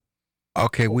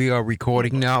Okay, we are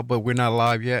recording now, but we're not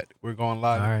live yet. We're going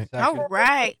live. All right. In a second. All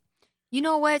right. You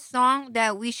know what song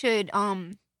that we should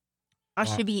I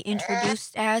should be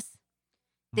introduced as?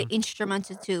 The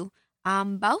instrumental to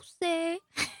Bossy.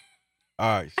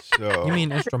 All right, so You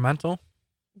mean instrumental?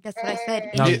 That's what I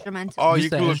said. No, Instrumental. oh, You you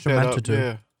said can look that instrumental up. too.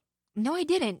 Yeah. No, I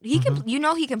didn't. He can. You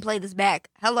know he can play this back.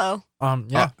 Hello.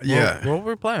 Yeah. yeah. We'll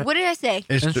replay it. What did I say?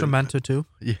 Instrumental too.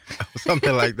 Yeah,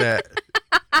 something like that.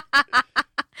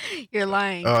 You're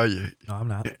lying. Oh yeah, No, I'm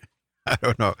not. I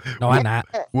don't know. No, I'm not.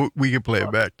 We can play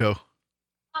it back though.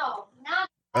 Oh, not.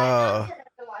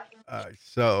 All right,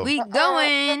 so We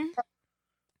going.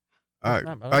 all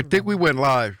right, I think we went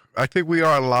live. I think we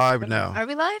are live now. Are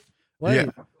we live? Wait,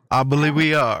 Yeah, I believe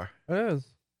we are. it is.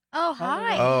 Oh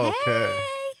hi. Okay. Hey.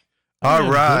 All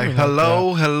didn't right, do me like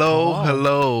hello, that. hello, Wow.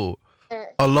 hello,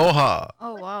 aloha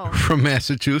Oh wow. from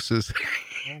Massachusetts.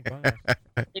 Oh, God.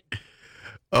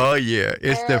 Oh yeah,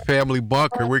 it's the family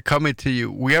bunker. We're coming to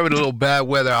you. We having a little bad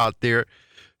weather out there,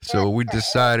 so we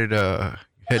decided to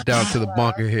head down to the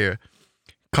bunker here.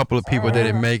 A couple of people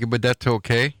didn't make it, but that's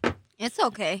okay. It's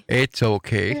okay. It's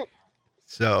okay.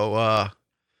 So,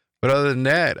 but other than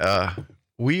that,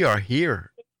 we are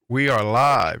here. We are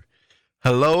live.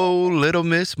 Hello, Little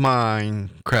Miss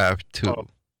Minecraft 2.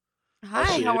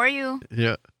 Hi. How are you?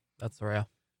 Yeah. That's real.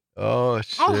 Oh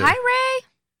shit. Oh hi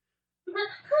Ray.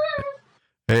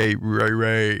 Hey,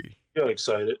 Ray. Got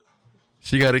excited.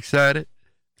 She got excited.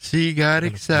 She got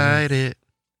excited.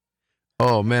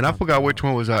 Oh man, I forgot which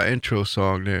one was our intro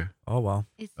song there. Oh well.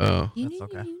 It's Oh. That's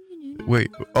okay.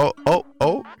 Wait. Oh.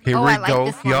 Here Oh, we I like go.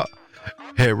 this one. Y'all.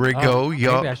 Here we go. Maybe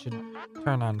Y'all. I should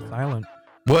turn on silent.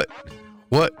 What?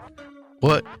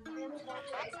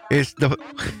 It's the.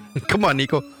 Come on,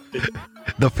 Nico.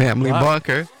 The family What?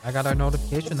 bunker. I got our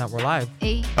notification that we're live.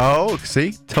 Hey, Oh,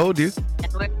 see, told you.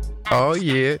 Oh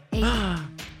yeah. hey.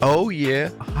 Oh yeah.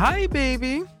 Hi,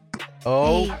 baby.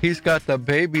 Oh, Hey. he's got the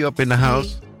baby up in the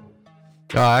house.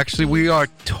 Actually, we are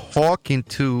talking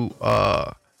to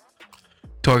my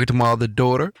other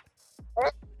daughter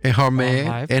and her man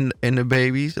live? and the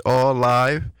babies all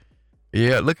live.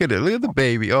 Yeah, look at it. Look at the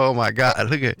baby. Oh my God,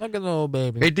 look at. Look at the little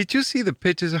baby. Hey, did you see the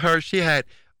pictures of her? She had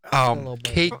Little baby.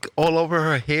 cake all over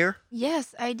her hair.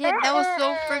 Yes, I did. That was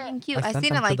so freaking cute. I I sent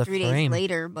seen them it to like the 3 days frame.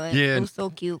 later, but Yeah. it was so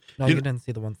cute. No, You- you didn't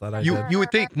see the ones that I You did. you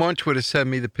would think Munch would have sent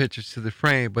me the pictures to the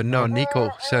frame, but no, Nico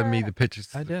sent me the pictures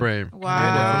to I the did. frame.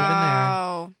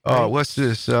 Wow. Oh, what's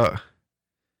this?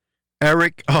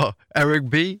 Eric. Oh, Eric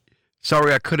B.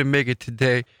 Sorry I couldn't make it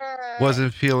today.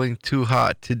 Wasn't feeling too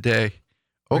hot today.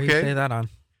 Where you say Okay. that on?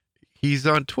 He's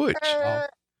on Twitch. Oh,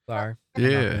 sorry. I'm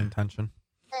not Yeah. paying attention.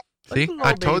 See, Little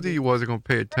I told you baby. you wasn't gonna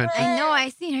pay attention. I know. I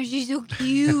seen her. She's so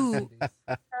cute.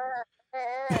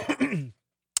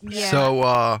 Yeah. So,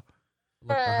 Look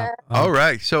the hell- all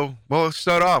right. So, well, let's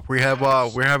start off. We're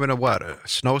having a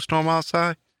snowstorm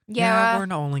outside. yeah. we're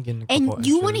not only getting. And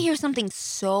you want to hear something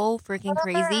so freaking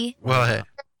crazy? Well, hey,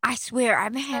 I swear,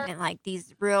 I've been having like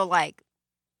these real like,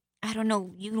 I don't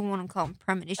know, you don't want to call them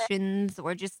premonitions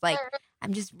or just like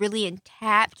I'm just really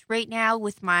tapped right now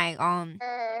with my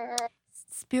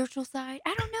spiritual side.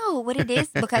 I don't know what it is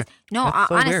because no, That's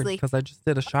so honestly, because I just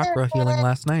did a chakra healing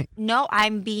last night. no,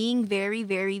 I'm being very,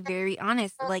 very, very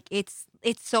honest. Like it's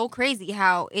so crazy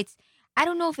how it's. I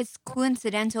don't know if it's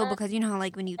coincidental because you know how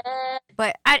like when you,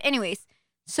 but anyways,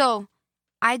 so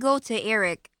I go to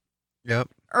Eric yep.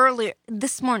 earlier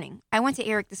this morning. I went to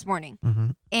Eric this morning,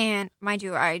 Mm-hmm. and mind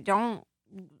you, I don't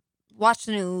watch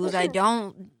the news. I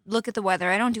don't look at the weather.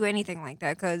 I don't do anything like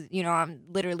that because you know I'm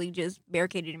literally just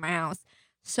barricaded in my house.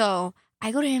 So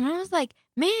I go to him and I was like,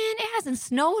 man, it hasn't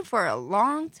snowed for a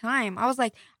long time. I was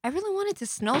like, I really wanted to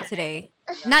snow today.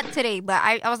 Not today, but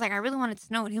I was like, I really wanted to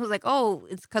snow. And he was like, oh,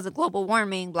 it's because of global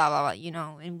warming, blah, blah, blah, you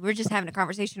know. And we're just having a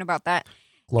conversation about that.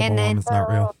 Global And then- warming's not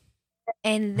real.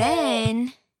 And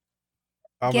then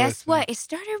I'm guess listening. what?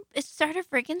 It started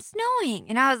freaking snowing.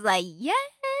 And I was like,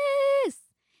 yes.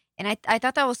 And I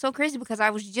thought that was so crazy because I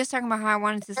was just talking about how I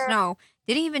wanted to snow.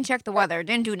 Didn't even check the weather.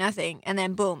 Didn't do nothing. And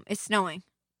then boom, it's snowing.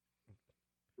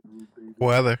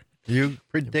 Weather. You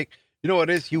predict. You know what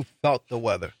it is? You felt the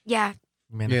weather. Yeah.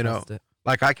 Manifest it.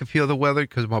 Like I can feel the weather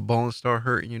because my bones start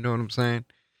hurting. You know what I'm saying?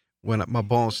 When my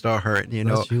bones start hurting, you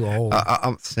know. That's you old.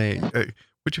 I'm saying,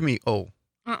 what you mean? Oh,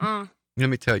 Uh-uh. let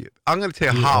me tell you. I'm gonna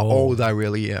tell you You how old. old I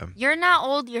really am. You're not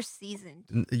old. You're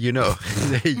seasoned. You know,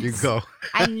 there you go.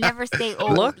 I never say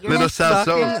old. Look, You're little this South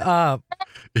fucking Soul. up.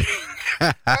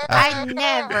 I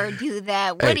never do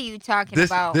that. What Hey, are you talking this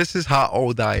about? this is how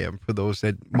old I am. For those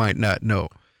that might not know,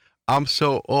 I'm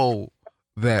so old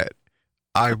that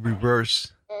I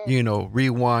rewind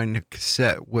the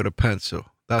cassette with a pencil.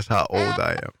 That's how old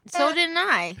I am. So didn't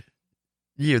I.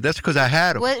 Yeah, that's because I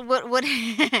had them. What? No, What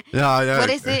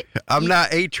is it? I'm You-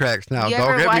 not 8-tracks now. you Don't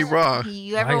ever get me watch- wrong.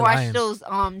 You Why ever you watch lying? those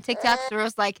TikToks where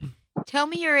it's like, tell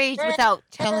me your age without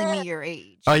telling me your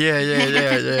age? Oh,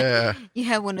 yeah. You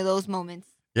have one of those moments.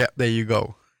 Yep, there you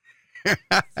go.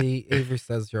 See, Avery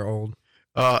says you're old.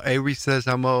 Avery says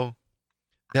I'm old.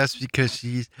 That's because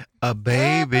she's a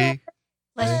baby.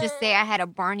 Let's just say I had a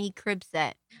Barney crib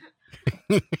set.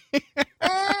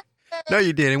 No,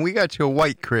 you didn't. We got you a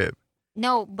white crib.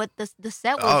 No, but the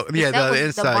set was. Oh, yeah, the set the was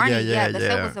inside. The Barney. Yeah, the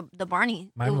set was the Barney. It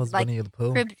Mine was like Winnie the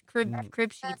Pooh.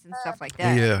 crib sheets and stuff like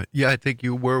that. Yeah. I think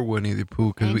you were Winnie the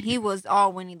Pooh. And he was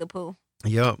all Winnie the Pooh.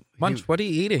 Yep. Munch, what are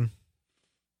you eating?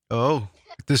 Oh,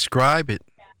 describe it.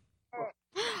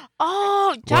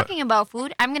 Oh, talking about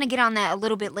food, I'm gonna get on that a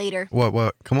little bit later.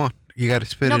 What? Come on. You got to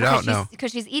spit it out now.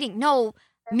 Because she's eating. No,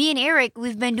 me and Eric,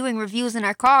 we've been doing reviews in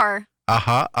our car,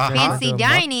 Uh-huh. fancy doing what?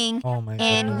 dining, Oh my god.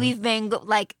 and we've been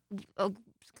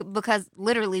because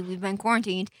literally we've been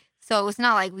quarantined, so it's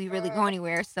not like we really go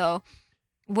anywhere. So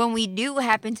when we do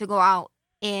happen to go out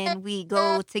and we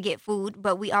go to get food,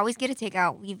 but we always get a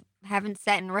takeout. We haven't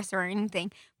sat in a restaurant or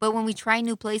anything. But when we try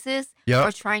new places or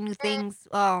Yep. try new things,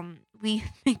 we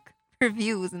make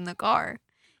reviews in the car,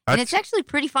 and I- it's actually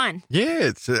pretty fun.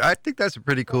 Yeah, I think that's a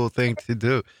pretty cool thing to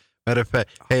do. Matter of fact,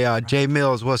 hey, Jay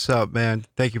Mills, what's up, man?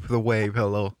 Thank you for the wave.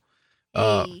 Hello.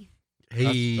 Hey.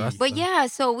 Hey. That's But yeah,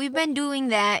 so we've been doing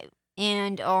that,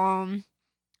 and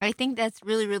I think that's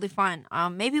really really fun.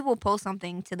 Maybe we'll post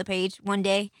something to the page one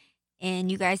day,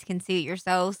 and you guys can see it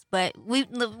yourselves. But we've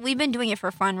been doing it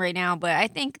for fun right now. But I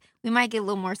think we might get a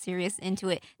little more serious into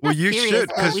it. Well, Not you serious, should,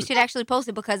 but 'cause we should actually post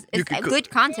it because you it's could go- good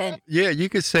content. Yeah, you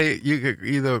could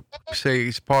either say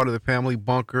it's part of the family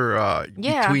bunker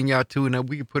Yeah. between y'all two, and then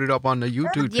we could put it up on the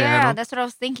YouTube Yeah, channel. that's what I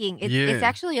was thinking. It's Yeah.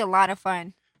 actually a lot of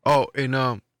fun. Oh,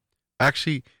 and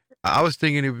actually, I was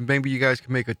thinking if maybe you guys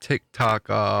can make a TikTok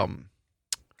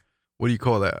what do you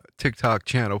call that? TikTok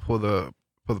channel for the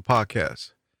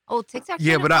podcast. Oh, TikTok.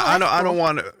 Yeah, channel? but Oh, I that's don't cool.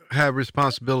 want to have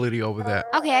responsibility over that.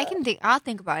 Okay, I'll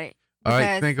think about it. All right,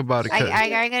 because think about it. 'cause-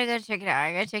 I gotta go check it out.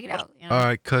 I gotta check it out. You know? All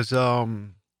right, cause I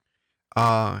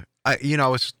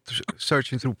was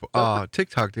searching through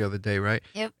TikTok the other day, right?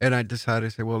 Yep. And I decided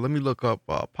to say, well, let me look up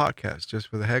podcasts just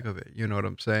for the heck of it. You know what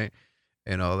I'm saying?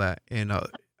 And all that. And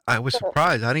I was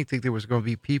surprised. I didn't think there was going to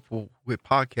be people with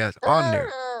podcasts on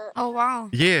there. Oh wow.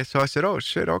 Yeah. So I said, oh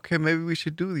shit, okay, maybe we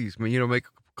should do these. You know, make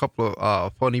a couple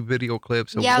of funny video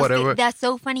clips or Yeah, whatever. that's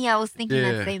so funny. I was thinking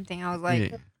Yeah. that same thing. I was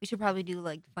like, Yeah. we should probably do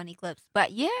like funny clips.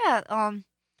 But yeah,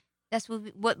 that's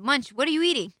what Munch. What are you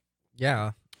eating?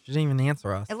 Yeah. She didn't even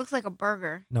answer us. It looks like a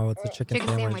burger. No, it's a chicken,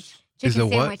 Chicken sandwich. Is Chicken it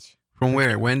what? sandwich. From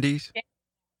where? Wendy's?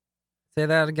 Say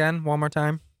that again one more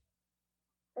time.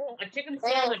 A chicken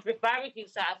sandwich with barbecue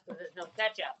sauce because there's no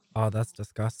ketchup. Oh, that's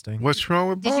disgusting. What's wrong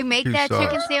with Did you make barbecue that sauce?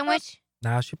 chicken sandwich?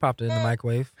 Nah, she popped it in the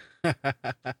microwave. The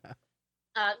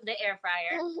air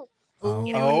fryer.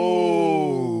 Oh.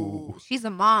 Oh. She's a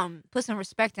mom. Put some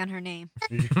respect on her name.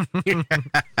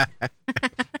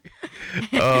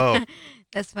 Oh.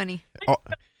 That's funny.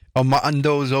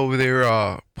 Amando's over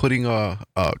there putting a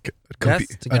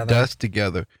together. desk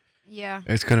together. Yeah.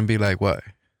 It's gonna be like what?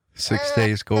 6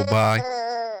 days go by,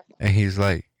 and he's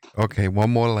like, "Okay,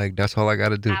 one more leg. That's all I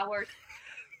gotta do." Hours.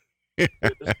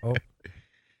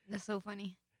 That's so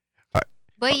funny. Alright.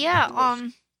 But yeah,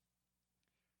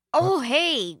 Oh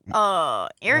hey,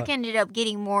 Eric What? ended up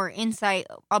getting more insight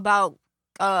about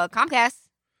Comcast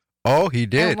Oh, he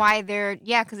and did. why they're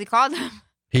because he called them.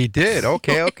 He did.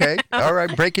 Okay. All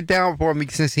right. Break it down for me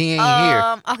since he ain't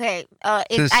here. Okay.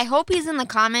 Since- I hope he's in the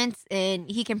comments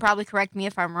and he can probably correct me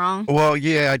if I'm wrong. Well,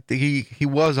 yeah, he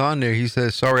was on there. He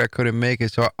said, "Sorry, I couldn't make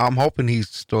it." So I'm hoping he's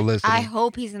still listening. I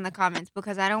hope he's in the comments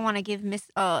because I don't want to give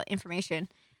information.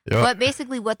 Yep. But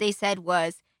basically, what they said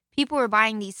was people were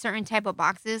buying these certain type of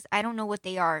boxes. I don't know what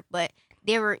they are, but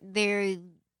they were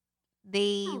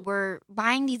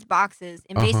buying these boxes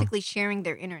and Uh-huh. basically sharing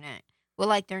their internet with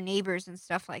like their neighbors and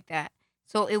stuff like that.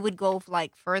 So it would go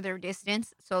like further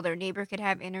distance, so their neighbor could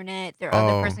have internet, their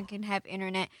other Oh. person can have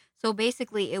internet. So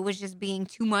basically, it was just being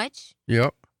too much.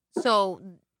 Yep. So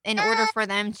in order for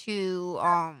them to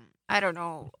I don't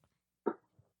know,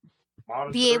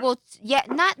 be able to,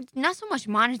 not so much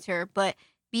monitor, but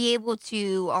be able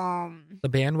to The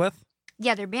bandwidth?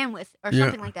 their bandwidth or Yeah.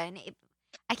 something like that. And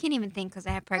I can't even think because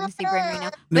I have pregnancy brain right now.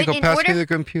 But Nico, pass me the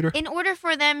computer. in order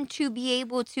for them to be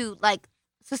able to like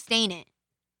sustain it,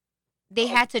 they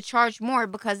had to charge more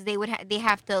because they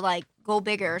have to like go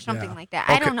bigger or something Yeah. like that.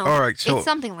 I don't know. All right. So, it's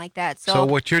something like that. so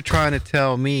what you're trying to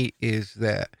tell me is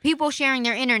that People sharing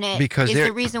their internet Because is they're-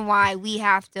 the reason why we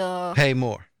have to pay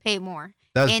more. pay more.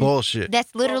 That's And bullshit.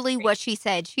 That's literally what she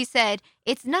said. She said,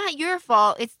 it's not your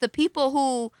fault. It's the people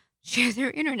who share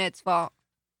their internet's fault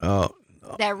Oh,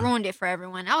 that ruined it for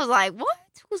everyone. I was like, what?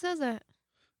 Who says that?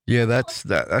 yeah.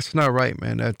 That's not right,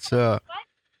 man. That's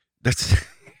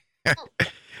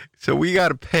so we got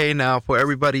to pay now for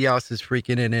everybody else's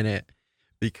freaking internet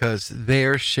because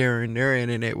they're sharing their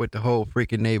internet with the whole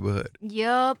freaking neighborhood.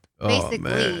 Yup. Oh,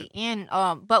 Basically. And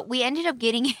but we ended up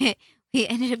getting it. We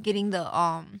ended up getting the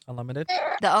Unlimited.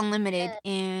 unlimited,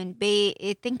 and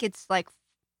I think it's like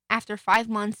after 5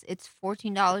 months, it's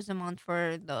 $14 a month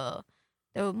for the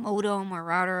modem or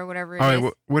router or whatever it All is.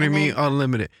 right, what do you And mean then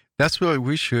unlimited? That's what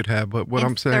we should have, but what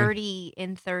and I'm saying.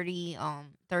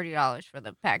 $30 for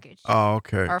the package Oh,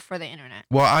 okay. or for the internet.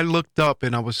 Well, I looked up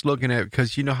and I was looking at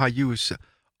because you know how you was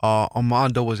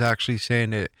Armando was actually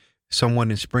saying that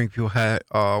someone in Springfield had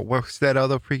what's that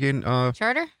other freaking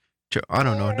Charter? I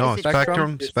don't know, no, Is it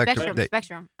Spectrum? Spectrum. They-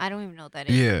 Spectrum. I don't even know what that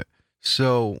is. yeah.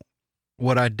 So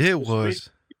what I did was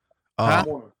Huh?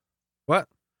 What?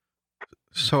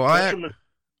 so I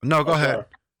no, go ahead.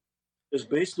 It's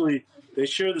basically they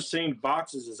share the same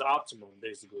boxes as Optimum,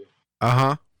 basically.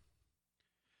 Uh-huh.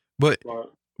 But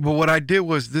But what I did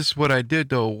was this is what I did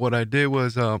though. What I did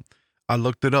was I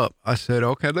looked it up. I said,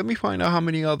 okay, let me find out how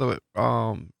many other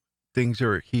things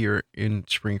are here in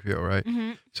Springfield, right?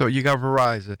 hmm So you got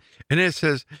Verizon, and it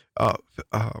says,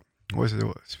 what's it?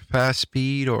 Fast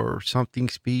speed or something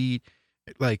speed,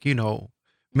 like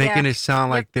making it sound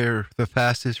Yep. like they're the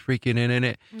fastest freaking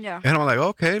internet. Yeah. And I'm like,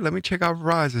 okay, let me check out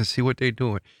Verizon and see what they're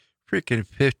doing. Freaking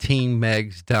 15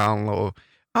 megs download.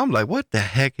 I'm like, what the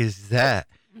heck is that?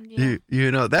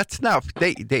 Yeah. That's not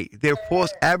they're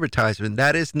false advertisement.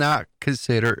 That is not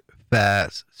considered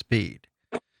fast speed.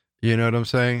 You know what I'm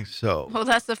saying? So Well,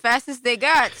 that's the fastest they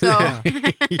got. So Yeah.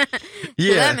 to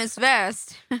yeah, them, it's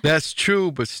fast. that's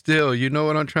true, but still, you know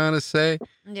what I'm trying to say?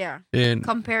 Yeah. And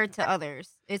Compared to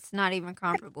others, it's not even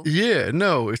comparable. yeah,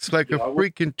 no, it's like a Yeah, I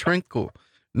would- freaking trinkle.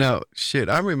 Now, shit,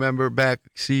 I remember back,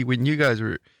 when you guys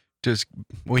were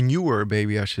when you were a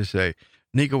baby, I should say,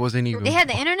 Nika wasn't even. They had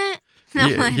the internet?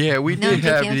 Yeah, we No, I'm did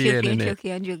have joking, I'm the joking, I'm internet.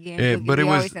 joking, I'm joking, I'm Yeah, joking. but it We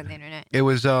was- always had the internet. It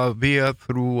was via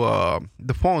through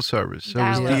the phone service. So it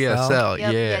was Dial-up. DSL.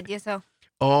 Yep, Yeah. DSL.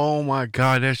 Oh my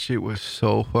god, that shit was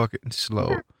so fucking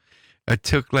slow. It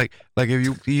took like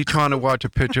if you trying to watch a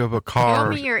picture of a car.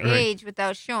 Show me your right? age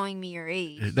without showing me your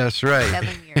age. That's right.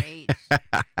 Telling me your age.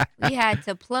 We had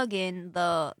to plug in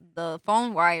the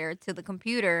phone wire to the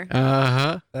computer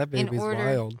Uh-huh. That baby's order-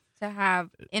 wild. to have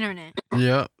internet.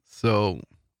 Yeah. So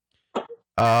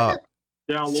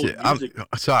download shit, I'm music.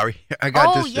 sorry. I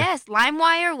got Oh this. yes,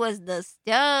 LimeWire was the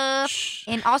stuff. Shh.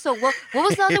 And also, what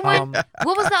was the other one?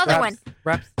 What was the other one?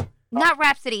 Raps. Not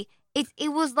Rhapsody. It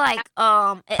was like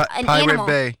an Pirate animal.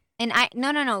 Bay. And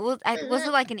no. Was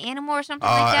it like an animal or something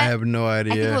Oh, like I that? have no I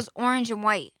think it idea. was orange and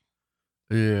white.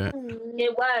 Yeah.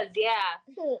 It was,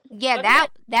 yeah. Yeah,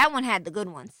 that one had the good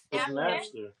ones. It's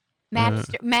Napster.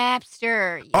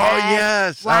 Mapster. Oh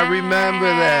Yes. yes, I remember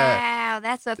that. Wow,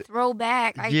 that's a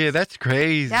throwback. Yeah, that's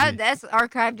crazy. That's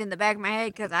archived in the back of my head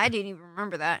because I didn't even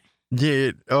remember that.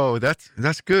 Yeah. Oh, that's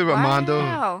good, Armando.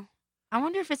 Wow. I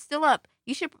wonder if it's still up.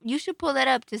 You should pull that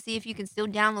up to see if you can still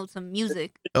download some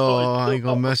music. Oh, I ain't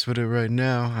gonna mess with it right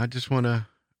now. I just wanna.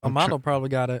 I'm Armando probably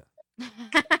got it.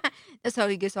 That's how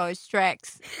he gets all his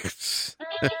tracks.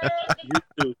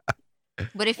 YouTube.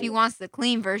 But if he wants the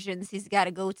clean versions, he's got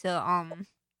to go to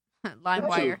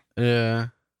LimeWire. Yeah.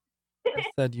 I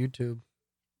said YouTube.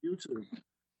 YouTube.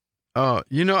 Oh,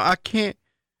 I can't.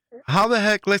 How the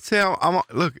heck? Let's say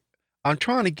I'm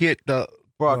trying to get the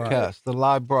broadcast, the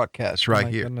live broadcast Oh right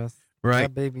my here, Goodness. right?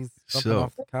 That baby's jumping So-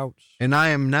 off the couch. And I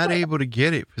am not able to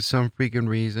get it for some freaking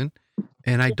reason,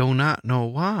 and I do not know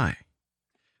why.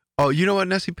 Oh, you know what,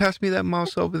 Nessie? Pass me that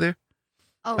mouse over there.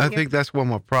 Oh, I here. think that's what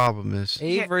my problem is.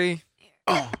 Avery.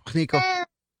 Oh, Nico. I'm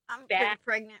pretty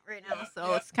pregnant right now,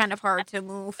 so it's kind of hard to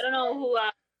move. I don't know who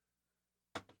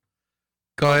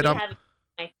Go ahead.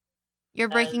 had You're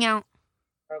breaking out.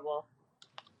 horrible.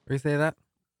 Re-say that?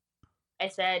 I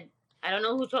said, I don't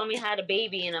know who told me I had a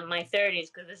baby in my 30s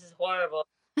because this is horrible.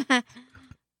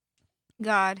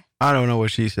 God. I don't know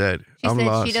what she said. She I'm said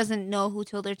lost. she doesn't know who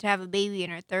told her to have a baby in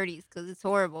her 30s because it's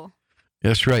horrible.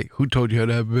 That's right. Who told you how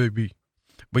to have a baby?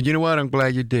 But you know what? I'm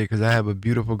glad you did because I have a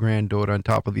beautiful granddaughter on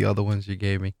top of the other ones you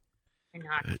gave me. Or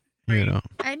not. You know.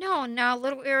 I know. Now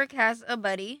little Eric has a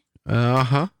buddy.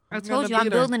 Uh-huh. I You told gotta you I'm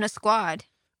beat her. building a squad.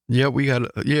 Yeah, we got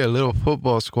a little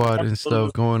football squad and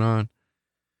stuff going on.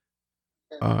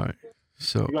 All right.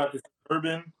 So, You got the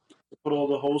Suburban. Put all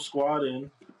the whole squad in.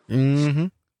 mm-hmm.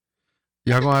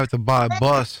 Y'all gonna have to buy a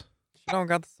bus. You don't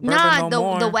got the Suburban Nah, no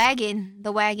more. the wagon.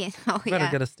 The wagon. Oh, You better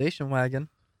yeah. get a station wagon.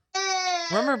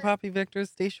 Remember Poppy Victor's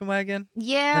station wagon? And the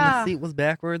Yeah. seat was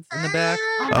backwards in the back.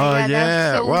 Oh, my Oh God,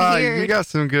 yeah! that's so Wow, weird. you got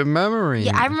some good memory.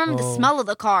 Yeah, I remember the Oh. smell of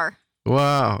the car.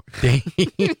 Wow.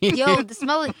 Yo, the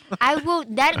smell of,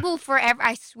 that will forever,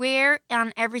 I swear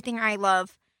on everything I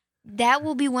love, that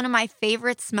will be one of my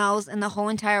favorite smells in the whole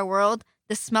entire world.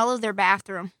 The smell of their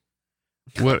bathroom.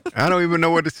 What? I don't even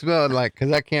know what it smelled like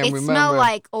because I can't It remember. smelled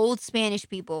like old Spanish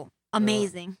people.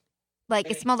 Amazing. Like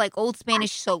it smelled like old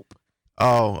Spanish soap.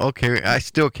 Oh, okay. I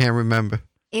still can't remember.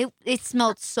 It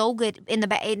smelled so good in the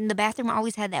bathroom. I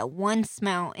always had that one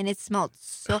smell, and it smelled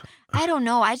so. I don't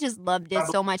know. I just loved it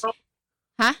so much.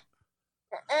 Huh?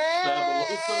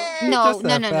 Fabuloso? No, Just no,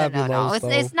 that no, no, no, no.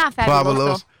 Fabuloso. It's not fabuloso.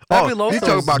 Fabuloso. Oh, you Fabuloso's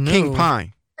talking about King new.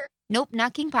 Pine? Nope,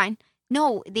 not King Pine.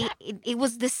 No, it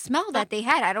was the smell that they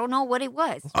had. I don't know what it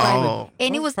was. But, Oh.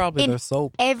 and it That's was probably in their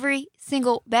soap. every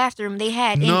single bathroom they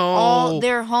had in No. all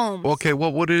their homes. Okay,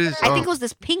 what it is? I think it was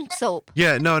this pink soap.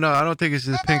 Yeah, no, I don't think it's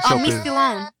this pink Oh, soap. Miss It's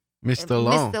Stallone. Miss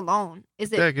Stallone. Miss Stallone.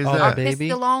 Is it Heck is Oh, the that? baby?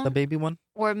 Pistolone? The baby one?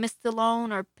 or Miss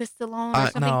Stallone or Pistolone or I-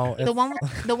 something? No, the it's-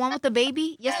 one with the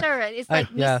baby? Yes, sir. It's like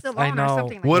Miss yes, I Stallone or know.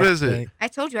 something like What that. is it? I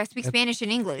told you I speak It's- Spanish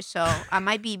and English, so I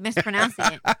might be mispronouncing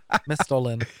it. Miss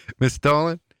Stolen. Miss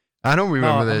Stolen? I don't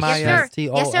remember No, this. my- Yes, sir.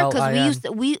 ISTOLIN. Yes, sir. Because we used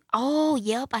to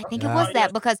yep, I think it Yeah. was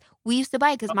that because we used to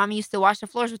buy it because Mommy used to wash the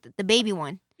floors with the baby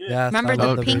one. Yes, Remember I the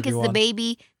love Okay. pink baby is the one.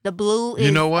 baby, the blue is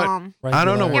You know what? I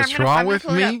don't know Regular. Here, what's I'm gonna wrong with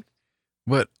pull it me,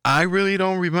 but I really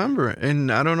don't remember it,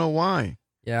 and I don't know why.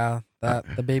 Yeah,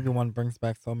 the baby one brings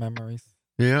back so memories.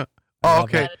 Yeah. I Oh, love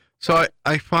okay. it. So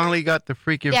I finally got the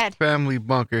freaking Dad. family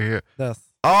bunker here. This.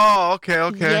 Oh, okay.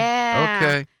 Yeah.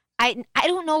 Okay. I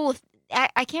don't know if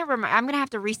I can't remember. I'm gonna have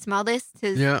to re-smell this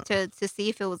Yeah. to see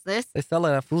if it was this. They sell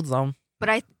it at Food Zone.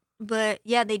 But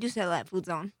yeah, they do sell it at Food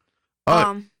Zone.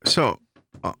 Oh, so,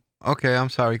 okay, I'm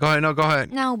sorry. Go ahead. No, go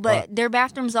ahead. No, but their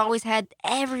bathrooms always had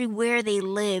everywhere they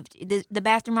lived. The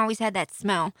bathroom always had that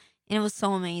smell, and it was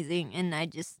so amazing. And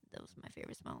that was my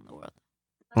favorite smell in the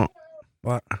world.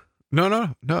 What?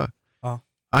 No. Oh.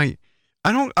 I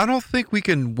don't think we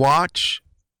can watch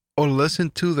or listen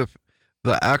to the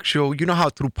actual. You know how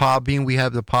through Podbean we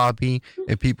have the Podbean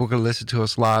and people can listen to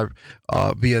us live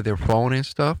via their phone and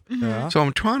stuff. Yeah. So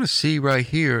I'm trying to see right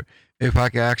here if I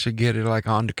can actually get it like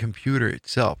on the computer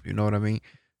itself. You know what I mean?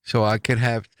 So I can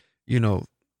have,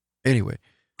 anyway,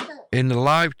 in the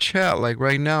live chat, like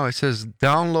right now, it says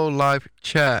download live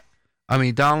chat.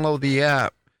 Download the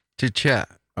app to chat.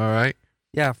 All right.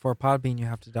 Yeah, for Podbean you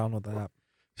have to download the app.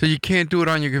 So you can't do it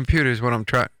on your computer is what I'm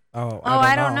trying. Oh,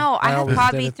 I don't know. I have always did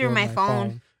Podbean it through my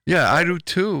phone. Yeah, I do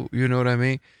too. You know what I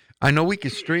mean? I know we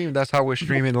can stream. That's how we're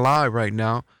streaming live right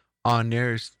now on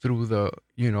there is through the,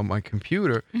 my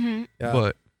computer. hmm Yeah.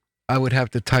 But I would have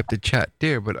to type the chat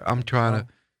there. But I'm trying to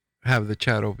have the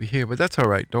chat over here. But that's all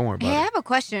right. Don't worry Hey, I about it. have a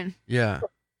question. Yeah.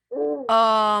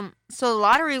 So the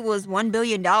lottery was $1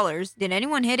 billion. Did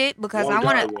anyone hit it? Because One I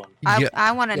want guy to. won. Yeah.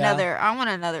 I want Yeah. another. I want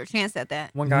another chance at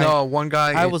that. One guy. No, one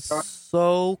guy. I was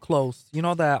so close. You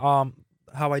know that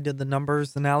how I did the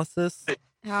numbers analysis?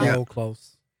 How- So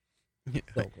close. Yeah.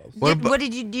 So close. What about- What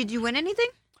did you win anything?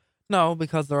 No,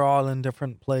 because they're all in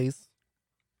different plays.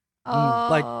 Oh,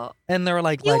 like, And they're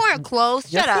like you weren't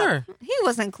close. Yes, Shut up. sir. He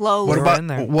wasn't close. What They were about in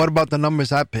there. what about the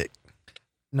numbers I picked?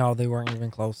 No, they weren't even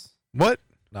close. What?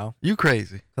 No, You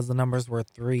crazy? because the numbers were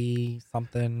 3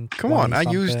 something. Come on. I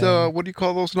 20 used something, what do you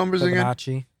call those numbers again?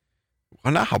 Fibonacci.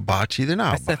 Well, not hibachi. They're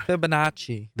I not. said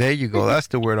Fibonacci. There you go. That's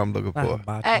the word I'm looking Not for.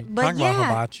 hibachi. But Talking yeah. about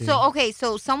hibachi. So okay.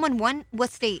 So someone won. What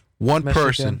state? One Michigan.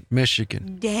 person,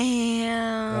 Michigan.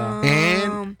 Damn.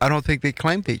 And I don't think they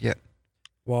claimed it yet.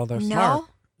 well, they're no. smart.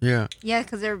 Yeah. Yeah,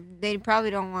 because they probably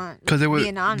don't want Because it to was be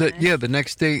anonymous. the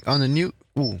next day on the news.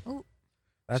 Ooh,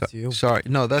 That's you. Sorry,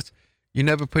 no, that's you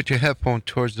never put your headphone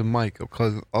towards the mic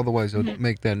because otherwise it'll Mm-hmm.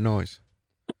 make that noise.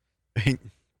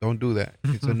 Don't do that.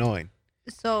 It's annoying.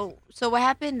 So what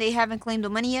happened? They haven't claimed the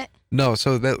money yet. No,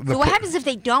 so that So what happens if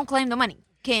they don't claim the money?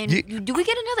 Do we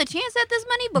get another chance at this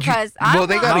money? Because I well,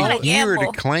 they want got to a year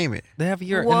gamble. to claim it. They have a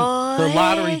year. And the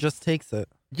lottery What? just takes it.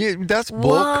 Yeah, that's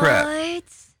bull crap.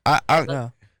 What? Yeah.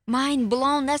 Mind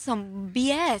blown. That's some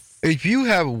BS. If you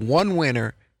have one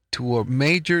winner to a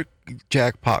major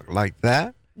jackpot like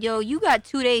that, Yo, you got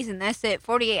 2 days and that's it.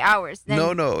 48 hours. Then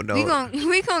no, We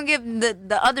gonna give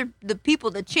the people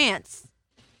the chance.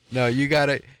 no, you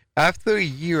gotta. After a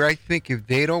year, I think if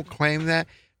they don't claim that,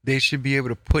 they should be able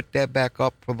to put that back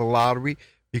up for the lottery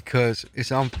because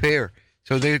it's unfair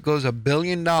So there goes $1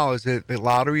 billion that the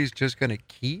lottery is just gonna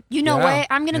keep. You know Yeah. what?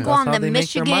 I'm gonna Yeah. go That's on how the they make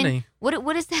their Michigan. money.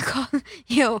 What is that called?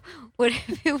 Yo, what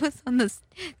if it was on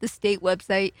the state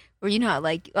website where you know how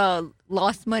like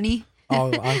lost money,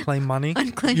 Oh, unclaimed money.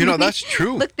 unclaimed You know money? that's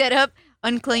true. Look that up.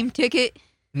 Unclaimed ticket.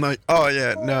 No, oh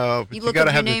yeah, no, but You you, look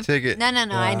gotta up your have name. the ticket. No,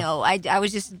 I Yeah. know. I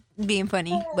was just being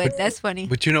funny, but that's funny.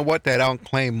 But you know what? That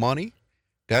unclaimed money,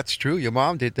 that's true. Your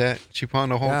mom did that. She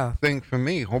found the whole Yeah. thing for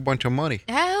me, a whole bunch of money.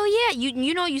 Hell yeah!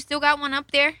 You know you still got one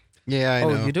up there. Yeah, I Oh,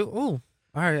 know. you do? Ooh. All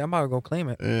right, I'm about to go claim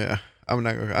it. Yeah, I'm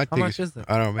not gonna. I How think much it's, is it?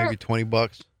 I don't know, maybe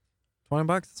 $20.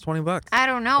 $20? It's $20. I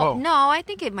don't know. Whoa. No, I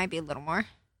think it might be a little more.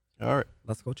 All right.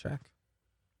 Let's go check.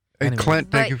 Hey, Anyway.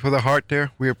 Clint, thank But- you for the heart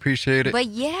there. We appreciate it. But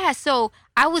yeah, so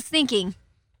I was thinking,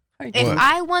 if What?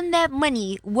 I won that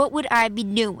money, what would I be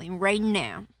doing right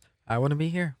now? I wouldn't be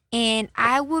here. And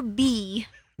I would be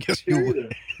Yes, you would. Either.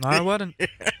 No, I wouldn't.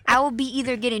 I would be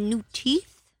either getting new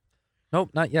teeth, Nope,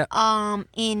 not yet.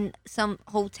 in some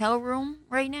hotel room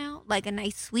right now, like a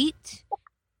nice suite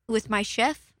with my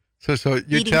chef, So you're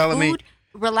eating telling food,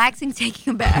 relaxing,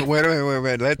 taking a bath. me?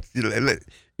 Wait.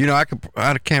 You know,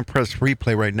 I can't press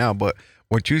replay right now, but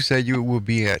what you said you would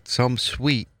be at some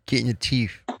suite getting your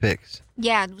teeth fixed.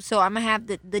 Yeah, so I'm gonna have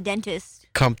the dentist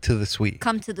Come to the suite.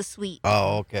 come to the suite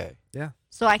Oh, okay.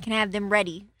 so I can have them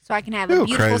ready, so I can have a You're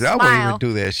beautiful crazy. I wouldn't even smile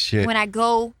do that shit. when I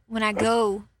go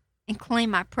and claim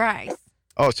my prize.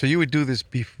 Oh, so you would do this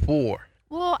before?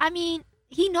 Well, I mean,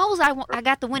 he knows I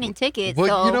got the winning ticket, Well,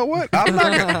 so you know what? I'm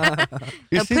not gonna.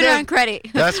 You put see it that? on credit.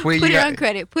 That's where you put it got- on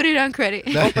credit. Put it on credit.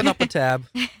 That- Open up a tab.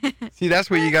 See, that's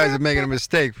where you guys are making a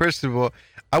mistake. First of all,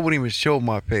 I wouldn't even show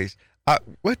my face.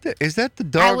 What the? Is that the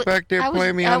dog would- back there I was-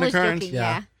 playing me I on the was curtains? joking,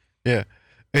 Yeah. yeah.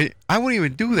 I wouldn't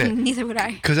even do that. Neither would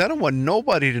I. Because I don't want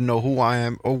nobody to know who I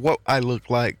am or what I look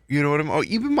like. You know what I mean? Or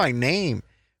even my name.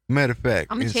 Matter of fact.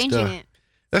 I'm and changing stuff. it.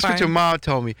 That's what your Fine. mom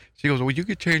told me. She goes, well, you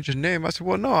could change your name. I said,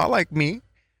 well, no, I like me.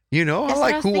 You know, That's I what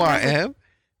like I was who thinking. I I was like- am.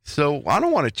 So I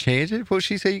don't want to change it. But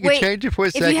she said you could Wait, change it for a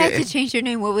If second. you had to change your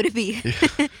name, what would it be?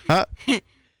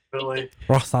 Really?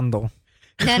 Rosando.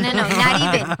 No,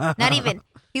 not even.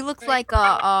 He looks like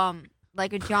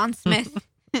a John Smith.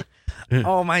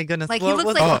 Oh my goodness. Like he What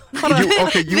looks was-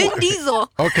 like you Vin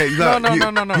Diesel. Okay, No, look,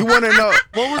 no. You want to know?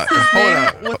 What was his hold name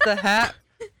on. with the hat?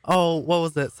 Oh, what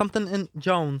was it? Something in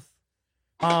Jones.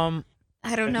 I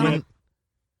don't know. when-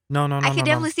 no. I can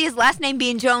definitely see his last name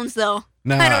being Jones, though.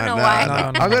 Nah, I don't know why.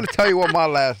 No. I'm going to tell you what my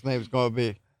last name's going to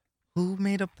be. Who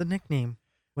made up the nickname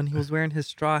when he was wearing his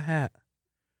straw hat?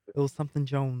 It was something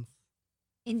Jones.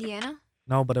 Indiana?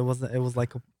 No, but it wasn't. It was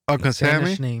like a Uncle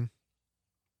Spanish Sammy? name.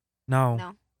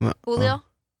 No. No. Julio?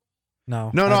 No.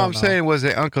 No, I no, don't I'm know. saying was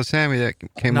it Uncle Sammy that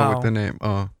came up with No. the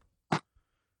name?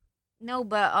 No,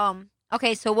 but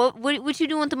okay. So what you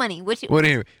doing with the money? What you? Well,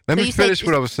 anyway, let So me you said- finish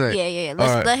what I was saying. Yeah.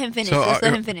 All right. Let him finish. So, Let's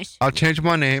let him finish. I'll change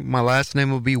my name. My last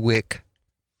name will be Wick.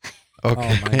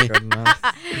 Okay. Oh my goodness.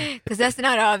 Because that's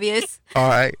not obvious. All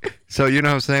right. So you know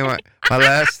what I'm saying? My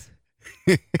last.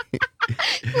 Claim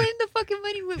the fucking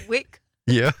money with Wick,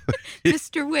 Yeah.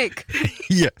 Mr. Wick.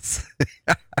 Yes.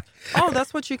 Oh,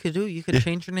 that's what you could do. You could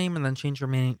change your name and then change your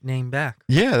name back.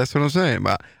 Yeah, that's what I'm saying.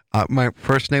 My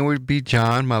first name would be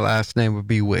John. My last name would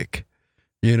be Wick.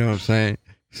 You know what I'm saying?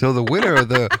 So the winner of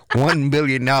the $1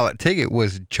 billion ticket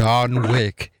was John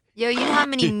Wick. Yo, you know how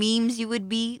many memes you would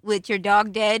be with your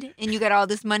dog dead and you got all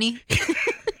this money?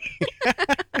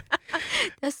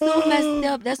 That's so messed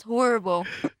up. That's horrible.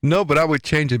 No, but I would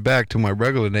change it back to my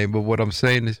regular name. But what I'm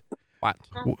saying is, What?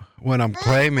 when I'm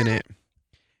claiming it,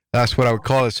 that's what I would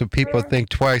call it. So people think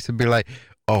twice and be like,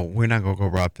 "Oh, we're not gonna go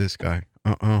rob this guy."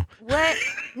 What?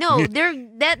 No,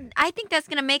 I think that's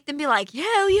gonna make them be like,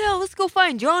 hell yeah, let's go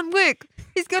find John Wick.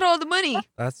 He's got all the money.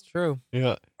 That's true.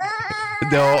 Yeah.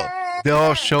 They'll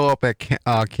all show up at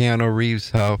Keanu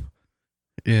Reeves' house,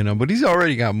 you know. But he's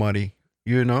already got money,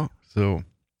 you know. So,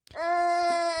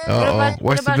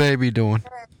 what's the baby doing?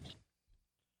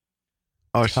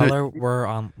 Oh Tell shit! her we're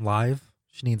on live.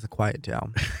 She needs to quiet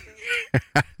down.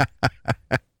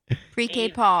 Pre-K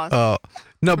pause.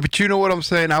 No, but you know what I'm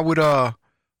saying. I would well,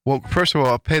 first of all,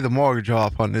 I'll pay the mortgage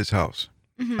off on this house.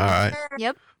 Mhm. All right.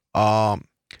 Yep.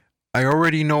 I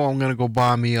already know I'm gonna go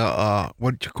buy me a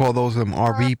what you call those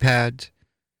RV pads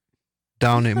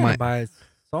down in my. buy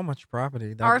so much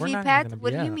property. That we're RV not even pad? gonna be What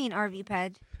do you at. mean RV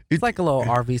pad? It's like a little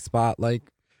RV spot. Like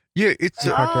Yeah, it's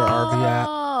You park your RV at.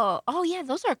 Oh yeah,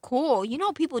 those are cool. You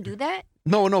know people do that,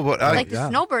 no, but Oh, like the yeah.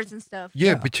 snowbirds and stuff. yeah,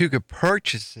 yeah. but you could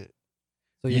purchase it.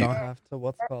 so you You- don't have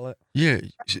to call it. Yeah,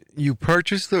 you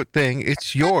purchase the thing,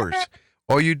 it's yours.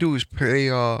 All you do is pay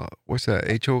what's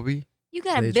that, HOV? You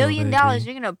got $1 Age-old billion. baby.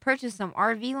 You're gonna purchase some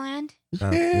RV land?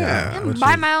 Yeah. I'm which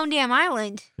buy is- my own damn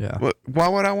island. Yeah. Why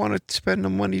would I want to spend the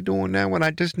money doing that when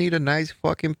I just need a nice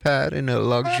fucking pad in a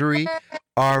luxury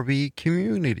RV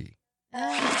community?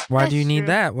 Why do you That's need true.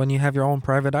 that when you have your own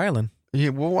private island? Yeah,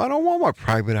 well, I don't want my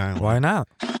private island. Why not?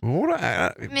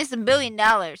 Miss $1 billion.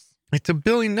 It's $1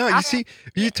 billion. You I'll- see,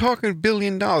 you're talking $1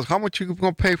 billion. How much you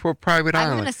gonna pay for a private I'm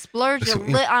island? gonna splurge So,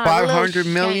 on a 500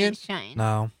 little million? shine.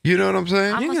 No. You know what I'm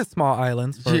saying? I'm You a- can get small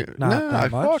islands for Yeah, not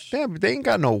that fuck much. that. But they ain't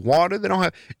got no water. They don't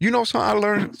have. You know something? I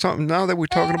learned something now that we're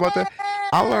talking about that.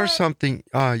 I learned something.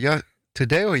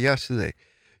 Today or yesterday.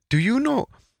 Do you know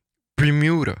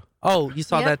Bermuda? Oh, you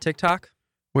saw Yep. that TikTok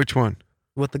Which one?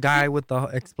 with the guy with the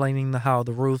explaining how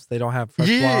the roofs they don't have fresh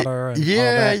yeah, water and all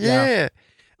yeah, that. yeah.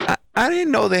 I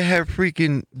didn't know they have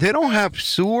freaking. They don't have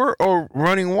sewer or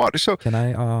running water. So Can I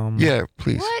yeah,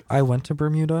 please. What? I went to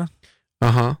Bermuda.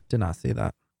 Uh-huh. Did not see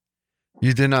that.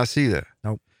 You did not see that?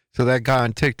 Nope. So that guy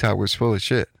on TikTok was full of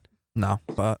shit. No,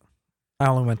 but I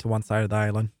only went to one side of the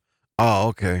island. Oh,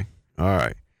 okay. All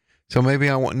right. So maybe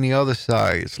I want the other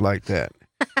side. It's like that.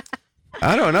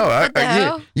 I don't know. What the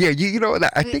hell? Yeah, you know what?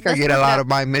 I think I Let's get a look lot up. of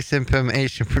my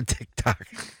misinformation from TikTok.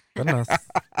 Goodness.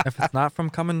 If it's not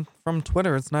coming from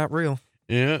Twitter, it's not real.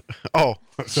 Yeah. Oh,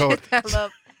 so Shut the hell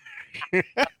up.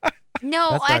 No,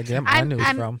 That's where I get my news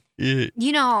I'm from. yeah.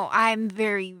 you know, I'm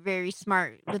very, very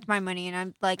smart with my money, and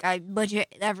I'm like, I budget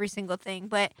every single thing.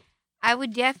 But I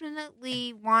would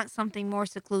definitely want something more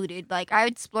secluded. Like, I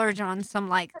would splurge on some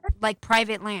like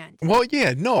private land. Well,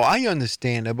 yeah, no, I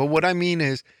understand that, but what I mean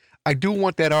is, I do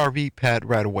want that RV pad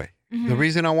right away. The Mhm.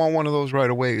 reason I want one of those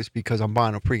right away is because I'm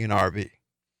buying a freaking RV.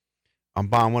 I'm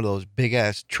buying one of those big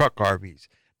ass truck RVs,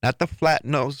 not the flat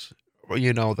nose, or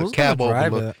the Who's cab gonna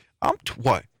drive overlook. it? I'm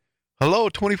what? Hello,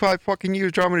 25 fucking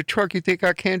years driving a truck. You think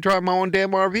I can't drive my own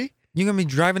damn RV? You gonna be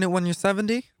driving it when you're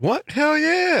 70? What? Hell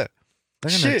yeah. They're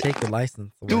gonna Shit. take your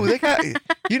license away. Dude,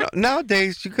 they got,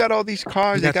 nowadays, you got all these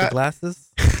cars. you They got the got, glasses?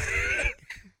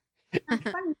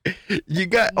 you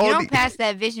got You all don't these. pass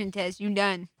that vision test, you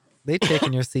done. They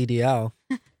taking your CDL.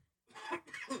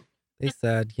 They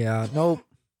said, yeah, nope.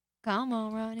 Come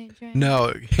on, running train.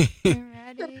 No. You're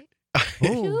ready.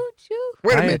 Ooh, Choo choo.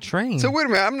 Wait a buy a minute. train. So wait a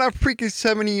minute. I'm not freaking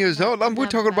 70 years No, old. We're no,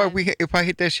 talking about fine. if I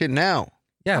hit that shit now.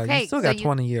 yeah, Okay, you still so got you-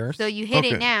 20 years. So you hit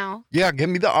Okay. it now. Yeah, give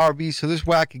me the RV so this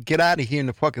way I can get out of here in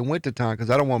the fucking wintertime because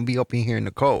I don't want to be up in here in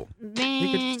the cold. Man,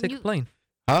 you could just take a plane.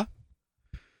 not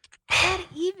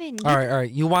even. All right.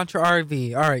 You want your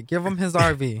RV. All right, give him his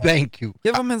RV. Thank you.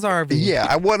 Give him his RV. Yeah,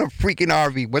 I want a freaking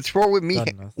RV. What's wrong with me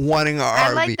Goodness. wanting an I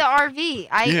RV? like the RV.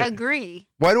 I Yeah. agree.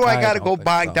 Why do I I got to don't go think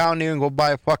buy so. down there and go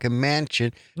buy a fucking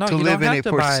mansion No, to you live don't in have it to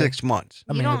for buy 6 months?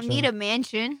 a You don't mansion. need a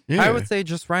mansion. Yeah. I would say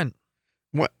just rent.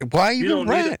 Why You even don't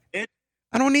need rent? it.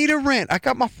 I don't need a rent. I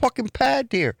got my fucking pad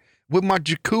there with my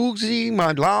jacuzzi,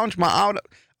 my lounge, my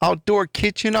outdoor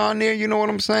kitchen on there. You know what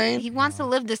I'm saying? He wants to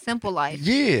live the simple life.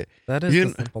 Yeah. That is You-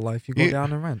 the simple life. You go you-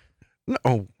 down and rent.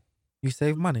 No. You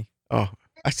save money. Oh,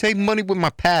 I save money with my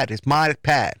pad. It's my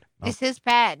pad. It's his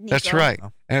pad. Nico. That's right.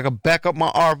 Oh. And I can back up my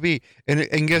RV.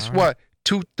 And guess All right. what?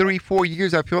 2, 3, 4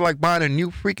 years, I feel like buying a new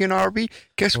freaking RV.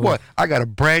 Guess Oof. what? I got a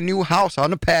brand new house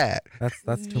on the pad.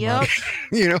 That's too Yep. much.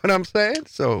 You know what I'm saying?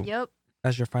 So, Yep.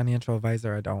 As your financial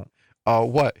advisor, I don't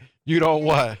what? You don't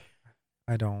what?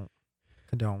 condone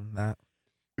that.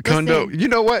 Condo. You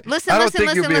know what? Listen, I don't listen,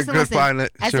 think you'll be listen, a good listen.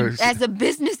 finance. As a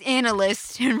business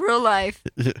analyst in real life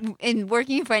Yeah. and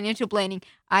working in financial planning,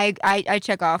 I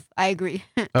check off. I agree.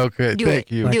 Okay, Do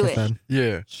thank it. you. Like Do I it. said,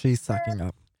 Yeah. she's sucking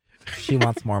up. She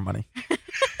wants more money.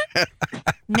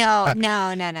 No. I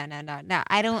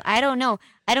don't know.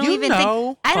 I don't You even think.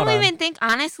 know. I don't Hold on. even think.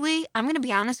 Honestly, I'm gonna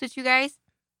be honest with you guys.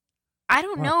 I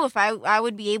don't What? know if I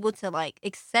would be able to like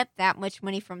accept that much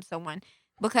money from someone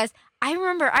because I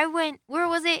remember I went. Where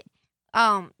was it?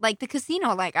 Like the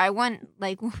casino. Like I went.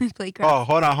 Like when we played craps. Oh,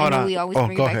 hold on, I hold know on. we always Oh,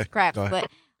 bring go it back ahead. to craps, Go ahead.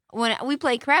 but when we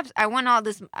played craps, I won all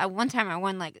this. One time I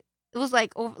won like it was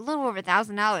like a little over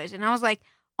 $1,000, and I was like,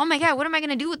 oh my god, what am I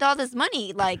gonna do with all this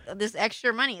money? Like this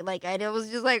extra money? Like I was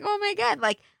just like, oh my god,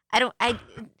 like I don't.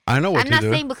 I know what I'm to not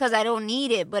do. saying because I don't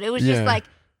need it, but it was Yeah. just like,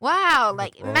 wow,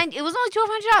 like Well. man, it was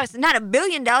only $1,200, not $1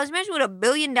 billion. Imagine with $1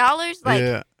 billion, like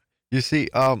yeah. You see,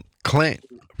 Clint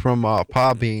from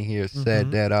Podbean here said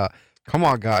Mhm. that, come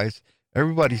on, guys,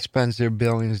 everybody spends their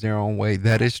billions their own way.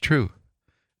 That is true.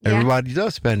 yeah. Everybody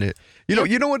does spend it.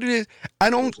 You know what it is? I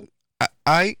don't.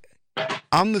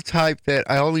 I'm the type that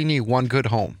I only need one good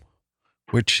home,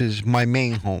 which is my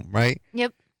main home, right?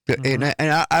 Yep. And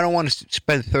I don't want to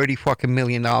spend $30 fucking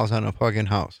million on a fucking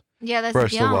house. Yeah, that's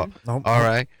First of all, young. Nope. all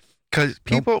right, because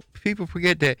people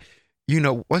forget that,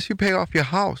 once you pay off your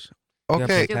house, gotta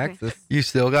pay Okay, Stupid. taxes. you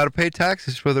still got to pay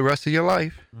taxes for the rest of your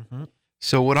life. Mm-hmm.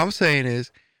 So what I'm saying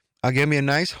is, I'll give me a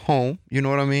nice home. You know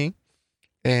what I mean?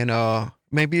 And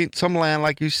maybe some land,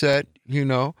 like you said.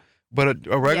 But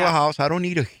a regular Yeah. house. I don't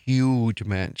need a huge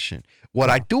mansion. What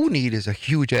I do need is a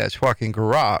huge ass fucking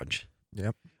garage.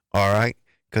 Yep. All right,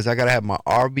 because I gotta have my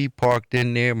RV parked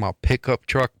in there, my pickup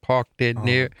truck parked in Oh,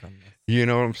 there. goodness. You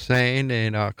know what I'm saying?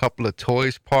 And a couple of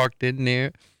toys parked in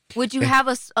there. Would you have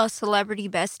a celebrity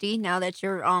bestie now that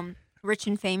you're rich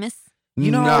and famous?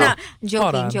 You know- no, No, Hold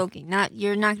joking, on. joking. Not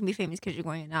you're not gonna be famous because you're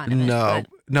going anonymous. no, but-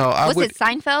 no. I What's would. it?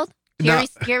 Seinfeld? No.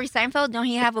 Jerry Seinfeld? Don't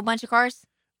he have a bunch of cars?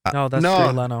 No, that's no.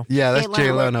 Jay Leno. Yeah, that's Jay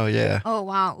Jay Leno. Leno. Yeah. Oh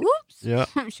wow! Oops. Yeah.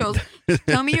 Shows.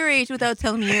 Tell me your age without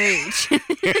telling me your age,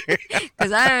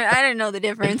 because I didn't know the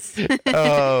difference.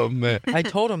 Oh man. I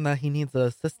told him that he needs an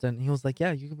assistant. He was like,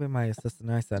 "Yeah, you can be my assistant."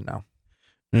 I said, "No,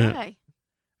 Yeah. Why?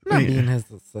 I'm not Yeah. being his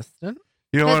assistant."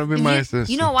 You don't want to be my you, assistant.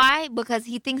 You know why? Because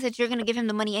he thinks that you're gonna give him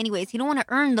the money anyways. He don't want to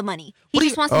earn the money. He What do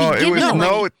just you- wants to Oh, be it given was the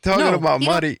money. talking No, about you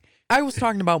don't- money. I was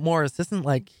talking about more assistant,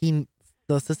 like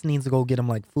the assistant needs to go get him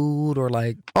like food or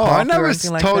like. Oh, I coffee or never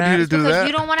anything like told that. you to do Because that.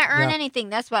 you don't want to earn Yeah. anything.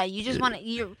 That's why you just want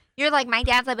to. You're like, my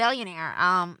dad's a billionaire.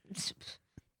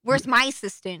 Where's my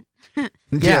assistant Yeah,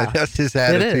 Yeah, that's his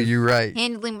attitude. is. You're right.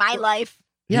 handling my life?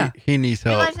 Yeah, He needs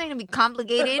Your help. life's not gonna be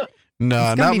complicated. No,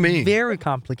 it's gonna not be me. very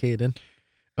complicated.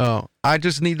 Oh, I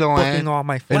just need the Booking land, all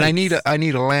my flights. and I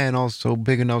need a land also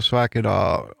big enough so I could.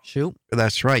 Shoot.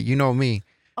 That's right. You know me.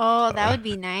 Oh, that would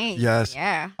be nice. yes.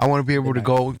 Yeah. I want to be able to nice.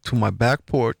 go to my back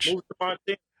porch. Move to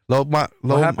Montana,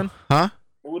 What happened? Huh?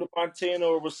 move to Montana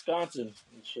or Wisconsin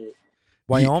and shit.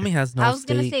 Wyoming has no I was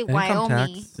gonna state say income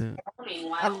Wyoming. tax I mean,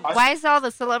 wow. Why is all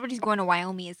the celebrities going to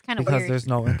Wyoming? It's kind of because weird. there's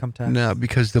no income tax. No,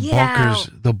 because the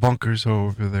Get bunkers are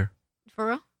over there. For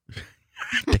real?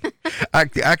 I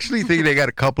actually think they got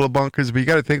a couple of bunkers, but you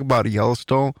got to think about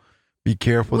Yellowstone. Be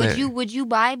careful Would that. you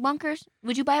buy bunkers?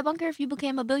 Would you buy a bunker if you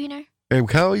became a billionaire? Hey,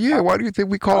 hell yeah! Why do you think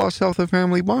we call ourselves the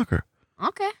family bunker?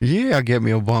 Okay. Yeah, I'll get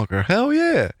me a bunker. Hell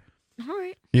yeah! All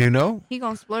right. You know? He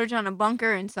gonna splurge on a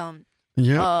bunker and some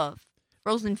Yeah.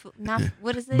 frozen food. Not Yeah.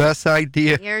 what is it? Best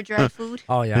idea. Air dried food.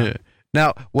 Oh yeah. Yeah.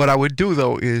 Now, what I would do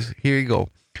though is here you go.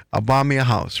 I'll buy me a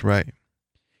house, right?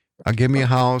 I'll give me a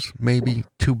house, maybe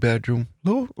 2-bedroom,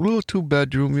 little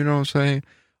 2-bedroom. You know what I'm saying?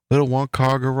 Little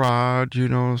 1-car garage. You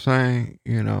know what I'm saying?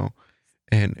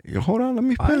 And hold on, let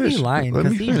me Why are finish. you lying? Let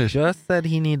Because me he finish. just said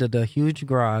he needed a huge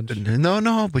garage.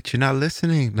 No, but you're not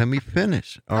listening. Let me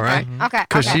finish. All right? Mhm. Okay.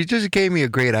 Because Okay. she just gave me a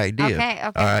great idea. Okay.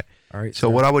 Okay. All right. All right. So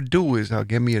what I would do is I'll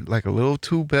give me like a little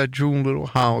 2-bedroom little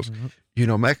house. Mhm.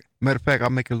 Matter of fact, I'll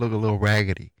make it look a little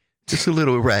raggedy. Just a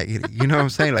little raggedy. You know what I'm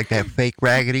saying? Like that fake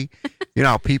raggedy. You know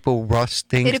how people rust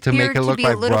things It to make appeared it to look be a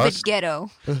like little rust? bit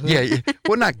ghetto. Yeah.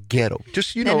 Well, not ghetto.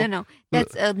 Just, you know. No.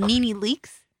 That's Nene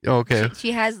Leaks. Okay.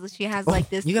 She has like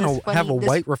this. You gonna this funny, have a this-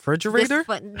 white this refrigerator?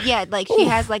 yeah, like she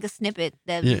has like a snippet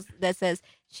that Yeah. that says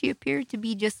she appeared to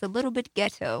be just a little bit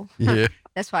ghetto. Yeah.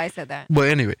 That's why I said that. But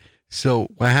anyway, so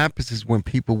what happens is when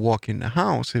people walk in the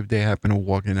house, if they happen to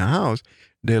walk in the house,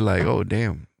 they're like, oh,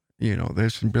 damn,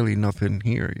 there's really nothing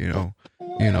here,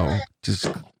 just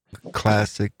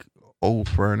classic old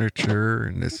furniture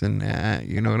and this and that,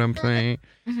 you know what I'm saying?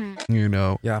 hmm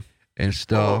Yeah. And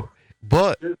stuff.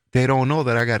 But they don't know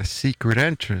that I got a secret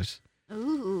entrance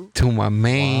Ooh. to my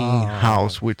main Wow.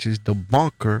 house, which is the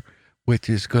bunker, which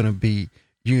is going to be,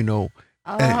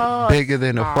 Oh, bigger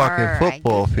than a fucking smart.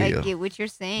 football I field. get what you're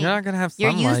saying. You're not gonna have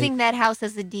You're sunlight. using that house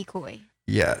as a decoy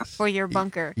Yes. for your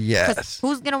bunker. 'Cause Yes.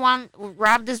 who's gonna want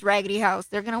rob this raggedy house?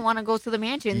 They're gonna want to go to the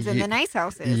mansions and Ye- the nice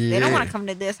houses. They don't want yeah. to come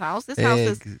to this house. This house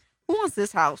is. Eggs. Who wants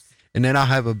this house? And then I'll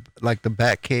have the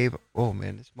bat cave. Oh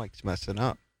man, this mic's messing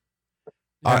up.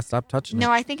 Yeah, stop touching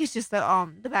No, it. I think it's just the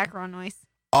background noise.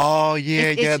 Oh yeah,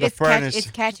 It's- the it's furnace.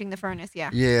 it's catching the furnace. Yeah.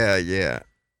 Yeah.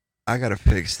 I gotta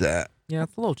fix that. Yeah,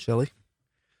 it's a little chilly.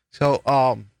 So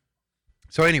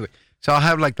anyway, so I'll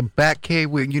have like the bat cave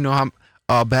where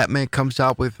how Batman comes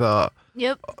out with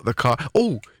Yep. the car.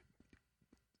 Oh,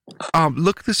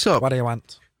 look this up. What do you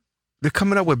want? They're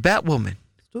coming up with Batwoman.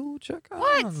 Do check on.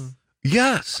 What?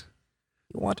 Yes,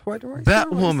 You want white rice?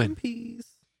 Batwoman. Rice and peas.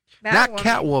 not Batwoman.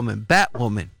 Catwoman.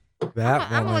 Batwoman.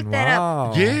 Batwoman. I'm gonna look that up.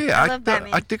 Wow. Yeah, I love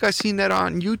Batman. I think I seen that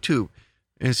on YouTube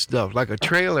and stuff, like a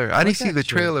trailer. I Look didn't see at the you,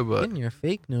 trailer, but getting your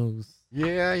fake news.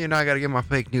 yeah, I got to get my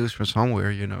fake news from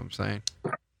somewhere. You know what I'm saying?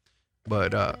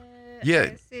 But yeah.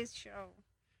 This is show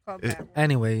called It- Batwoman.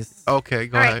 Anyways, okay,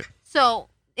 go All ahead. right. So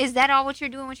is that all what you're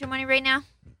doing with your money right now?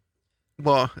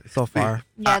 Well, so far,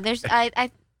 Yeah. There's I. How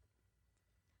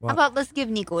What? about let's give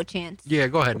Nico a chance? yeah,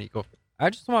 go ahead, Nico. I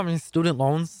just want my student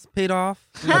loans paid off.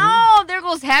 Oh, there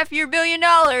goes half your $1 billion.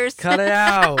 Cut it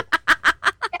out.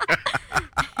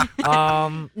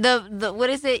 The what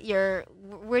is it?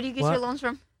 Where do you get your What? loans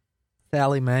from?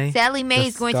 Sally Mae. Sally Mae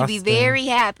is going to be Disgusting. very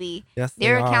happy. Yes,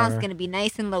 Their they account's are. going to be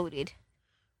nice and loaded.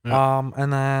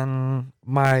 And then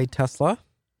my Tesla.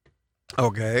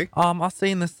 Okay. I'll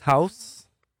stay in this house.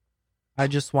 I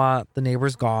just want the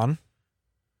neighbors gone,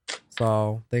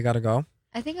 so they gotta go.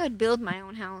 I think I'd build my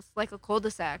own house, like a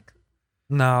cul-de-sac.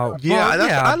 No. Yeah,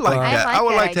 well, I like but- that. I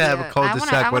would like to have a idea.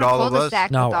 cul-de-sac I with want a all of us.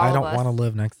 cul-de-sac No, with all I of don't us. want to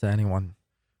live next to anyone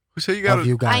So you got of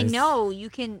you to. guys. I know you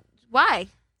can. Why?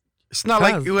 It's not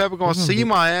like Cause you ever gonna we're gonna see be-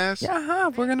 my ass. Yeah,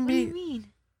 we're gonna What do you be. mean?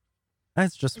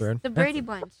 That's just It's weird. the Brady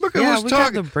Bunch. Look at Yeah, who's we got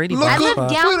talking. the Brady Look I Bunch, who- live but-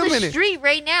 down wait a the minute. street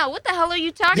right now. What the hell are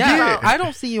you talking Yeah, about? I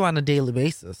don't see you on a daily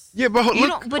basis. Yeah, but You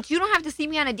look. don't, but you don't have to see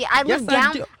me on a day. I Yes, live I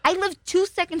down. do. I live 2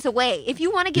 seconds away. If you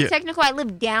want to get Yeah. technical, I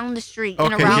live down the street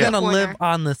and Okay, around We're yeah. the gonna corner. live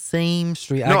on the same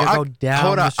street. No, I gotta go down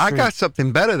hold the on. street I got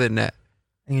something better than that.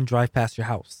 and drive past your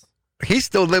house. He's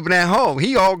still living at home.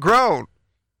 He all grown.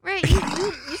 Right?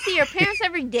 You see your parents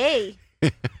every day.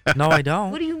 No, I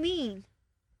don't. What do you mean?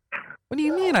 What do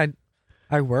you mean?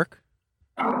 I work.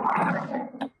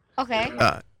 Okay.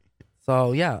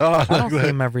 So yeah, Oh, I don't look, see look.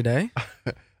 him every day.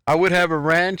 I would have a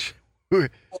ranch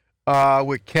with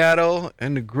cattle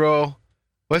and the grow.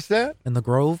 What's that? In the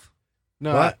Grove.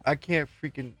 No, What? I can't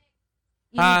freaking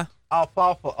You-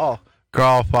 alfalfa. Oh, girl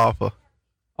alfalfa.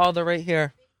 Oh, they're right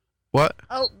here. What?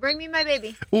 oh, bring me my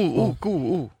baby. Ooh.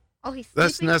 Oh, he's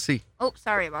That's sleeping. Nessie. Oh,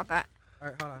 sorry about that. All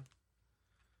right, hold on.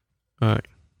 All right.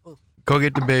 Go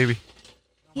get the baby.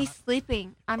 He's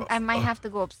sleeping. I might have to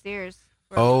go upstairs.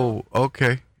 Oh,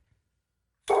 okay.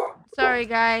 Sorry,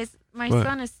 guys. My What?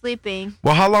 son is sleeping.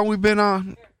 Well, how long we been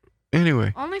on?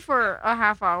 Anyway. Only for a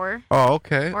half hour. Oh,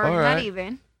 okay. Or All not right.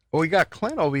 even. Well, we got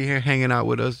Clint over here hanging out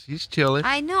with us. He's chilling.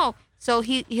 I know. So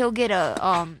he'll get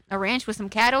a ranch with some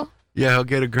cattle. Yeah, he'll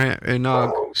get a grant and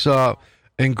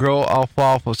grow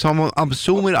alfalfa. I'm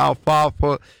assuming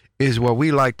alfalfa is what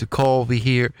we like to call over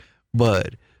here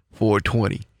Bud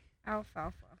 420.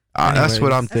 Alfalfa. That's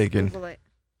what I'm Let's thinking. Google it.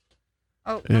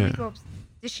 Oh, let Yeah. me go up.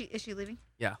 Is she leaving?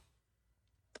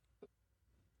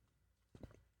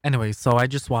 Anyway, so I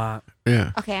just want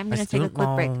Yeah. Okay, I'm My gonna take a student quick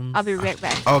break. loans. I'll be right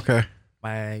back. Okay.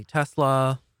 my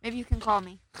Tesla. Maybe you can call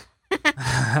me. Yeah,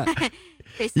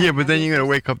 FaceTime, but then I'll you're gonna do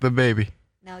wake up the baby.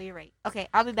 No, you're right. Okay,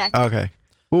 I'll be back. Okay.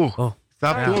 Ooh. Oh.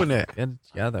 Stop Alright. doing that. Get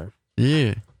together.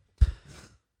 Yeah.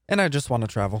 And I just want to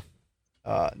travel.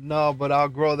 No, but I'll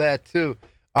grow that too.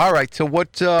 All right. So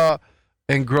what's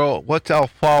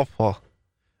alfalfa?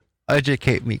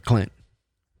 Educate me, Clint.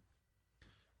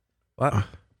 What?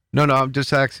 No, I'm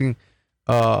just asking.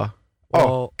 Well,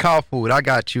 Cow food. I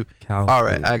got you. cow All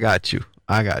right, food. I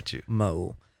got you.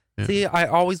 Mo. Yeah. See, I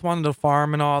always wanted to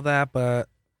farm and all that, but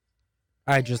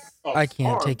I can't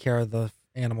farm? take care of the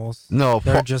animals. No,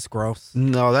 They're just gross.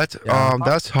 no, that's Yeah.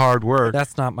 that's hard work.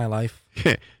 That's not my life.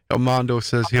 Armando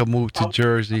says he'll move to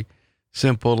Jersey.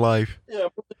 Simple life. Yeah,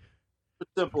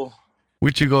 simple.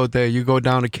 Would you go there? You go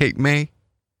down to Cape May?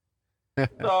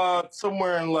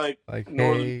 Somewhere in like Like,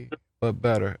 Northern- hey, but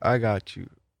better. I got you.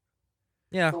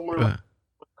 Yeah. somewhere Uh, like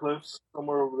cliffs,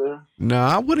 somewhere over there. No,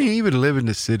 I wouldn't even live in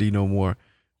the city no more.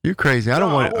 You're crazy. I don't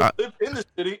No, want. won't live in the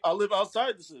city. I'll live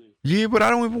outside the city. Yeah, but I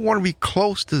don't even want to be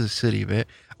close to the city, man.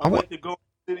 I want- like to go to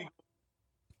the city.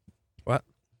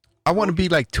 I want to be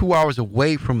like 2 hours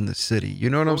away from the city. You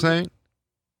know what I'm saying?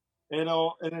 And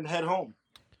then head home.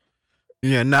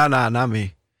 Yeah, not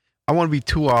me. I want to be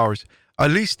 2 hours,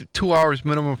 at least 2 hours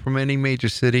minimum from any major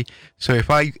city. So if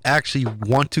I actually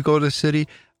want to go to the city,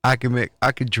 I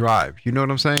could drive. You know what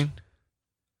I'm saying?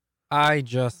 I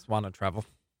just want to travel.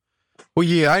 Well,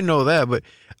 yeah, I know that, but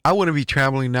I wouldn't be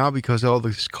traveling now because of all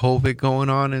this COVID going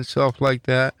on and stuff like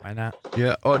that. Why not?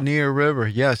 Yeah, near a river.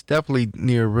 Yes, definitely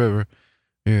near a river.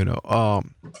 You know,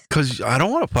 because I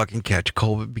don't want to fucking catch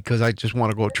COVID because I just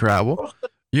want to go travel.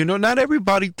 You know, not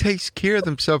everybody takes care of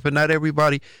themselves and not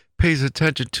everybody pays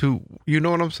attention to, you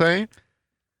know what I'm saying?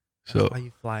 So, That's why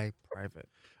you fly private.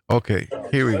 okay,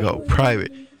 here we go.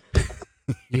 Private.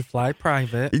 You fly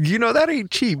private. You know, that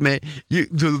ain't cheap, man. I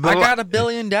got $1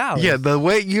 billion. Yeah, the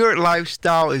way your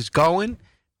lifestyle is going,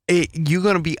 you're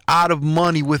going to be out of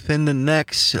money within the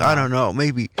next, I don't know,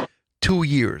 maybe 2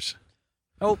 years.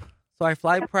 Nope. So I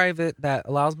fly private. That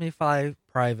allows me to fly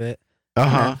private. Uh and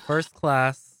huh. then first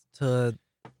class to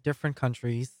different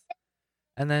countries.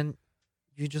 And then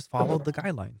you just follow the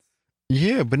guidelines.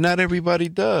 Yeah, but not everybody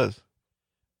does.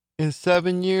 In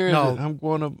 7 years, No. I'm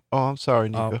going to. Oh, I'm sorry,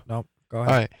 Nico. Oh, no. Go All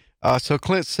ahead. right. So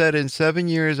Clint said in 7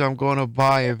 years, I'm going to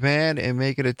buy a van and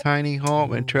make it a tiny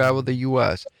home and travel the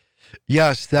U.S.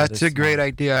 Yes, That that's is a great smart.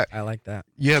 idea. I like that.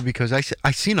 Yeah, because I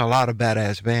seen a lot of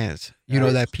badass vans. You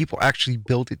know that people actually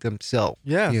built it themselves.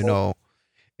 Yes. You know,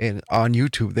 and on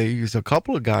YouTube they use a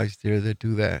couple of guys there that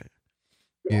do that.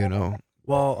 You know,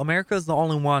 Well, America is the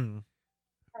only one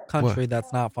country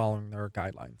that's not following their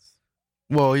guidelines.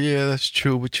 well, yeah, that's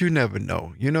true, but you never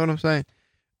know. You know what I'm saying?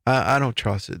 I don't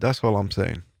trust it. That's all I'm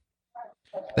saying.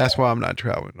 That's why I'm not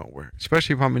traveling nowhere,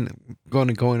 especially if I'm going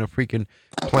to go in a freaking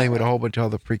plane with a whole bunch of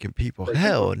other freaking people.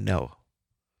 Hell no.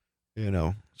 You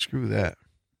know, screw that.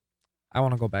 I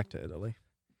want to go back to Italy.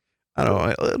 I don't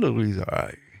know. Italy's all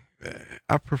right.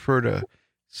 I prefer to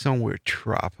somewhere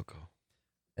tropical.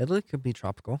 Italy could be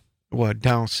tropical. What,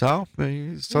 down south,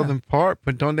 southern part?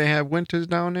 But don't they have winters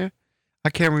down there? I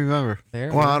can't remember.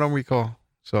 There. Well, I don't recall.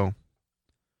 So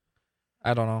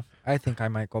I don't know. I think I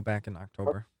might go back in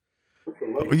October.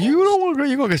 you don't want to go.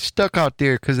 You're gonna get stuck out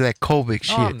there because of that COVID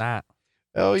shit. No, I'm not.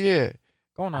 Hell yeah.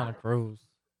 Going on a cruise.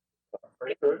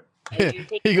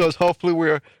 He goes, hopefully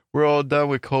we're all done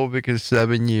with COVID in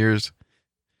 7 years.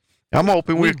 I'm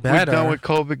hoping we're better. done with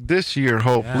COVID this year,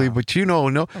 hopefully. Yeah. But you know,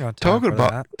 no, I got time talking for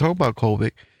about that.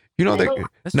 COVID. You know that.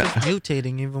 It's No. just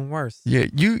mutating even worse. Yeah,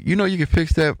 you know you can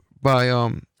fix that by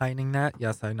Tightening that?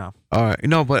 Yes, I know. All right,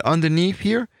 no, but underneath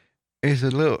here is a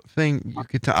little thing you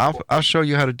could. I'll show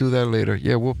you how to do that later.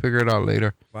 Yeah, we'll figure it out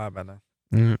later. Wow, better.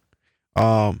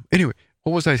 Anyway,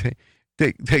 what was I saying?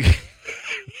 They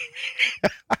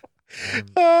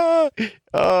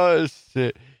oh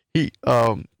shit.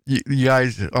 You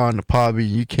guys on the Podbean,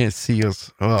 you can't see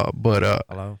us, but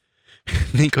Hello.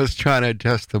 Nico's trying to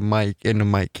adjust the mic, and the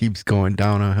mic keeps going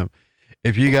down on him.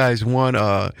 If you guys want,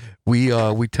 we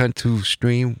tend to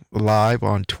stream live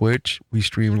on Twitch. We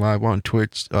stream live on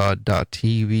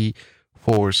twitch.tv /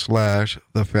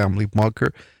 The Family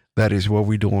Bunker. That is what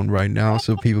we're doing right now,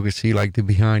 so people can see like the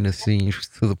behind the scenes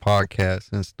to the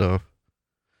podcast and stuff.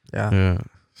 Yeah.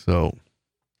 So,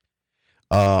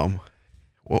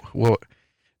 what?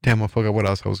 Damn, I forgot what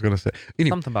else I was gonna say. Anyway,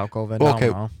 Something about COVID. Okay. I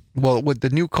don't know. well, with the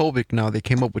new COVID now, they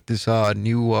came up with this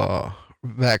new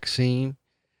vaccine.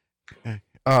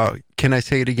 Can I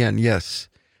say it again? Yes.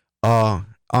 On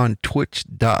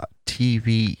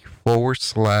twitch.tv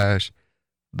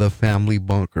 / The Family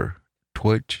Bunker.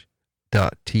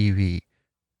 Twitch.tv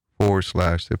 /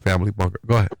 The Family Bunker.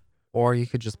 Go ahead. Or you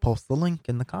could just post the link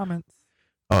in the comments.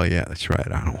 Oh yeah, that's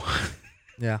right. I don't.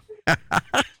 Yeah.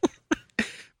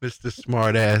 Mr.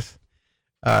 Smart Ass.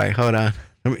 All right, hold on.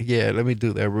 Let me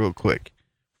do that real quick.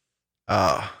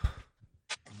 Now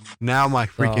my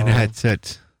freaking So-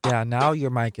 headsets. Yeah, now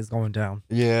your mic is going down.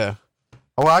 Yeah.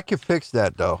 Oh, I can fix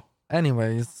that though.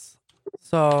 Anyways,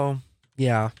 so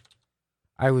yeah,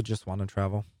 I would just want to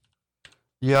travel.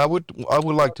 Yeah, I would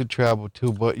like to travel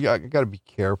too, but yeah, I gotta be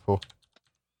careful.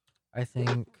 I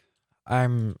think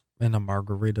I'm in a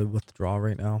margarita withdrawal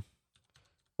right now.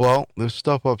 Well, there's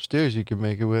stuff upstairs you can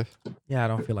make it with. Yeah, I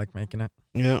don't feel like making it.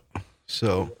 Yeah.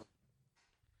 So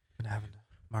Been having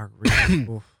a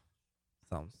margarita. Oof.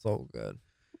 Sounds so good.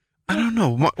 I don't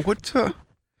know what's So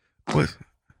good.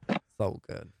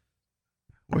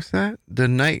 what's that? The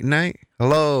night.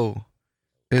 Hello,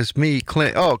 it's me,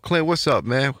 Clint. Oh, Clint, what's up,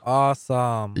 man?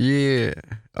 Awesome. Yeah.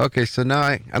 Okay, so now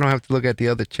I don't have to look at the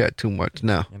other chat too much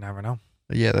now. You never know.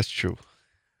 Yeah, that's true.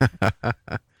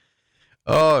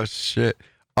 Oh shit.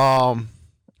 What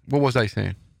was I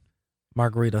saying?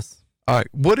 Margaritas. All right,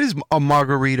 what is a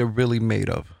margarita really made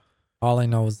of? All I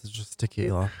know is it's just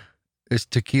tequila. It's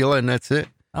tequila and that's it.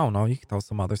 I don't know. You can throw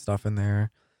some other stuff in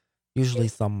there. Usually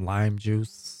some lime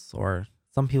juice, or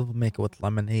some people make it with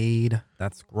lemonade.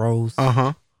 That's gross.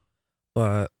 Uh-huh.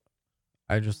 But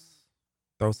I just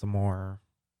throw some more.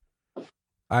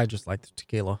 I just like the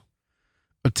tequila.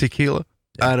 A tequila?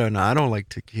 Yeah. I don't know. I don't like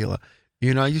tequila.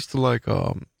 You know, I used to like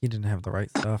You didn't have the right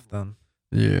stuff then.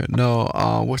 yeah, no,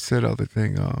 what's that other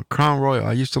thing? Crown Royal.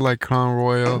 I used to like Crown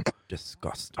Royal.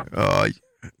 Disgusting.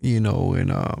 You know,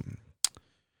 and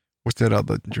what's that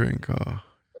other drink?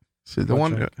 See the What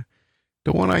one drink?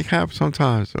 the one I have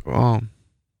sometimes. What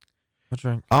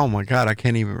drink? Oh my god, I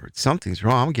can't even something's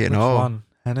wrong. I'm getting Which old. one?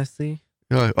 Hennessy?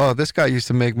 Oh, this guy used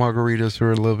to make margaritas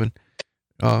for a living.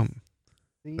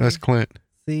 See? That's Clint.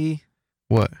 See?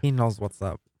 What? He knows what's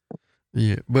up.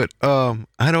 Yeah, but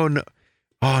I don't know.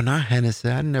 Oh, not Hennessy.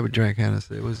 I never drank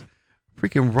Hennessy. It was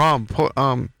freaking rum,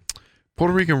 Puerto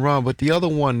Rican rum. But the other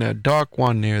one, that dark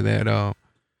one there, that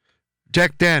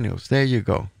Jack Daniels. There you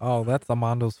go. Oh, that's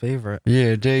Amando's favorite.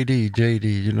 Yeah,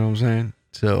 JD. You know what I'm saying?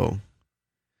 So,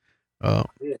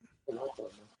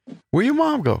 where your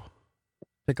mom go?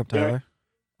 Pick up Tyler.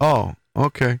 Oh,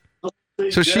 okay.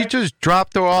 So she just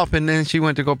dropped her off, and then she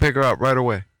went to go pick her up right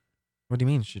away. What do you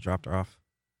mean she dropped her off?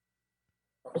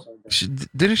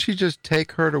 Didn't she just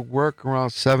take her to work around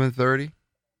 7:30?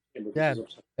 Yeah,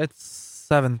 it's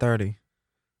 7:30.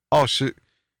 Oh,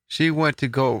 she went to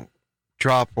go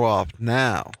drop her off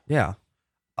now. Yeah.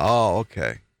 Oh,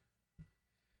 okay.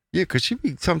 Yeah, because she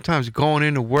be sometimes going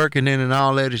into work and then an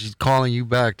hour later she's calling you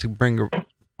back to bring her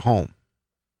home.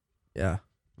 Yeah.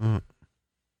 Mm.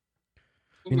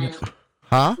 You need-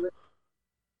 Huh?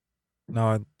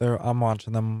 No, I'm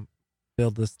watching them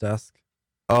build this desk.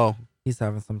 Oh, He's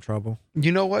having some trouble.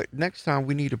 you know what? Next time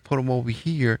we need to put him over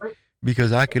here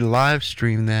because I can live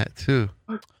stream that too.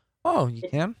 Oh, you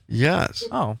can? Yes.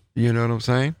 Oh, You know what I'm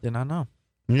saying? did not know.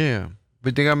 Yeah.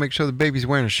 But they got to make sure the baby's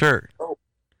wearing a shirt.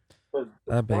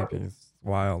 That baby is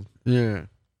wild. Yeah.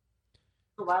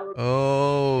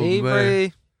 Oh, man.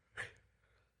 Avery.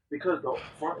 Because the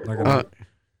front. Look at Uh, that.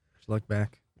 Look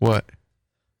back. what?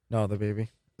 No, the baby.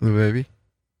 The baby?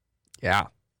 Yeah.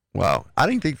 Wow. I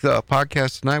didn't think the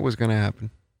podcast tonight was going to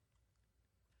happen.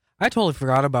 I totally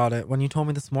forgot about it. When you told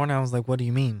me this morning, I was like, what do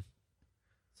you mean?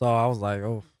 So I was like,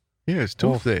 oh, Yeah, it's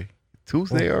Oof. Tuesday.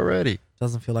 Tuesday Oof. already.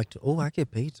 doesn't feel like, I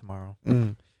get paid tomorrow.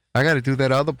 I got to do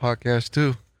that other podcast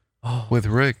too Oh, with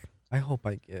Rick. I hope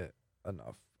I get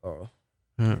enough. Oh,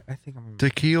 Yeah. I think I'm.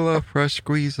 Tequila, fresh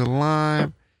squeeze of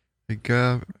lime,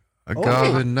 agave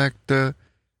Oh. nectar,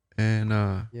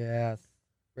 and Yes.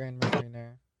 Grand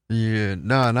Marina. yeah,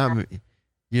 no, not me.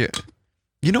 Yeah,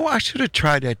 you know what? I should have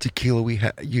tried that tequila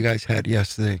you guys had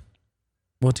yesterday.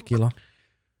 What tequila?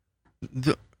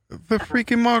 The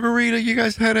freaking margarita you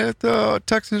guys had at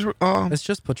Texas. It's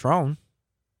just Patron.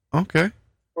 Okay.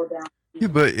 Yeah,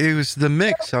 but it was the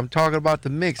mix. I'm talking about the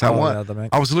mix. Yeah, the mix.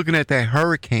 I was looking at that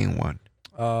hurricane one.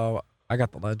 I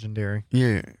got the legendary.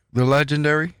 Yeah, the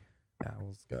legendary. Yeah, it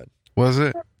was good. Was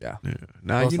it? Yeah.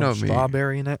 Now Throw you know some me.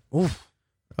 strawberry in it. Oof.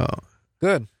 Oh.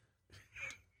 Good.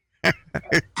 I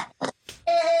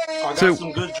got So-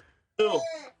 some good too.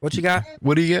 What you got?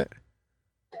 What do you get?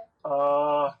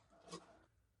 Hold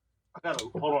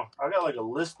on. I got like a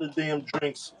list of damn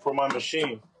drinks for my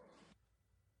machine.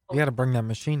 You got to bring that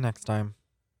machine next time.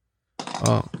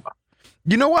 Oh.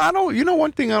 You know what? You know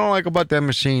one thing I don't like about that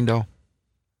machine though,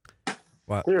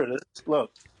 Here it is.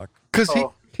 Look. because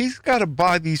Oh. he's got to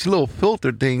buy these little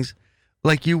filter things,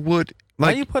 like you would. Why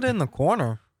Like you put it in the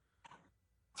corner?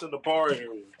 It's in the bar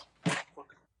area.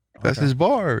 that's Okay. his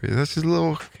bar. That's his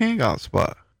little hangout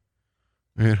spot.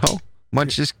 You know,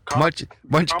 Munch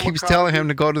keeps telling him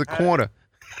to go to the corner.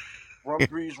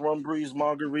 Rum breeze,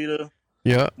 margarita,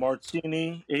 Yeah.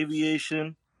 martini,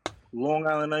 aviation, Long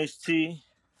Island iced tea,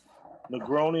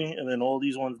 Negroni, and then all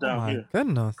these ones Oh down my here.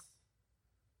 goodness.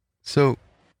 So,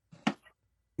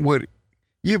 what?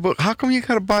 Yeah, but how come you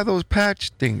gotta buy those patch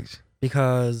things?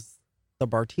 Because the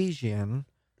Bartesian,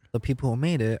 the people who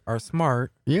made it, are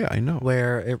smart, Yeah, I know.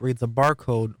 where it reads a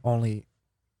barcode only.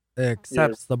 It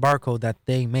accepts the barcode that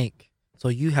they make. So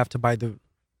you have to buy the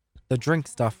drink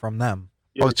stuff from them.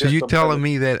 Yeah, Oh, so just you the- telling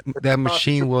me that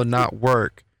machine will not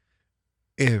work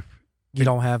if You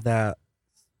don't have the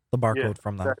barcode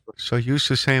from them. Exactly. so use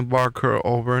the same barcode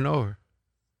over and over?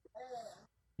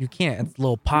 You can't. It's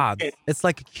little pods. can't. It's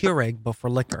like a Keurig, but for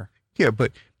liquor. Yeah,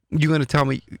 but you're gonna tell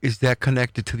me is that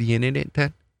connected to the internet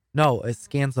then? No, it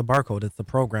scans the barcode. It's the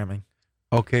programming.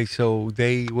 Okay, so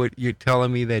you're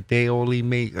telling me that they only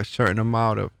make a certain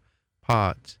amount of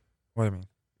pods. What do you mean?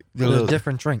 The There's little-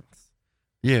 different drinks.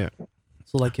 yeah.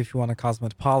 So, like, if you want a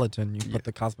Cosmopolitan, you put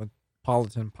the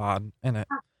Cosmopolitan pod in it,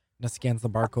 and it scans the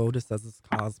barcode. It says it's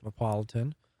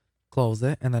Cosmopolitan. Close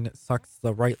it, and then it sucks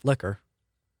the right liquor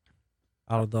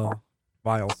out of the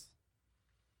vials.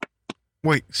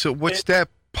 Wait, so what's that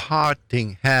pod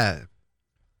thing have?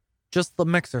 Just the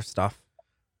mixer stuff.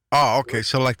 Oh, okay.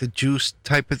 So like the juice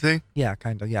type of thing. Yeah,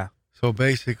 kind of. Yeah. So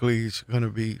basically, it's gonna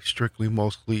be strictly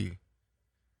mostly.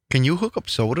 Can you hook up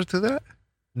soda to that?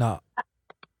 No.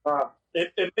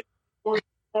 It makes sure you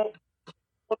don't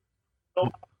put no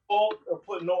alcohol or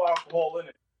put no alcohol in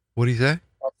it. What do you say?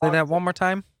 Say that one more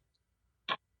time.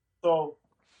 So,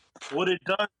 what it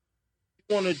does, if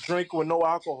you want to drink with no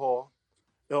alcohol,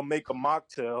 it'll make a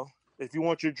mocktail. If you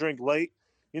want your drink light,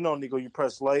 Nico, you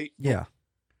press light. Yeah.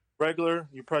 Regular,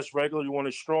 you press regular. You want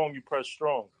it strong, you press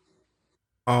strong.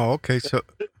 Oh, okay. So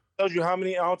It tells you how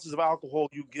many ounces of alcohol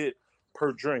you get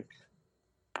per drink.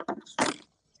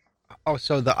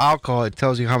 so the alcohol, it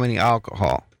tells you how many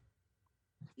alcohol.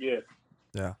 Yeah.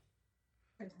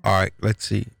 All right, let's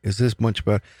see. Is this much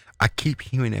better? I keep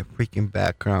hearing that freaking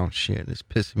background shit. It's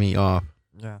pissing me off.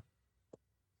 Yeah.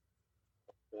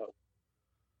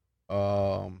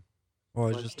 Um, Well,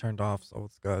 it just turned off, so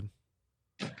it's good.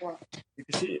 You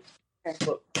can see it.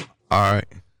 Look. all right.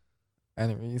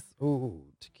 Anyways, ooh,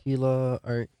 tequila.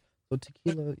 All right. So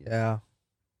tequila, yeah.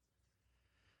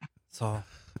 So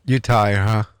You tired,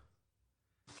 huh?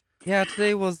 yeah,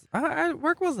 today was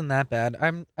work wasn't that bad.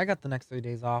 I got the next 3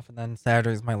 days off, and then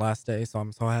Saturday's my last day, so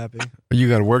I'm so happy. You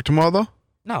got to work tomorrow though.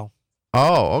 No,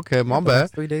 Oh, okay, my I got the bad.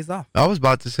 next 3 days off. I was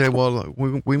about to say, well,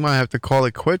 we might have to call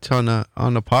it quits on the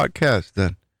podcast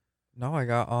then. No, I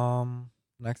got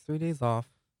next 3 days off.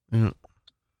 Yeah.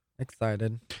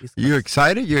 Excited. You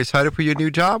excited? You're excited for your new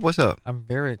job? What's up? I'm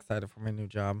very excited for my new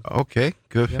job. Okay,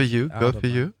 good for Yep, you. out Good of for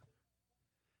it. you.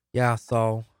 Yeah,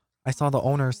 so I saw the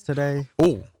owners today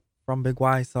Oh, from Big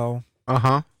Y, so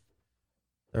uh-huh.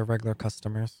 they're regular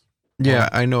customers. Yeah,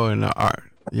 I know in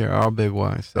our big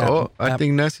one. So Yep, I yep.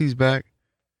 think Nessie's back.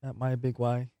 At my Big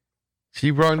Y,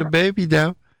 She brought the baby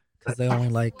down. because they only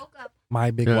like Woke up. my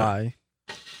Big Yeah. Y.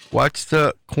 Watch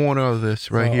the corner of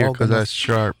this right So, here oh, because goodness. that's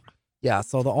sharp. Yeah,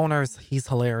 so the owners, he's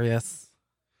hilarious.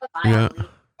 Yeah.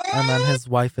 And then his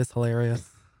wife is hilarious.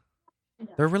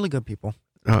 They're really good people.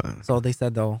 So they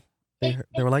said though, they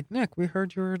were like, Nick, we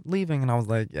heard you were leaving, and I was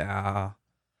like, yeah.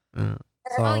 uh,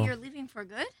 So Oh, you're leaving for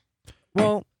good?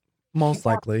 well, most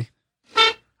likely.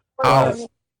 Ow. But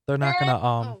they're not gonna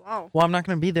Oh, wow. well, I'm not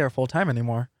gonna be there full time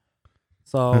anymore.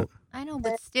 So I know,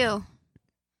 but still.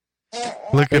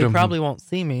 Look at they him. probably won't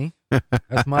see me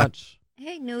as much.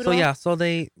 Hey, Noodle. So yeah, so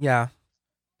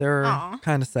they're Aw.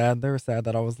 kind of sad. They were sad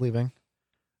that I was leaving.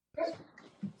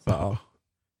 So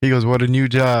He goes, "What a new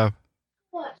job."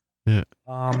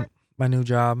 my new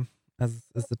job as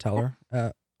the teller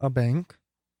at a bank.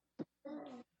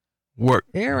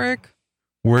 Eric,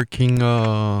 Working.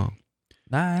 9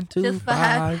 to To 5.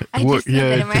 five. I What- just said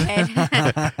that in my yeah.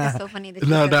 head. It's so funny that you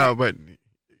No, said no, that. but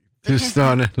just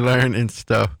starting to learn and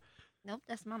stuff. Nope,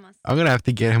 that's Mama's. I'm gonna have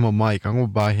to get him a mic. I'm gonna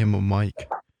buy him a mic.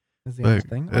 Is he on the Look,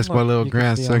 thing? Oh, that's look, my little you can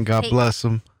see grandson. him. God Hey. bless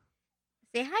him.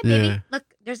 Say hi, baby. Yeah. Look,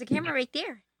 there's a camera right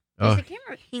there. There's Oh, a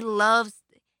camera.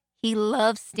 He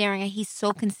loves staring at. He's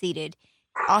so conceited.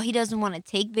 All he doesn't want to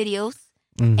take videos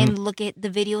mhm. and look at the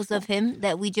videos of him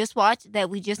that we just watched, that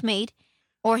we just made,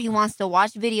 or he wants to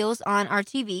watch videos on our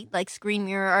TV, like screen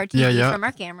mirror our TV Yeah, yeah. from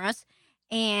our cameras,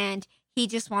 and he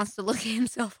just wants to look at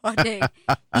himself all day.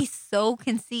 He's so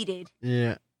conceited,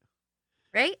 yeah.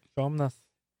 right? Show him this.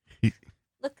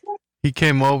 Look, He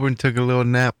came over and took a little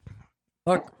nap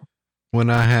Look, when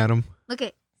I had him. look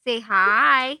at. Say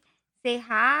hi. Say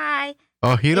hi.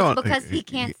 Oh, he It's don't because he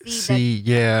can't see that- See,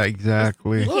 yeah,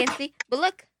 exactly. He can't see, but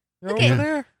look, you're Look over at-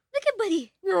 there. look at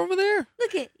Buddy. You're over there.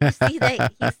 Look at. You see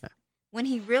that? When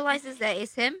he realizes that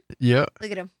it's him, Yeah.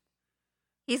 look at him.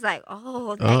 He's like,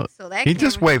 oh, Oh, thanks. So that He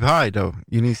just camera- waved hi though.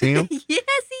 You didn't see him? Yes,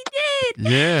 he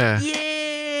did. Yeah.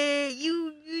 Yeah,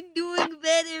 you doing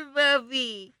better,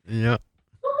 Bubby. Yeah.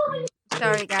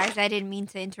 Sorry, guys, I didn't mean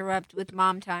to interrupt with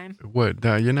mom time. What?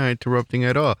 No, you're not interrupting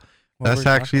at all. What That's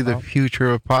were we actually talking the about? future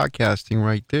of podcasting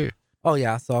right there. Oh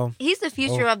yeah, so He's the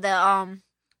future Oh. of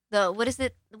the what is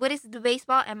it? What is the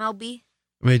baseball MLB?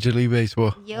 Major League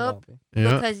Baseball. Yup.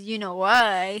 Yeah. Because you know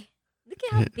why? Look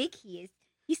at how Yeah. big he is.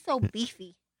 He's so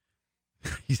beefy.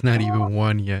 He's not even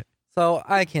one yet. So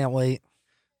I can't wait.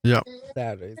 Yep.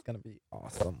 Saturday's gonna be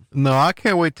awesome. No, I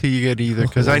can't wait till you get either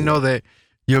because I know that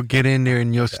you'll get in there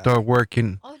and you'll Yeah. start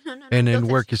working Oh no! and don't then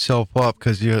touch work it. yourself up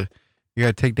because you got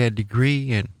to take that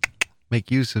degree and make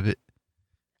use of it.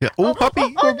 Yeah. Oh, puppy. Oh,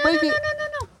 you're no, breaking- no.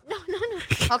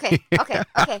 Okay.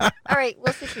 All right,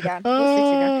 we'll sit you down. We'll sit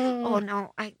you down. Oh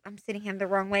no, I'm sitting him the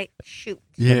wrong way. Shoot.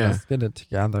 Yeah. Let's get it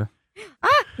together.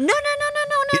 Ah, no.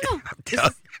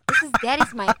 This is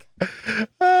Daddy's mic.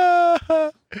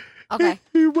 Okay.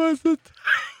 He wasn't.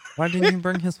 Why didn't you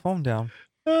bring his phone down?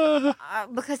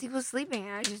 Because he was sleeping.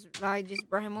 I just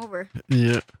brought him over.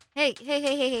 Yeah. Hey.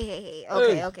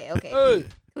 Okay.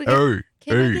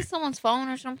 Can Hey. we get someone's phone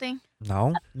or something?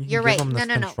 No, you can You're give right. him this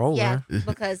No. controller. Yeah,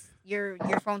 because your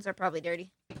phones are probably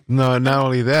dirty. No, not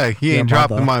only that, he Yeah, ain't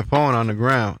dropping mother. my phone on the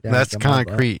ground. Yeah, That's your mother.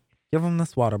 concrete. Give him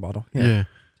this water bottle. Here, Yeah.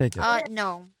 take it.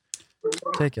 No.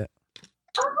 Take it.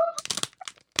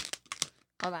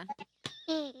 Hold on.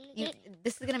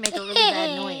 This is gonna make a really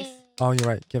bad noise. Oh, you're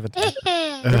right. Give it to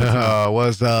him.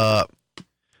 What's up?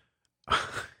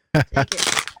 Take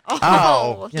it. Oh,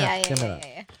 Ow. yeah. give me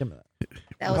that. Give me that.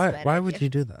 That was Why? bad. Why would you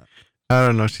do that? I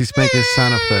don't know. She's making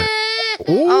sound effect.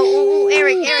 Oh,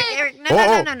 Eric.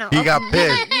 No. He got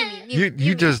Okay, pissed.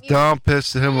 You just mute. dumb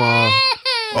pissed him off.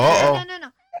 Uh-oh. No.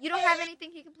 You don't have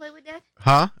anything he can play with, Dad?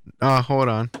 Huh? Hold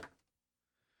on.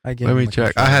 I gave Let him me a check.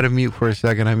 I controller. had to mute for a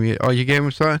second. I mute. Oh, you gave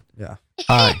him something? Yeah.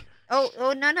 Hi.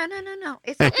 Oh, no.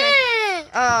 It's okay.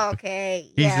 Oh, okay.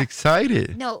 He's Yeah.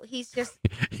 excited. No, he's just.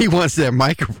 He wants that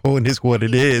microphone. Is what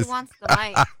it He is. wants the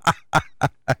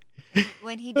mic.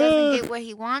 When he doesn't get what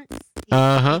he wants, he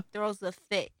Uh-huh. throws a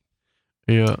fit.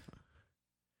 Yeah.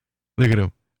 Look at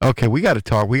him. Okay, we got to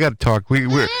talk. We got to talk. We're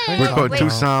going Wait, too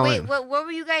wait, silent. Wait, what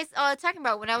were you guys talking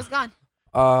about when I was gone?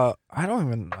 I don't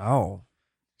even know.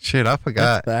 Shit, I It's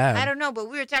forgot. bad. I don't know, but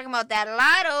we were talking about that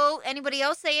lotto. Anybody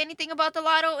else say anything about the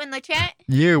lotto in the chat?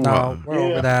 Yeah, No, well, we're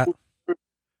over that.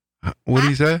 what did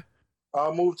he say? I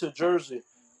moved to Jersey.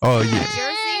 Oh, yeah.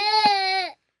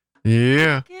 Jersey?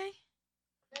 Yeah. Okay.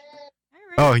 All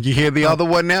right. Oh, you hear the other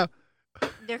one now?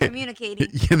 They're communicating.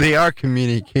 Yeah, they are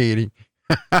communicating.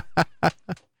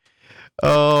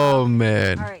 Oh,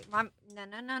 man. All right, Mom.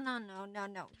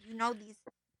 No. You know these.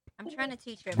 I'm trying to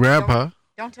teach him. Grandpa.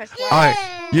 Don't touch All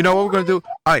right. You know what we're going to do?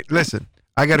 All right, listen.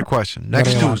 I got a question. Next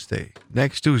What do you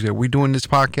want? Tuesday, we doing this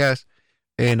podcast.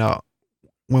 And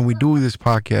when we do this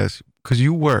podcast, because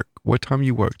you work, what time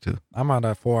you work to? I'm out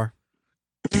at 4.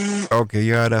 Okay,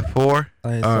 you're out at 4? So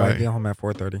All I right. get home at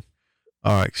 4:30.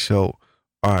 All right. So,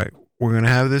 all right. We're going to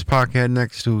have this podcast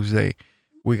next Tuesday.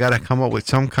 We got to come up with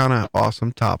some kind of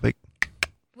awesome topic.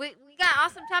 We got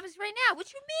awesome topics right now. What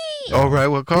you mean? All right.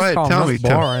 Well, go He's ahead. calling Tell us me.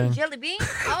 boring. Jelly bean?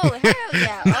 Oh, hell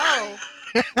yeah.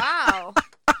 Oh, wow.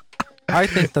 I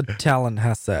think the talent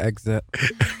has to exit.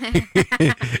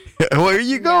 Where are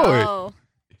you going? No.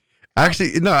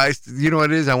 Actually, no. You know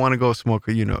what it is? I want to go smoke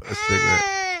a cigarette.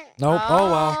 Nope. Oh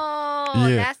well. Oh,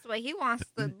 Yeah. that's what he wants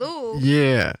to do.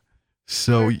 Yeah.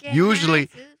 So Working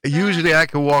usually I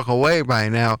could walk away by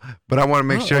now, but I want to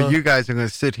make sure you guys are going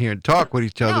to sit here and talk with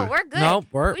each No, other. we're good. Nope.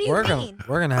 What do you We're mean?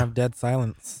 gonna have dead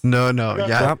silence. No. You Yeah.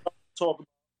 guys Yep. talk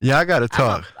Yeah, I got to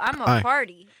talk. I'm a All right.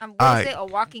 party. I'm All going right. to say a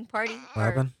walking party. or-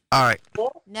 11. All right.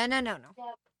 No.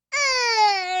 Oh.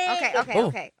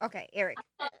 Okay, Eric.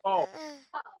 Oh,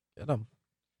 Get him.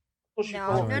 she No.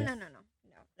 called. Anyways.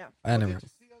 No. Anyways.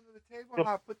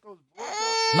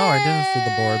 No, I didn't see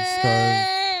the boards because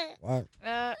what? What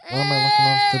am I looking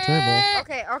off the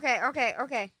table?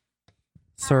 Okay.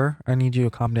 Sir, I need you to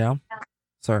calm down.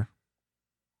 Sir,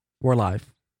 we're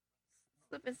live.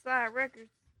 Slip and slide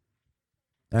records.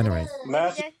 Anyways,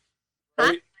 Master,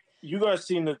 right? You guys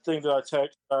seen the thing that I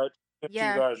texted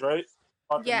Yeah. you guys, right?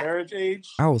 About Yeah. the marriage age.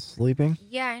 I was sleeping.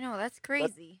 Yeah, I know. That's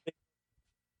crazy.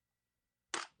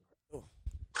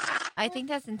 I think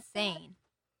that's insane.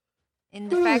 And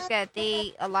the fact that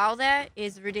they allow that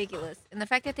is ridiculous. And the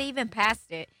fact that they even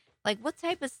passed it. Like, what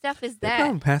type of stuff is They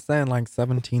that? got past that in like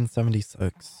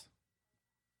 1776.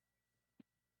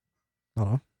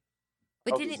 Hello?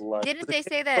 But That was last- didn't they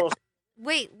say that?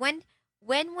 Wait, when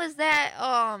was that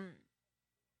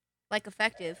like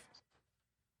effective?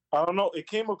 I don't know. It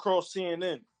came across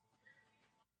CNN,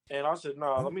 and I said,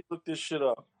 "Nah, let me look this shit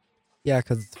up." Yeah,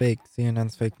 because it's fake.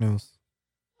 CNN's fake news.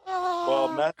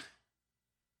 Well, Matt,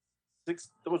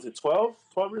 was it 12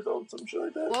 years old, some shit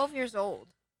like that? 12 years old.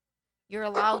 You're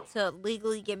allowed to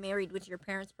legally get married with your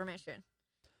parents' permission.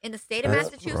 In the state of That's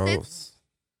Massachusetts, gross.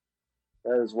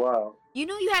 That is wild. you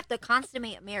know you have to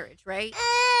consummate a marriage, right?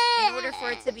 In order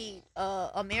for it to be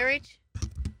a marriage.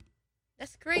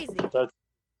 That's crazy. That's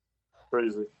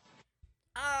crazy.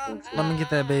 Let me get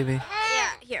that baby.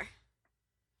 Yeah, here.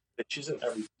 She's in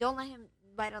everything. Don't let him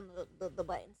bite on the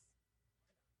buttons.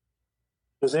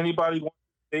 Does anybody want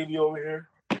a baby over here?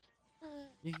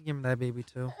 You can give me that baby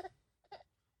too.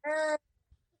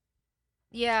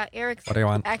 Yeah, Eric's What do you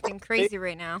want? acting crazy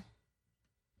right now.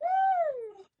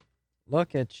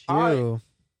 Look at Hi. you.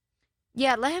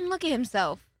 Yeah, let him look at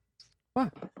himself.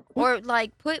 What? Or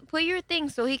like put your thing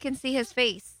so he can see his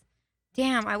face.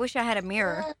 Damn, I wish I had a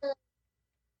mirror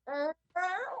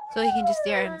so he can just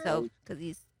stare at himself because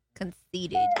he's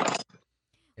conceited.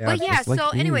 But yeah, just like so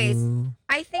anyways, you.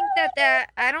 I think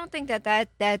I don't think that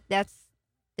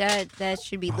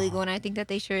should be legal, and I think that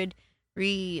they should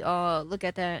look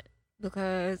at that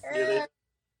because Yeah,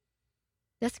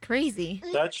 that's crazy.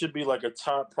 that should be like a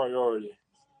top priority.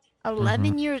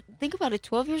 11 years. Think about it.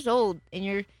 12 years old, and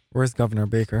you're. Where's Governor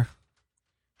Baker?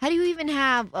 How do you even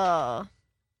have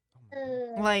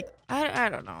like I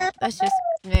don't know. That's just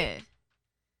meh.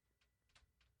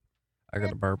 I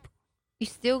got a burp. You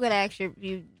still gotta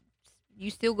actually you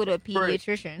still go to a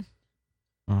pediatrician.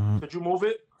 Mm-hmm. Could you move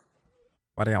it?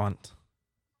 What do you want?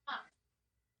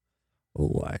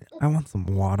 Oh, I want some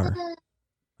water.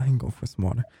 I can go for some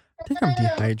water. I think I'm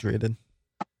dehydrated.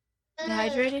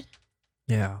 Dehydrated?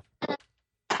 Yeah.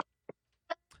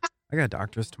 I got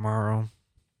doctors tomorrow.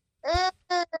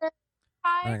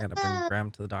 I gotta bring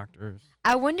Graham to the doctors.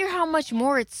 I wonder how much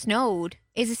more it snowed.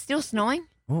 Is it still snowing?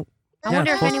 Oh, I yeah,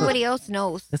 wonder it's if supposed to- anybody else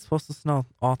knows. It's supposed to snow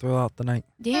all throughout the night.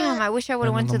 Damn, I wish I would have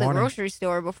And went in to the the morning. grocery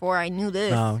store before I knew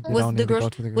this. No, you was don't the need to go grocery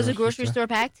to the was the grocery grocery store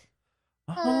packed?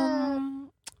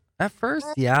 I At first,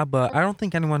 yeah, but I don't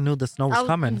think anyone knew the snow was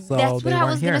coming, so that's they what I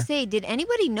weren't was here. gonna say. Did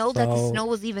anybody know that the So, snow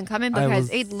was even coming? I Because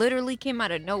was- it literally came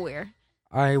out of nowhere.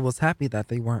 I was happy that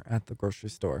they weren't at the grocery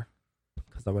store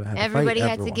because I would have had Everybody to fight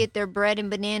had to everyone. get their bread and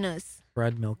bananas.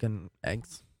 bread, milk, and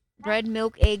eggs. Bread,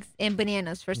 milk, eggs, and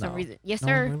bananas for some No. reason. Yes, No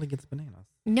sir. one really gets bananas.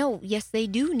 No, yes, they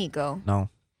do, Nico. No,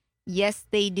 Yes,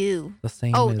 they do. the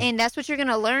same. Oh, is, and that's what you're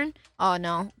gonna learn? Oh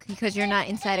no, because you're not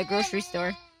inside a grocery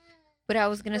store. But I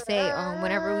was gonna say,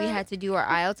 whenever we had to do our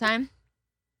aisle time,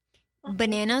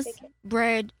 bananas,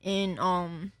 bread, and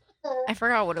I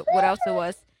forgot what else it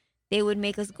was. They would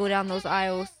make us go down those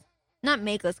aisles. Not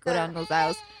make us go down those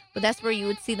aisles, but that's where you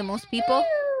would see the most people.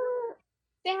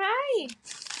 Say hi.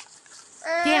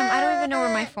 Damn, I don't even know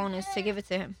where my phone is to give it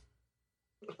to him.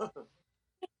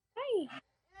 Hi.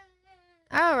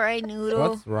 All right, Noodle.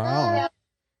 what's wrong?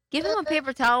 Give him a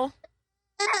paper towel.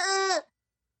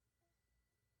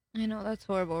 I know that's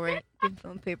horrible, right? Give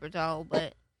him a paper towel,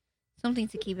 but something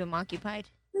to keep him occupied,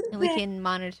 and we can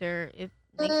monitor if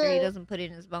make sure he doesn't put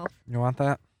it in his mouth. You want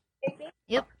that?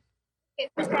 Yep.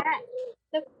 What's that?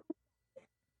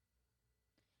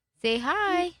 Say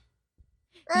hi.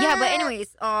 Yeah, but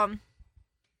anyways, I'm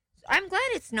glad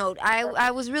it snowed.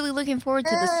 I was really looking forward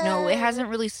to the snow. It hasn't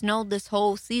really snowed this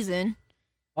whole season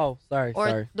Oh, sorry, or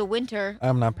sorry. the winter.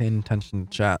 I'm not paying attention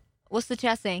to chat. What's the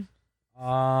chat saying?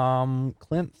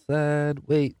 Clint said,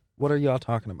 "Wait, what are y'all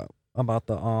talking about? About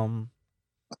the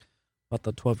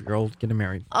 12-year-old getting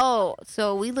married?" Oh,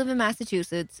 so we live in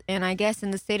Massachusetts, and I guess in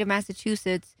the state of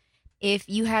Massachusetts, if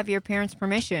you have your parents'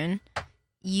 permission,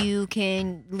 you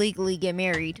can legally get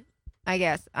married. I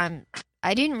guess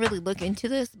I didn't really look into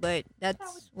this, but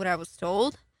that's what I was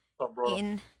told. What's up, bro?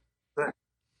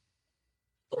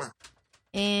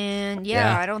 And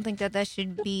Yeah. I don't think that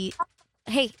should be.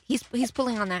 Hey, he's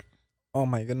pulling on that. Oh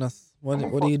my goodness, what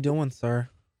are you doing, sir?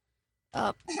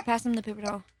 Pass him the paper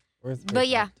towel. Where's the But paper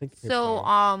yeah, towel? Take the paper so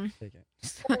towel. Take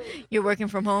it. you're working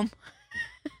from home.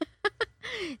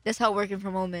 That's how working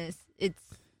from home is. It's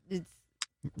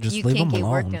Just you leave can't him get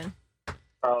work alone.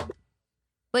 done.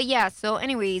 But yeah, so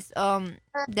anyways,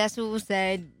 that's what was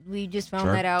said. We just found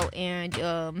Sure. that out, and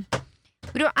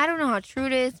I don't know how true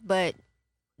it is, but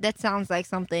that sounds like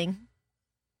something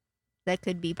that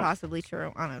could be possibly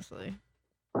true, honestly.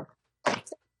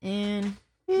 And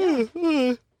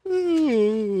hey,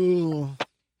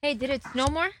 did it snow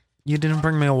more? You didn't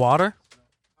bring me a water?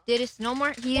 Did it snow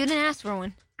more? He didn't ask for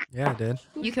one. Yeah, I did.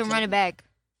 You can run it back.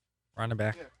 Run it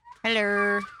back.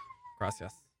 Hello.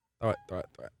 Gracias. Throw it.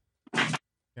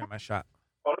 Get my shot.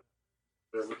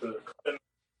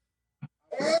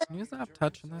 Can you stop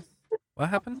touching this? What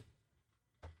happened?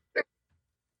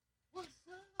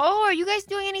 Oh, are you guys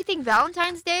doing anything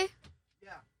Valentine's Day?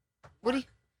 Yeah. What do you?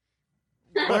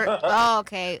 Oh,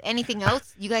 okay. Anything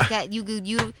else? You guys got you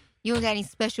don't got any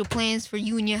special plans for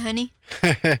you and your honey?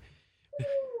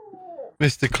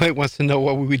 Mr. Clint wants to know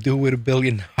what we would do with $1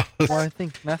 billion. Well, I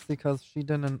think Nessie, because she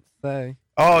didn't say.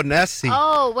 Oh, Nessie.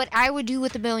 Oh, what I would do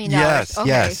with $1 billion? Yes, Okay,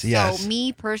 yes, yes. So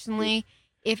me personally,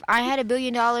 if I had $1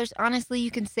 billion, honestly, you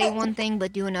can say one thing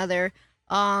but do another.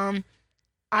 I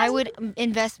would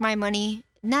invest my money.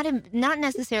 Not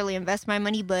necessarily invest my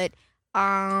money, but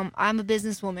I'm a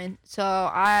businesswoman, so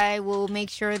I will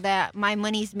make sure that my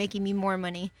money's making me more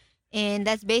money, and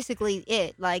that's basically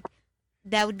it. Like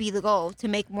that would be the goal, to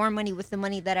make more money with the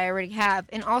money that I already have,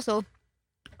 and also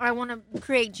I want to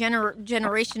create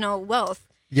generational wealth.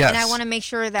 Yes. And I want to make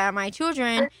sure that my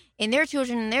children and their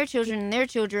children and their children and their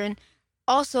children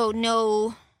also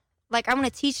know, like, I want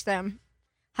to teach them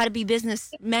how to be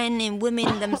businessmen and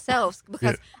women themselves,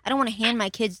 because I don't want to hand my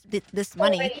kids this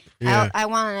money. Yeah. I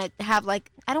want to have,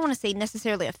 like, I don't want to say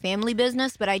necessarily a family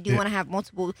business, but I do want to have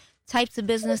multiple types of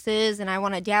businesses, and I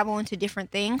want to dabble into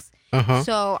different things. Uh-huh.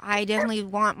 So I definitely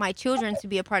want my children to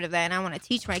be a part of that, and I want to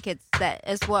teach my kids that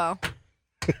as well.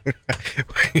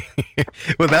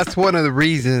 Well, that's one of the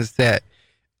reasons that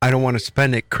I don't want to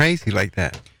spend it crazy like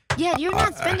that. Yeah, you're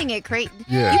not spending it crazy.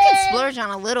 Yeah. You can splurge on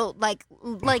a little, like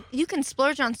you can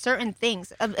splurge on certain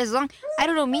things. As long, I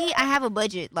don't know, me, I have a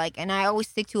budget, like, and I always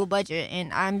stick to a budget,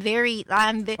 and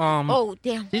oh,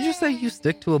 damn. Did you say you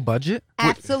stick to a budget?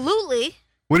 Absolutely.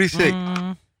 What do you say?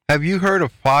 Have you heard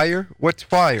of FIRE? What's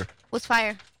FIRE? What's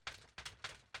fire?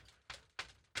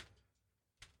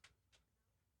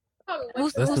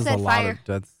 Who This is a said lot fire? of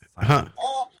dead Huh?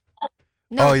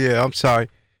 No. Oh yeah, I'm sorry.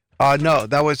 No,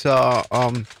 that was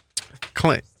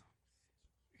Clint.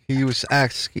 He was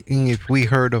asking if we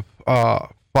heard of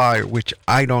FIRE, which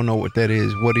I don't know what that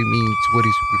is, what he means, what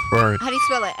he's referring. How do you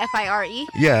spell it? FIRE?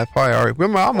 Yeah, FIRE.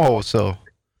 Remember, I'm old, so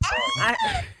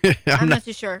I'm not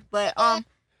too sure, but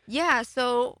yeah.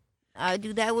 So I'd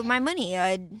do that with my money.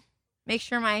 I'd make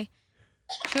sure my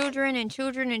children and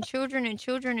children and children and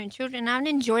children and children. I'd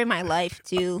enjoy my life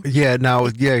too. Yeah. Now,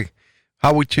 yeah.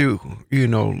 How would you,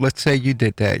 let's say you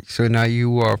did that. So now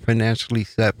you are financially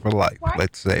set for life,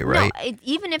 let's say, right? No,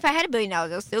 even if I had $1 billion,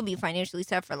 I'll still be financially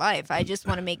set for life. I just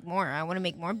want to make more. I want to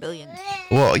make more billions.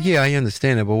 Well, yeah, I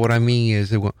understand it. But what I mean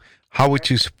is, how would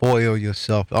you spoil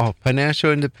yourself? Oh,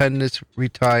 financial independence,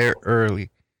 retire early.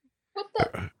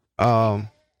 I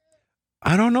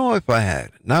don't know if I had.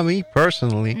 Not me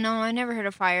personally. No, I never heard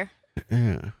of fire.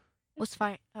 Yeah. What's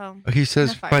fire? He says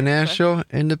not fire, financial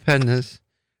independence,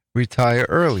 retire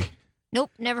early.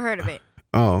 Nope, never heard of it.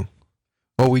 Oh.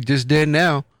 Well, we just did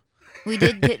now. We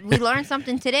did. We learned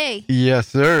something today. Yes,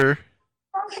 sir.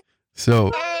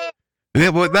 So, yeah,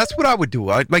 well, that's what I would do.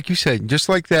 Like you said, just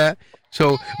like that.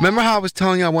 So, remember how I was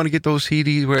telling you I want to get those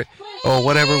CDs or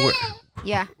whatever?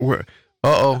 Yeah. You're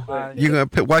going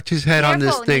to watch his head on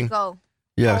this Careful, thing. Nico.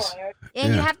 Yes.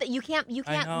 And Yeah. you can't know.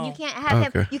 have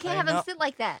Okay. him. You can't have him sit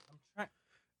like that.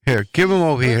 Here, give him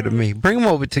over here to me. Bring him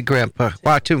over to Grandpa.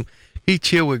 Watch him. He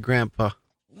chill with Grandpa.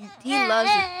 He loves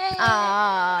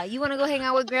it. You want to go hang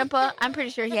out with Grandpa? I'm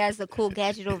pretty sure he has a cool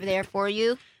gadget over there for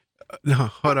you. No,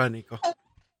 hold on, Nico.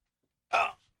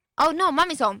 Oh no,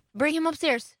 Mommy's home. Bring him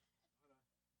upstairs.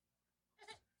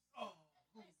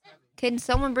 Can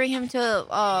someone bring him to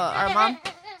our mom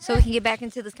so we can get back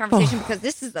into this conversation because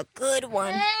this is a good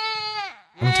one.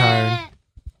 I'm tired.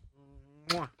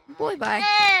 Boy, bye.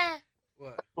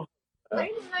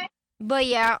 But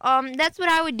yeah, that's what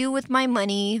I would do with my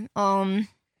money. And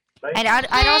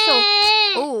I'd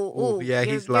also, Ooh, yeah,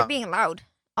 you're, he's you're loud. being loud.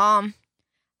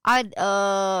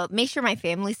 I'd make sure my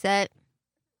family's set.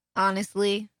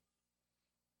 Honestly,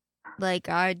 like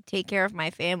I'd take care of my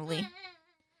family,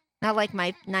 not like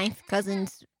my 9th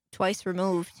cousins twice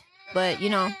removed, but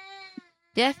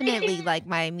definitely like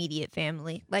my immediate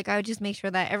family. Like I would just make sure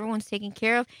that everyone's taken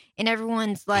care of and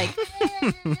everyone's like,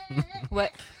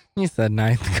 what? You said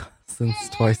 9th cousins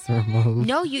twice removed.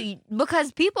 No,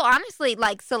 because people honestly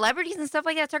like celebrities and stuff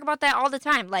like that talk about that all the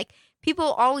time. Like people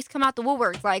always come out the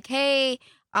woodworks like, "Hey,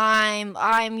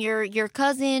 I'm your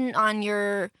cousin on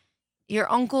your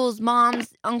uncle's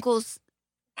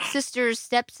sister's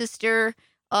stepsister,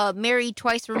 married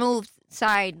twice removed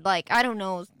side." Like I don't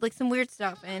know, like some weird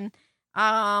stuff. And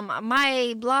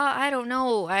my blah, I don't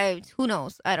know. Who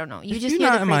knows? I don't know. You If just you're hear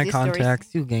not the in my crazy stories.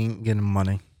 contacts, you ain't getting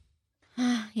money.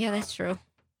 Yeah, that's true.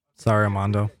 Sorry,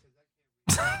 Armando.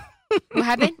 What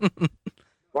happened?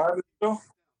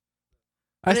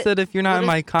 I said if you're not in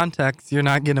my contacts, you're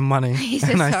not getting money. He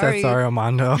said And I sorry. said sorry,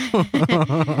 Armando.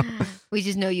 We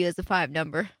just know you as a 5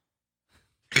 number.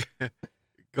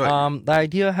 Go ahead. The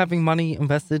idea of having money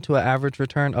invested to an average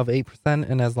return of 8%,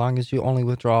 and as long as you only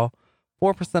withdraw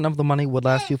 4% of the money, would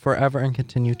last you forever and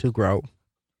continue to grow.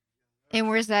 And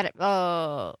where's that?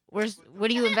 What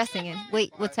are you investing in?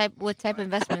 Wait, what type of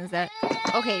investment is that?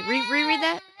 Okay, reread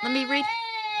that. Let me read.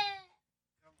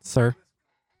 Sir,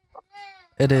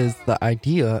 it is the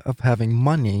idea of having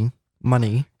money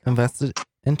invested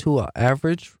into an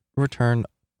average return.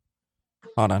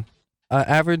 Hold on. An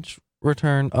average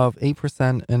return of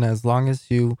 8%, and as long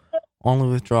as you only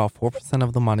withdraw 4%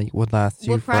 of the money, would last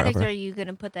you What product forever. are you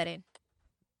gonna put that in?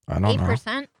 I don't know.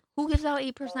 8%? Who gives out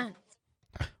 8%?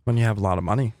 When you have a lot of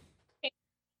money.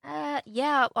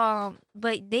 Yeah.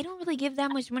 But they don't really give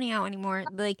that much money out anymore.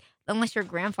 Like unless you're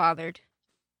grandfathered,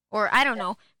 or I don't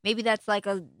know. Maybe that's like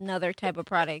another type of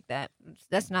product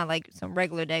that's not like some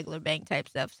regular bank type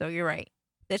stuff. So you're right.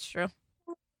 That's true.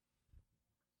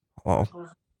 Oh.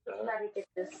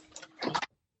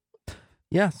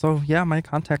 Yeah, so yeah, my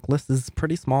contact list is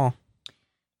pretty small.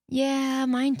 Yeah,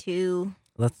 mine too.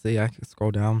 Let's see, I can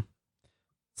scroll down.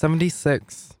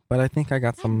 76, but I think I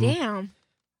got some. Damn.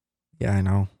 Yeah, I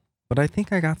know. But I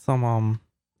think I got some I'm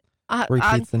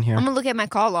repeats in here. gonna look at my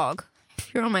call log.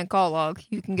 If you're on my call log,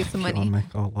 you can get some money. On my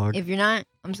call log. If you're not,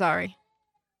 I'm sorry.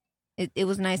 It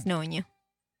was nice knowing you.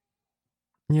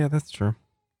 Yeah, that's true.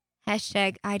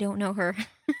 Hashtag I don't know her.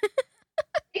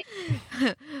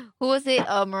 Who was it?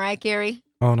 Mariah Carey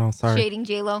Oh no, sorry. shading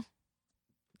J-Lo.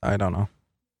 I don't know.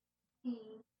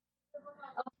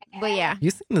 But yeah, You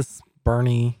seen this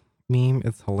Bernie meme?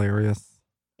 It's hilarious.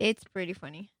 it's pretty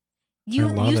funny. I You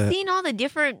love it. seen all the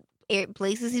different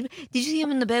places? Did you see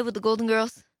him in the bed with the Golden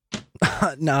Girls?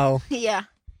 No. Yeah.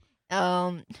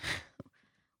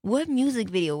 What music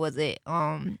video was it?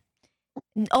 Oh,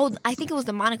 I think it was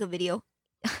the Monica video.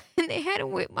 And they had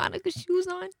him with Monica's shoes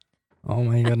on. Oh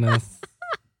my goodness.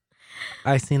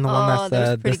 I seen the one Oh, that there's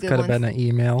said pretty this good could have been ones. an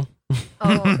email.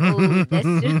 Oh, that's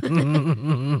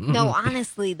true. No,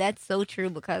 honestly, that's so true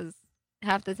because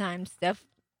half the time Steph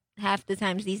half the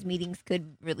times these meetings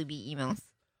could really be emails.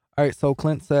 All right, so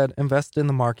Clint said invest in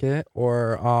the market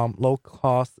or low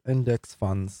cost index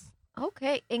funds.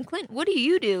 Okay, and Clint, what do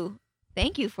you do?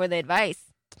 Thank you for the advice.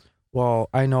 Well,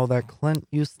 I know that Clint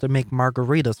used to make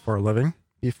margaritas for a living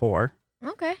before,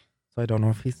 Okay. so I don't know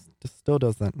if he still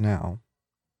does that now.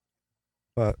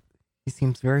 But he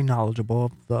seems very knowledgeable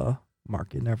of the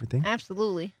market and everything.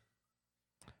 Absolutely.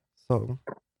 So,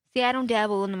 See, I don't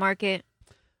dabble in the market.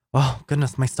 oh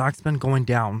goodness, my stock's been going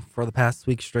down for the past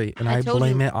week straight, and I I told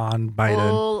blame you. it on Biden.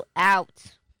 Roll out.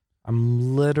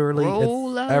 I'm literally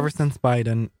Roll it's ever out. since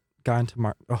Biden got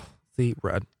into oh, see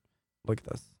red. Look at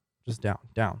this. Just down,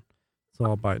 down. It's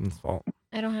all Biden's fault.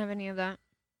 I don't have any of that.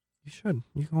 You should.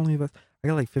 You can only invest. I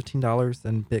got like $15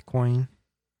 in Bitcoin.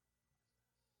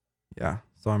 Yeah,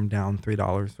 so I'm down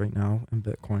 $3 right now in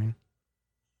Bitcoin.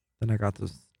 Then I got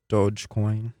this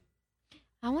Dogecoin.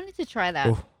 I wanted to try that.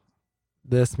 Oof.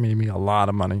 This made me a lot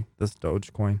of money. This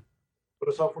Dogecoin. Put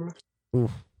this up for me.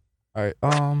 Oof. All right.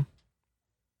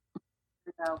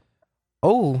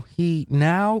 Oh, he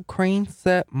now crane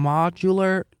set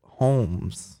modular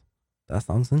homes. That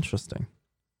sounds interesting.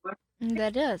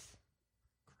 That does.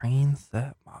 Crane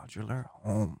set modular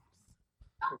homes.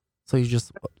 So you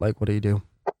just like, what do?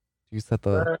 You set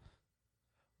the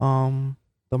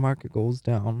market goes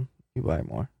down, you buy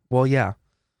more. Well, yeah,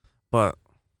 but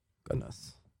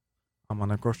goodness, I'm on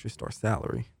a grocery store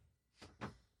salary.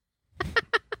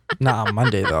 Not on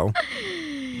Monday though.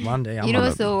 Monday, I'm You know on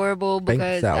what's so horrible? bank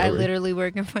Because I salary. literally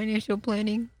work in financial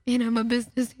planning and I'm a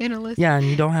business analyst. Yeah, and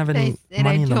you don't have any And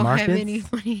money I in the don't markets. have any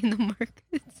money in the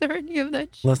markets or any of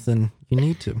that shit. Listen, you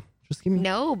need to just give me.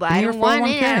 No, but Give me I your don't want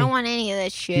any. 401k. I don't want any of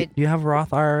that Do shit. you have a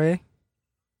Roth IRA?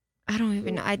 I don't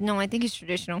even know. I think it's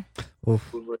traditional.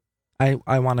 Oof.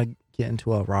 I want to get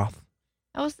into a Roth.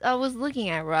 I was looking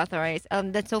at Roth IRAs.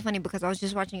 That's so funny because I was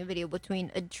just watching a video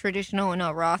between a traditional and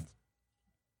a Roth.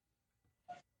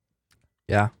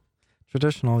 Yeah,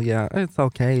 traditional. Yeah, it's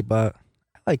okay, but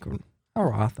I like a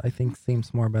Roth. I think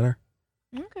seems more better.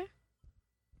 Okay.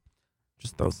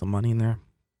 Just throw some money in there.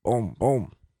 Boom,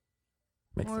 boom.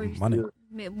 Make More some you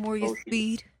money. More your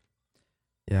speed.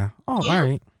 Yeah. Oh, all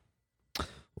right.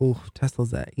 Ooh,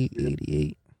 Tesla's at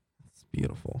 888. It's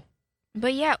beautiful.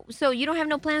 But yeah, so you don't have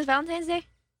no plans Valentine's Day?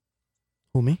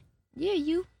 Who, me? Yeah,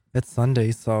 you. It's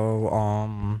Sunday,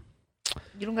 so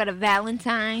You don't got a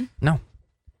Valentine? No.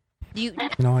 Do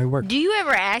I work. you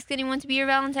ever ask anyone to be your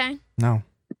Valentine? No,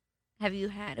 Have you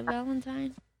had a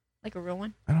Valentine? Like a real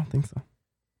one? I don't think so.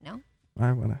 No?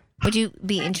 Why would I? Would you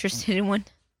be interested in one?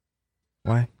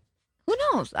 Why? Who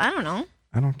knows? I don't know.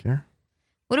 I don't care.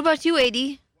 What about you,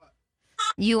 AD?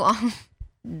 You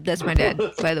that's my dad,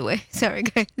 by the way. Sorry,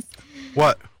 guys.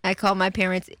 What? I call my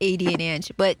parents 80 and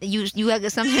Ange, but you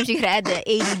sometimes you gotta add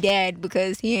the 80 dad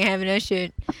because he ain't having that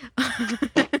shit.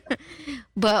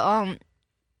 But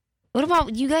what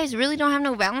about you guys? Really don't have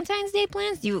no Valentine's Day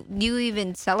plans? Do you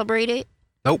even celebrate it?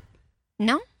 Nope.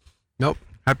 No,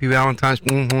 Happy Valentine's.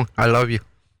 I love you.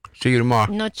 See you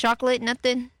tomorrow. no chocolate,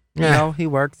 nothing. You know, he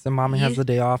works and mommy has You- the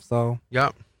day off, so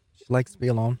Yep. she likes to be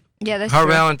alone. Yeah, that's Her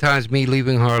true. Valentine's, me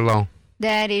leaving her alone.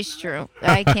 That is true.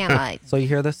 I can't lie. So you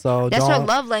hear this? So That's her don't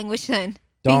love language then.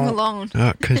 Being don't alone.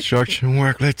 Construction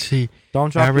work. Let's see.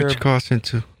 don't drop Average your. cost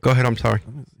into. Go ahead. I'm sorry.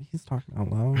 He's talking out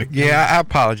loud. Yeah, I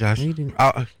apologize. You didn't-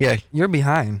 Yeah. You're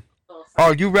behind.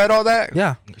 Oh, you read all that?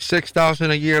 Yeah, 6,000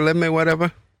 a year limit,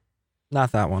 whatever.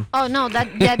 not that one. Oh no,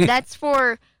 that's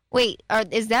for. Wait,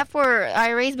 is that for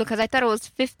IRAs? Because I thought it was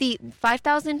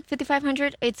 55,000,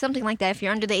 5,500. It's something like that. If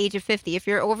you're under the age of 50, if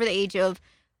you're over the age of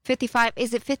 55,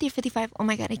 is it 50 or 55? Oh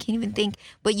my god, I can't even think.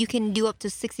 But you can do up to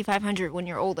 6,500 when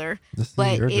you're older. This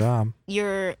But is your if- job.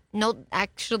 You're no,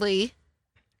 actually,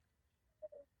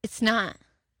 it's not.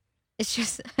 It's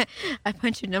just I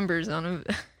punch numbers on a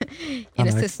in On a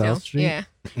an system. Excel sheet? Yeah.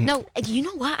 No, you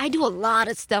know what? I do a lot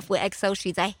of stuff with Excel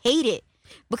sheets. I hate it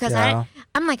because Yeah.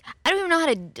 I'm like I don't even know how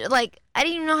to I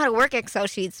didn't even know how to work Excel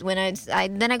sheets when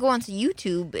then I go onto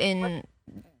YouTube and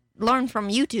learn from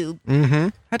YouTube. Mm-hmm.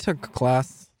 I took a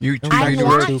class. You I I Read you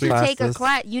want two to take a classes.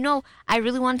 class. You know, I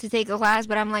really wanted to take a class,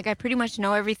 but I'm like, I pretty much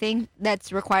know everything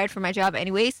that's required for my job,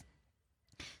 anyways.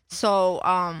 So,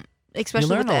 especially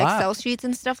learn with the a lot. Excel sheets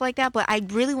and stuff like that. But I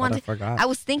really But I wanted. forgot. I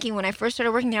was thinking when I first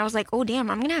started working there, I was like, oh damn,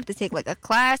 I'm gonna have to take like a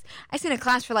class. I seen a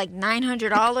class for like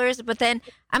 $900, but then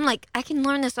I'm like, I can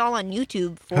learn this all on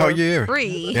YouTube for Oh, yeah.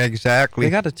 free. Exactly.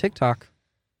 They got a TikTok.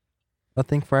 A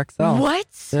thing for Excel. What?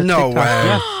 There's No TikTok. way.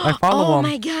 Yes, I follow Oh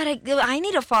them. my god, I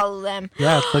need to follow them.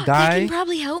 Yeah, it's the They guy. can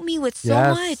probably help me with so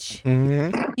Yes. much.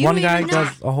 Mm-hmm. You One don't guy even know.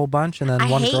 does a whole bunch, and then I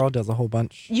one hate- girl does a whole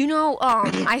bunch. You know,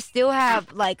 I still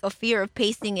have like a fear of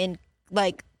pasting and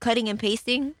like cutting and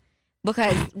pasting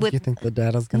because with You think the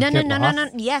data's gonna get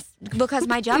lost? Yes, because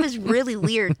my job is really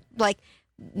weird. Like,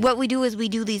 what we do is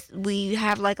we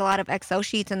have like a lot of Excel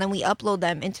sheets, and then we upload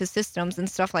them into systems and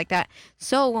stuff like that.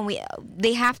 So when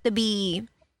they have to be,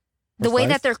 the way that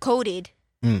Precise? they're coded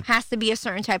Mm. has to be a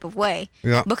certain type of way,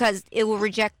 Yeah. because it will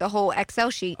reject the whole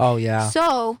Excel sheet. Oh yeah.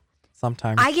 So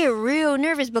Sometimes. I get real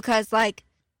nervous because, like,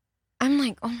 I'm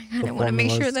like, oh my God, The I want to make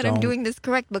sure formulas that I'm don't- doing this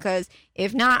correct, because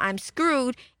if not, I'm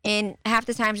screwed. And half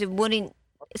the times it wouldn't.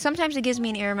 Sometimes it gives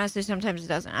me an error message, sometimes it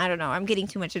doesn't. I don't know. I'm getting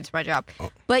too much into my job. Oh.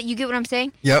 But you get what I'm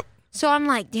saying? Yep. So I'm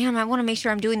like, damn, I want to make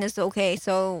sure I'm doing this okay.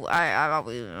 So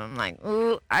I'm like,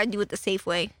 ooh, I do it the safe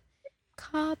way.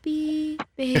 Copy,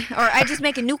 or I just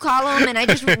make a new column and I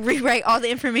just rewrite all the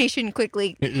information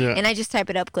quickly, Yeah. and I just type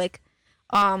it up quick.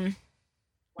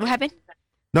 What happened?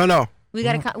 No. We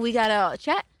got a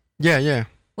chat. Yeah.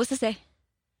 What's it say?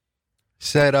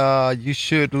 Said you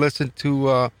should listen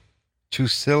to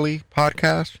Silly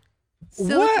podcast.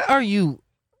 What are you?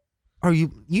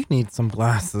 You need some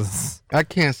glasses. I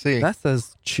can't see. That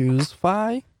says choose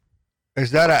fi.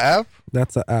 Is that a F?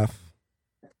 That's a F.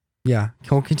 Yeah,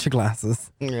 go get your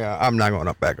glasses. Yeah, I'm not going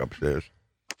up back upstairs.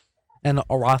 And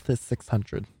Arath is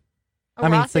 600. Oh, I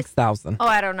mean Ross is- 6,000. Oh,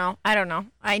 I don't know.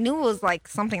 I knew it was like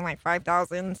something like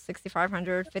 5,000,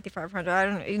 6,500, 5,500.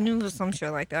 I knew it was some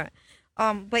shit like that.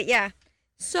 But yeah.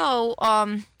 So,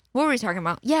 what were we talking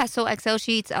about? Yeah, so Excel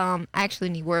sheets, I actually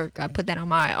need work. I put that on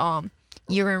my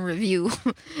year in review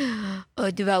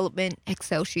development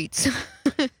Excel sheets.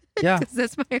 Yeah. 'Cause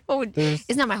that's my whole. There's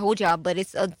It's not my whole job, but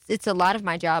it's a lot of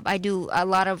my job. I do a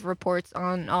lot of reports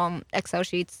on Excel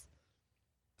sheets.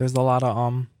 there's a lot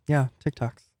of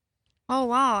TikToks. Oh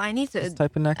wow, I need to. Just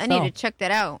type in I Excel. need to check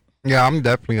that out. Yeah, I'm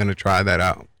definitely gonna try that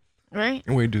out. Right?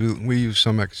 We use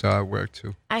some Excel at work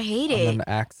too. I hate and it. then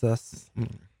access.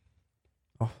 Mm.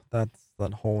 Oh, that's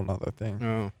a whole nother thing.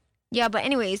 Oh, Yeah, but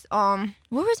anyways, what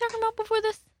were we talking about before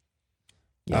this?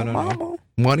 I don't know. mama.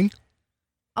 money?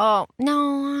 Oh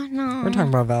no. We're talking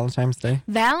about Valentine's Day.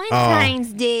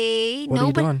 Valentine's Day. What are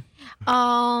you doing?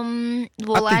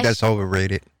 Well, I think that's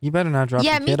overrated. You better not drop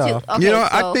yeah, the me kid too. off. Okay, you know,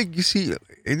 so, I think you see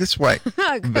this way.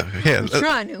 Here, I'm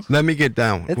trying to. let me get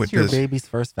down It's with your this. baby's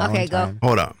first Okay, Valentine. go.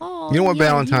 Hold on. Oh, You know what yeah,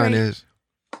 Valentine you're right. is?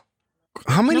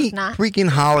 How many it's not. freaking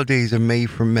holidays are made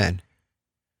for men?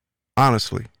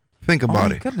 Honestly, think Oh about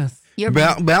my it. goodness. You're,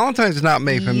 Valentine's is not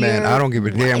made for men. I don't give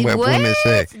a damn what women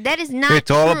say. That is not.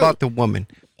 It's all true. about the woman.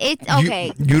 It's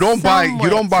okay. You don't buy your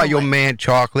Somewhat. man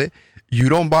chocolate. You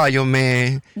don't buy your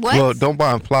man. What? Well, don't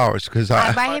buy him flowers because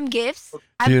I buy him gifts.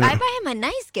 I You know. buy him a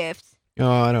nice gift. Oh,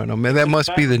 I don't know, man. That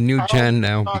must be the new gen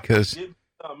now because Give me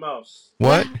something else.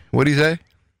 what? What do you say?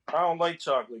 I don't like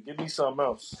chocolate. Give me something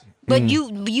else. But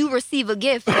Mm. you receive a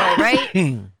gift though, right?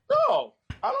 No,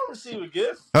 I don't receive a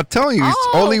gift. I'm telling you, it's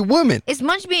Oh. only women. It's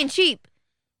Munch being cheap.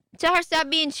 Tell her stop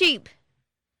being cheap.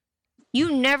 You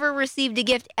never received a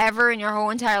gift ever in your whole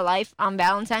entire life on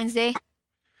Valentine's Day?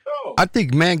 No, I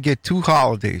think men get 2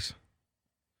 holidays.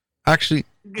 Actually,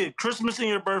 you get Christmas and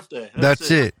your birthday. that's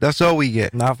it. That's all we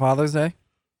get. Not Father's Day?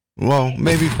 Well,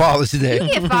 maybe Father's You Day.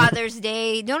 get Father's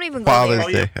Day. Don't even go Father's there. Oh,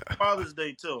 yeah. Day. Father's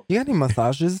Day too. You got any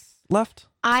massages left?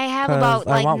 I have 'Cause about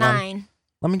I like want one. 9.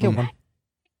 Let me get Mm. one.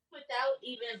 Without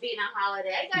even being a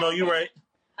holiday, I got No, you're right.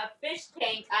 a fish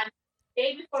tank on the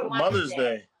day before Mother's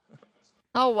Day.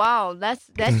 Oh wow, that's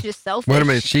just selfish. Wait a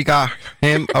minute. She got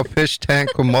him a fish tank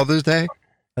for Mother's Day?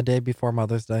 A day before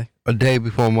Mother's Day. A day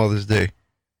before Mother's Day.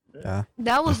 Yeah.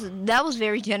 That was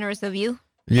very generous of you.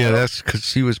 Yeah, that's because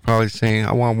she was probably saying,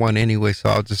 I want one anyway, so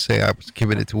I'll just say I was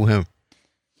giving it to him.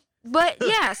 But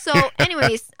yeah, so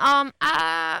anyways, growing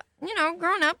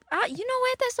up, you know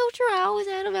what? That's so true. I always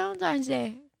had a Valentine's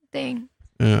Day thing,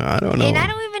 I don't know. and I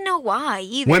don't even know why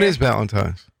either. When is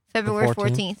Valentine's? February The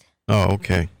 14th? 14th? Oh,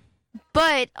 okay.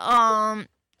 But I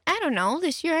don't know.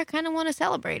 This year, I kind of want to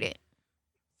celebrate it.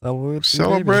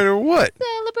 Celebrate or what?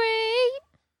 Celebrate?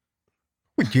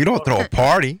 You don't throw a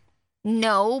party.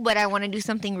 No, but I want to do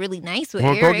something really nice with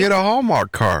Well, go Eric. get a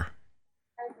Hallmark car.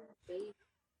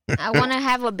 I want to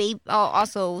have a baby. Oh,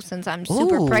 also, since I'm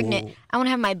super pregnant, I want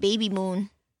to have my baby moon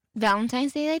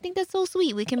Valentine's Day. I think that's so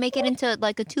sweet. We can make it into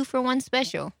like a 2-for-1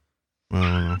 special.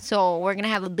 So we're gonna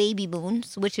have a baby moon,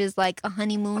 which is like a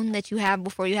honeymoon that you have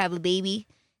before you have a baby.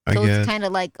 I So guess. it's kind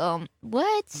of like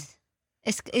what?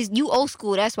 It's you old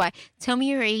school. That's why. Tell me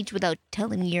your age without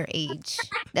telling me your age.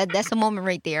 That's a moment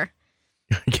right there.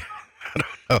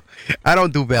 I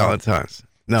don't do Valentine's.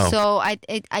 No. So I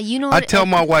you know I what? tell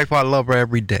my wife I love her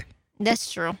every day.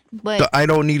 That's true. So But I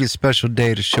don't need a special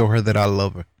day to show her that I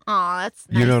love her. oh, that's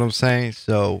nice. You know what I'm saying?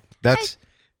 So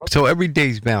every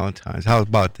day's Valentine's. How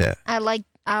about that? I like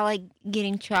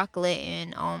getting chocolate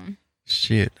and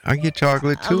Shit, I get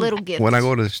chocolate A too little gift. when I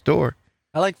go to the store.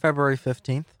 I like February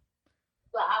 15th.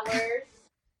 Flowers.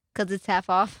 Because it's half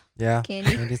off Yeah.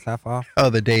 candy. Candy's half off. Oh,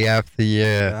 the day after,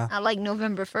 yeah. Yeah. I like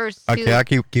November 1st, too. Okay, I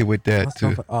can get with that What's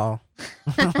too. Oh.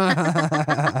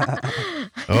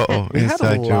 Uh-oh, We had a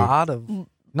inside joke. lot of.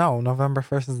 No, November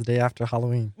 1st is the day after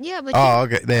Halloween. Yeah, but Oh,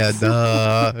 okay. Yeah,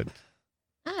 duh.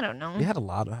 I don't know. We had a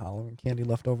lot of Halloween candy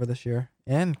left over this year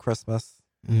and Christmas.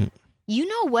 You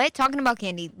know what? Talking about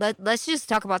candy, let's just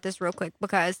talk about this real quick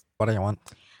because What do you want?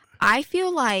 I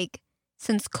feel like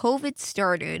since COVID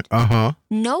started, Uh-huh.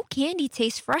 no candy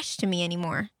tastes fresh to me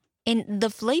anymore. And the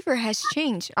flavor has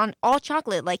changed on all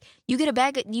chocolate. Like you get a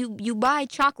bag of, you buy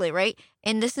chocolate, right?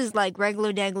 And this is like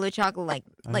regular chocolate,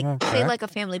 like Okay. say like a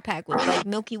family pack with like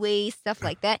Milky Way, stuff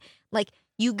like that. Like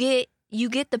you get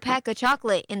the pack of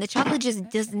chocolate and the chocolate just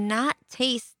does not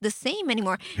taste the same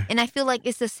anymore. And I feel like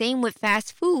it's the same with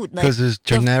fast food. Like Because it's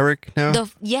generic now?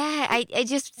 it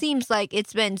just seems like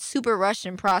it's been super rushed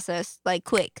and processed like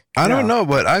quick. I don't Yeah. know,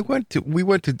 but we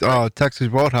went to Texas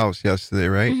Roadhouse yesterday,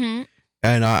 right? Hmm.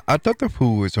 And I thought the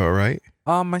food was all right.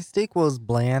 My steak was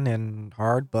bland and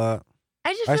hard, but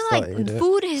I just I feel still like ate it.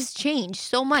 food has changed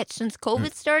so much since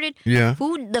COVID started. Yeah.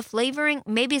 Food, the flavoring,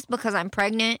 maybe it's because I'm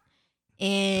pregnant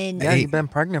and yeah, Hey. you've been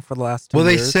pregnant for the last 2 Well,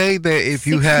 they years. say that if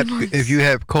you 6 had months. if you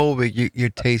have COVID, your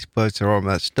taste buds are all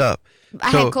messed up.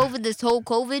 I So- had COVID this whole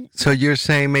COVID. So you're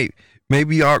saying maybe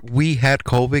we had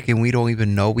COVID and we don't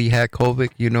even know we had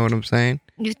COVID. You know what I'm saying?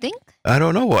 You think? I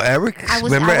don't know. Well, Eric, I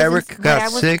was- remember I wasn't- Eric but got I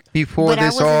was- sick before but I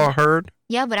this all wasn't- heard?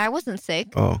 Yeah, but I wasn't sick.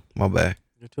 Oh, my bad.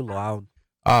 You're too loud.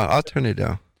 I'll turn it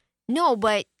down. No,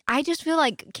 but I just feel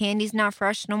like candy's not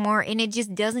fresh no more and it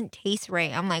just doesn't taste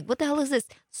right. I'm like, what the hell is this?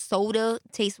 Soda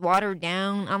tastes watered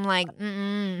down. I'm like,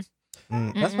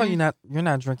 That's why you're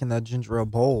not drinking that ginger ale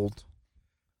bold.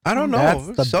 I don't know.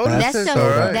 That's the Soda best that tastes stuff, all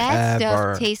soda right. that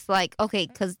ever. stuff tastes like okay,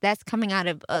 because that's coming out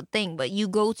of a thing. But you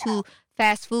go to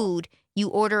fast food, you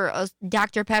order a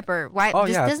Dr Pepper. Why? Oh,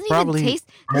 this yeah, it's doesn't even probably taste.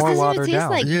 This more doesn't even watered taste down.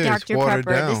 like Yeah, it's Dr watered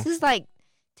Pepper. down. This is like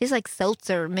tastes like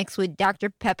seltzer mixed with Dr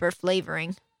Pepper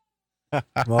flavoring.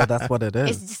 Well, that's what it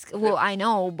It's is. just well, I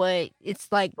know, but it's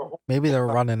like Maybe they're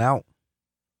running out.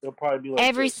 It'll probably be like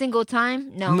every this. single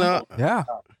time. No, No, Yeah.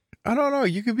 I don't know.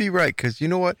 You could be right because you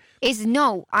know what? it's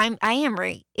no. I am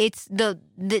right. It's the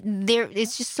there.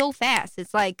 It's just so fast.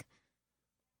 It's like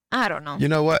I don't know. You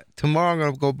know what? Tomorrow I'm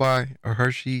gonna go buy a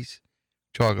Hershey's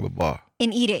chocolate bar.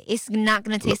 And eat it. It's not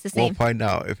gonna taste the We'll same. find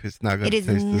out if it's not gonna It is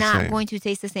taste the not same. going to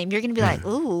taste the same. You're gonna be like,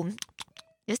 ooh,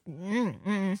 just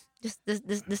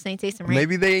this ain't tasting right.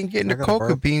 Maybe they ain't getting I the got a coca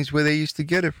burp. beans where they used to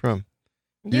get it from.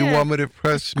 Yeah. You want me to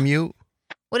press mute?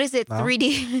 What is it? No.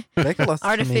 3D They can listen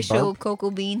to me artificial burp.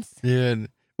 cocoa beans. Yeah.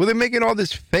 Well, they're making all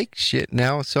this fake shit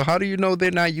now. So how do you know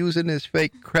they're not using this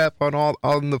fake crap on all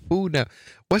on the food now?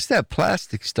 What's that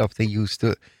plastic stuff they used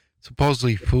to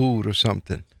supposedly food or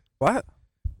something? What?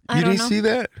 I You don't didn't know. see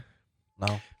that?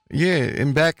 No. Yeah,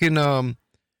 and back in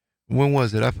when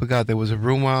was it? I forgot. There was a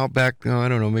rumor out back. I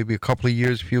don't know, maybe a couple of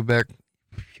years, few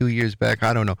years back.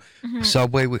 I don't know. Mhm.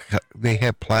 Subway, they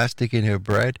had plastic in their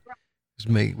bread. It was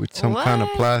made with some kind of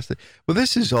What? plastic. Well,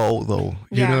 this is old though.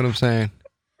 You Yeah. know what I'm saying?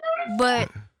 But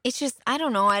it's just I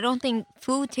don't know. I don't think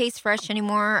food tastes fresh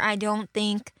anymore. I don't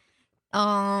think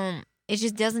it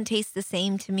just doesn't taste the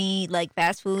same to me like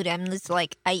fast food. I'm just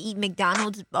like I eat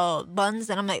McDonald's buns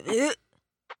and I'm like ugh.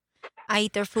 I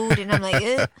eat their food and I'm like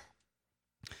ugh.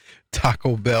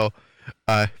 Taco Bell,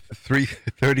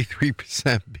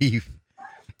 33% beef.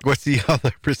 What's the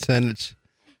other percentage?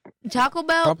 Taco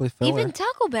Bell, Probably filler. even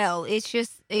Taco Bell, it's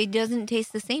just it doesn't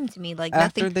taste the same to me. Like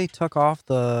After nothing. they took off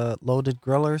the loaded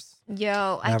grillers,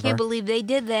 Yo, I Never. can't believe they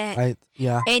did that.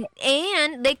 yeah.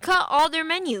 And they cut all their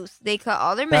menus. They cut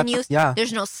all their menus. Yeah.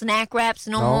 There's no snack wraps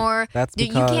no No, more. That's You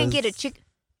because can't get a chicken.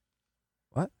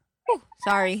 What?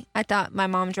 Sorry, I thought my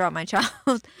mom dropped my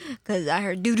child because I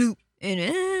heard doo doo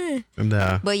and.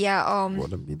 Nah. But yeah,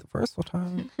 Wouldn't be the first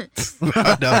time. Don't say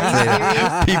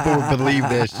that. People would believe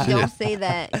that shit. don't say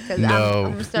that because No.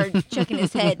 I'm gonna start checking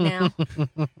his head now.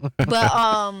 But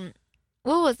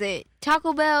what was it?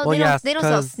 Taco Bell. Well, yes, they don't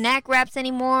sell 'cause snack wraps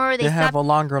anymore. They have stopped. a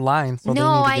longer line, so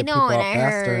No, they I need to get know, people and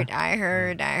out faster. I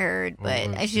heard, but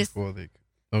Well, it's just before they-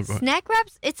 oh, go ahead. snack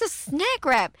wraps. It's a snack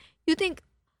wrap. You think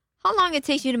how long it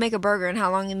takes you to make a burger and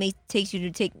how long it takes you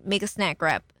to make a snack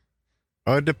wrap?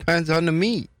 Oh, it depends on the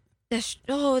meat. That's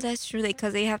true.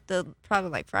 Because they have to probably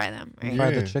like fry them, right? Fry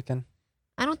Yeah. the chicken.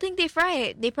 I don't think they fry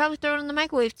it. They probably throw it in the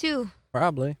microwave too.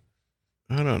 Probably.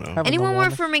 I don't know. Have- Anyone no work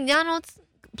one- for McDonald's?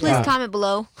 Please Yeah. comment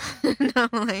below. No,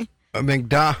 like,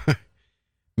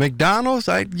 McDonald's,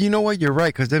 you know what? You're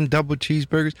right, because them double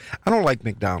cheeseburgers, I don't like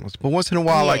McDonald's. But once in a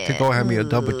while, I like to go have me a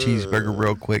double cheeseburger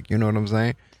real quick. You know what I'm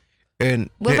saying?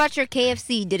 And What about your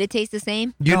KFC? Did it taste the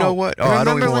same? you know what? Oh, I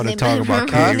don't Remember even when want to they- talk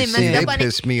about remember when they KFC. messed They up on it?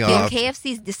 piss me Yo, off.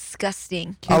 KFC is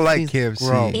disgusting. I like KFC's KFC.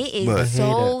 gross. It I is hate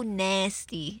so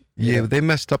nasty. Yeah, they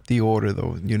messed up the order,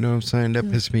 though. You know what I'm saying? That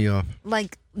pissed me off.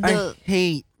 Like I the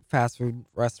hate fast food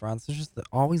restaurants. It's just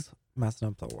always messing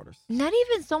up the orders. not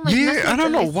even so much. Yeah, messing I up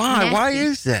don't the- know it's why. Why nasty.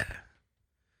 is that?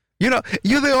 You know,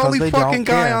 you're the only they fucking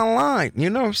don't guy care. online. You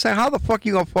know what I'm saying? How the fuck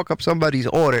you gonna fuck up somebody's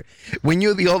order when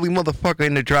you're the only motherfucker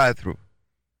in the drive-thru?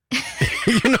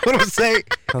 You know what I'm saying?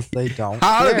 Because they don't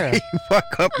How do care. they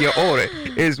fuck up your order?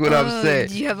 Is what I'm Do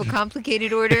saying. you have a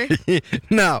complicated order?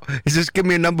 No, it's just give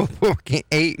me a number fucking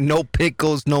 8, no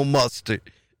pickles, no mustard.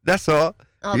 That's all.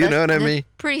 Oh, You know what I that's mean?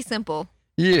 Pretty simple.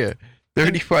 Yeah,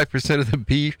 35% of the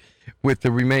beef, with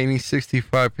the remaining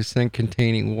 65%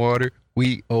 containing water,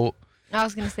 wheat, oat. I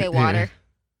was gonna say water.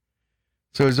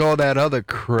 So it's all that other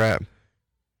crap.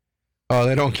 Oh,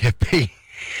 they don't get paid.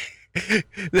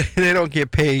 They don't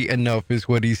get paid enough, is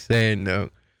what he's saying, though.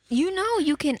 You know,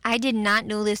 you can. I did not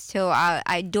know this till I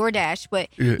DoorDash, but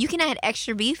Yeah. you can add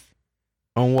extra beef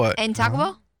On what? and Taco Huh?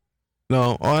 Bell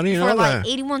No, oh, I didn't for know like that.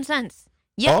 81 cents.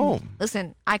 Yeah. Oh.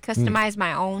 Listen, I customized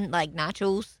my own like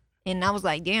nachos, and I was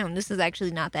like, damn, this is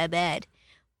actually not that bad,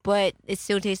 but it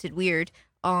still tasted weird.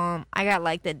 I got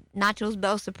like the nachos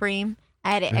Bell Supreme.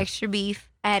 I added extra beef.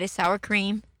 I added sour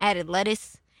cream. I added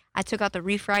lettuce. I took out the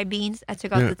refried beans. I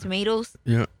took out Yeah. the tomatoes.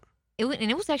 Yeah. It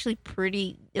was actually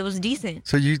pretty. It was decent.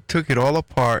 So you took it all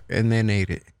apart and then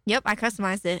ate it. Yep, I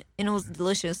customized it, and it was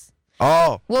delicious.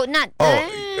 Oh. Well, not.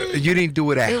 You didn't do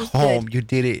it at It was home. good. You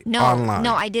did it No, online.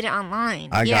 no, I did it online.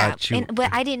 I yeah, got you. but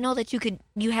I didn't know that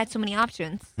you had so many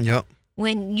options. Yep.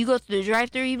 When you go to the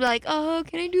drive-thru, you be like, "Oh,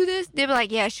 can I do this?" They be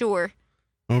like, "Yeah, sure."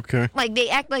 Okay. Like they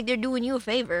act like they're doing you a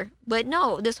favor, but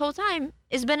no, this whole time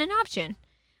it's been an option.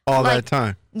 All Like, that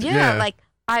time. Yeah, like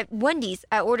I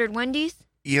ordered Wendy's.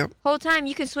 Yep. Whole time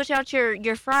you can switch out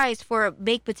your fries for a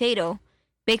baked potato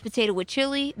with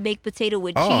chili, baked potato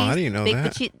with Oh, cheese. I didn't know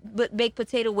that. Baked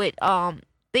potato with a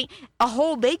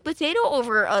whole baked potato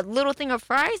over a little thing of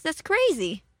fries. That's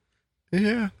crazy.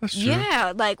 Yeah, that's true.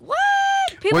 Yeah, like what?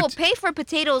 People What's- pay for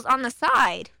potatoes on the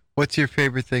side. What's your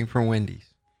favorite thing from Wendy's?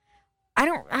 I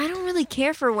don't really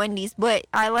care for Wendy's, but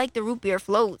I like the root beer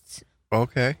floats.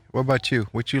 Okay. What about you?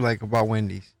 What you like about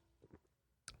Wendy's?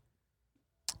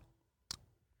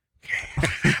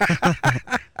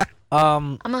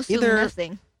 I'm assuming Either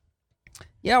nothing.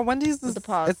 yeah, Wendy's With is the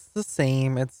pause. it's the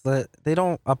same. It's they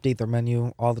don't update their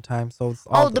menu all the time, so it's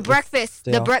all Oh, the it's breakfast.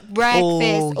 The still- breakfast. Oh,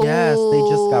 yes, they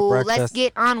just got Ooh, breakfast. Let's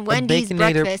get on The Wendy's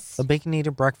Baconator- breakfast. The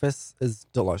Baconator breakfast is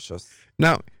delicious.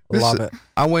 Now, Love listen, it.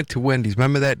 I went to Wendy's.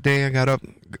 Remember that day I got up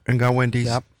and got Wendy's?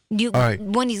 Yep. You all right.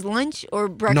 Wendy's lunch or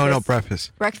breakfast? No,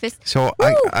 breakfast. Breakfast. So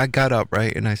Woo! I got up,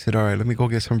 right? And I said, all right, let me go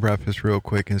get some breakfast real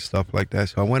quick and stuff like that.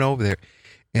 So I went over there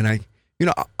and I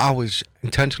was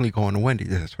intentionally going to Wendy's.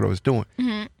 That's what I was doing.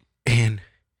 hmm And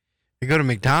you go to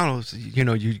McDonald's,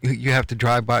 you have to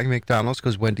drive by McDonald's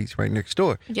because Wendy's right next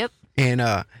door. Yep.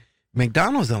 And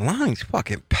McDonald's, the line's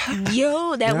fucking packed.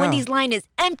 Yo, that Yeah. Wendy's line is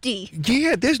empty.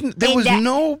 Yeah, there And was that-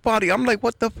 nobody. I'm like,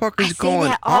 what the fuck I is say going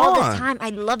that all on? the time. I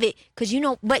love it because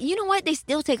but you know what? They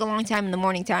still take a long time in the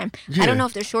morning time. I Yeah. don't know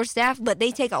if they're short staffed, but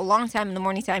they take a long time in the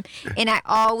morning time. And I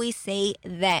always say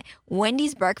that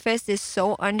Wendy's breakfast is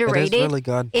so It underrated. is really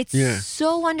good. It's Yeah.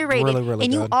 so underrated. Really, really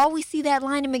and you good. always see that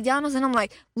line at McDonald's, and I'm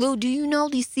like, Lou, do you know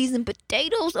these seasoned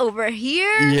potatoes over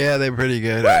here? Yeah, they're pretty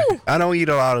good. Woo! I don't eat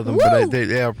a lot of them, but Woo!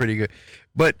 they are pretty good.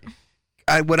 But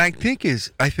what I think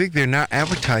they're not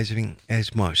advertising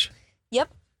as much. Yep.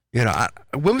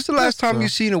 When was the last That's time true. you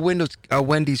seen a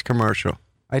Wendy's commercial?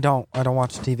 I don't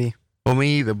watch TV. Well,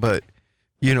 me either. But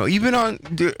even on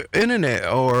the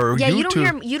internet or Yeah,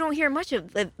 YouTube. you don't hear much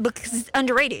of it because it's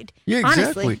underrated. Yeah,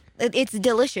 exactly. Honestly, it's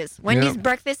delicious. Wendy's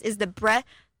breakfast is the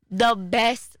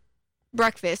best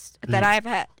breakfast that I've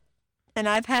had, and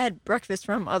I've had breakfast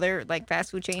from other like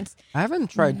fast food chains. I haven't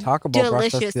tried Taco Bell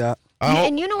Delicious. breakfast yet.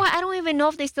 And you know what? I don't even know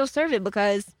if they still serve it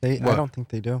because I What? don't think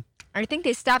they do. I think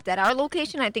they stopped at our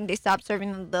location. I think they stopped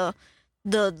serving the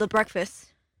breakfast.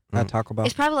 At Taco Bell,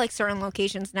 It's probably like certain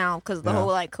locations now because of the Yeah. whole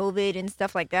like COVID and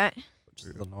stuff like that. which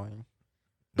is annoying.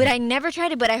 But I never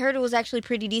tried it. But I heard it was actually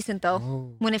pretty decent though.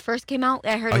 Oh, When it first came out,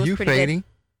 I heard Are it was you pretty fading? good.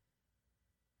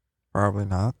 probably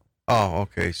not. Oh,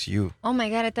 okay. It's you. Oh my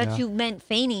god! I thought Yeah. you meant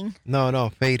feigning. No,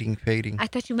 fading. I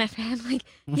thought you meant like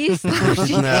he's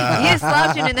slouching. Nah. He's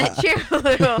slouching in that chair a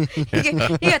little.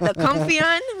 He got the comfy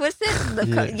on. What's this?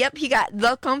 Yeah. Yep, he got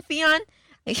the comfy on.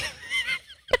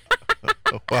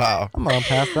 Wow. I'm gonna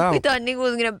pass We out. thought nigga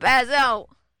was gonna pass out.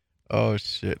 Oh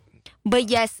shit. But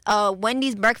yes,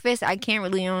 Wendy's breakfast. I can't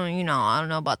really, I don't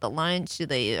know about the lunch.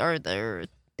 They or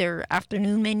their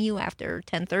afternoon menu after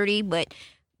 10:30. But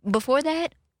before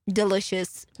that,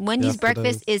 delicious. Wendy's Yes, it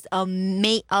breakfast is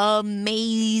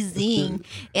amazing,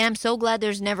 and I'm so glad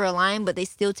there's never a line. But they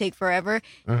still take forever,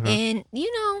 Uh-huh. and they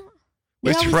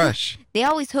It's always fresh. They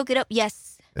always hook it up.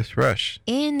 Yes. It's fresh.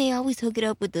 And they always hook it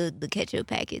up with the ketchup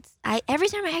packets. Every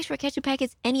time I ask for ketchup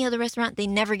packets, any other restaurant, they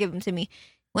never give them to me.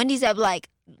 Wendy's, I'm like,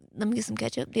 let me get some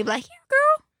ketchup. They be like, here,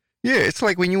 girl. Yeah, it's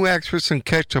like when you ask for some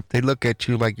ketchup, they look at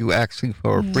you like you asking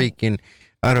for a freaking,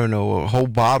 I don't know, a whole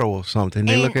bottle or something.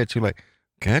 They look at you like,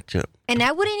 ketchup. And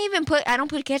I wouldn't even I don't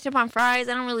put ketchup on fries.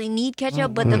 I don't really need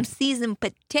ketchup, but them seasoned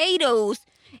potatoes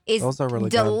is Those are really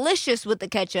good. delicious with the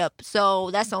ketchup. So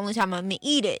that's the only time I'm going to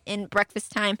eat it. And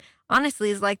breakfast time,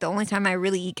 honestly, is like the only time I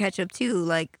really eat ketchup too.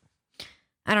 Like,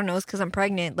 I don't know, it's because I'm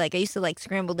pregnant. Like, I used to like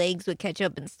scrambled eggs with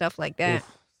ketchup and stuff like that.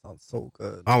 Oof, sounds so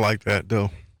good. I like that though.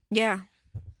 Yeah.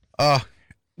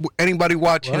 Anybody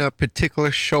watching What? a particular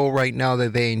show right now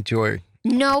that they enjoy?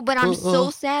 No, but I'm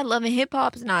so sad Love and Hip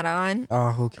Hop's not on.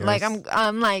 Oh, who cares? Like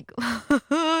I'm like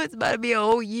it's about to be a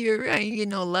whole year. I ain't getting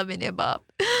no Love and Hip Hop.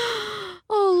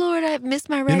 Oh Lord, I miss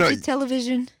my ratchet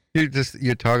television.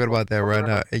 You're talking about that right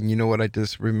now, and you know what I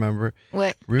just remember?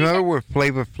 What? Remember where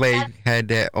Flavor Flav had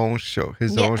that own show,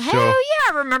 his own Hell show?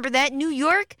 yeah, I remember that. New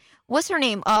York. What's her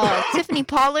name? Tiffany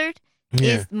Pollard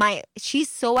Yeah, she's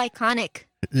so iconic.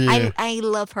 yeah. I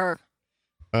love her.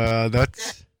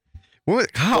 That's what?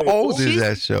 How Wait, old is she's-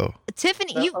 that show?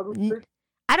 Tiffany, That other chick?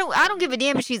 I don't give a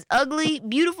damn if she's ugly,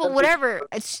 beautiful, whatever.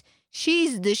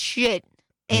 She's the shit,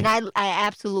 and I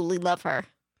absolutely love her.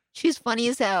 She's funny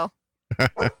as hell.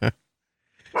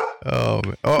 Oh,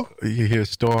 man. Oh, you hear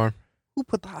Storm? Who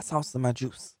put the hot sauce in my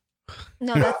juice?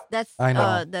 No, that's I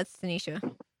know. that's Tanisha.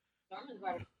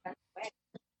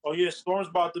 Oh yeah, Storm's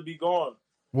about to be gone.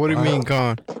 What do you Wow. mean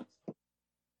gone?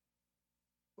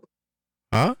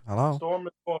 Huh? Hello. Storm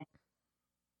is going.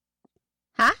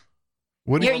 Huh?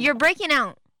 What? You're breaking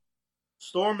out.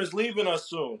 Storm is leaving us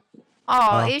soon.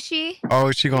 Oh, is she? Oh,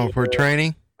 is she going for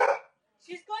training?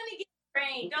 She's going to get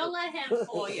trained. Don't let him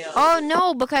fool you. Oh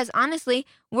no, because honestly,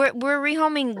 we're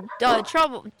rehoming not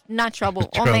trouble. Oh my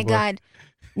Trouble. god.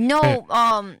 No,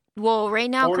 well right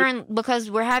now Or-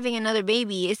 because we're having another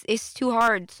baby, it's too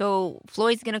hard. So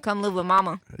Floyd's gonna come live with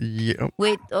mama. Yep.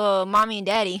 With mommy and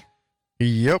daddy.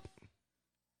 Yep.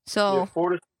 So Yeah,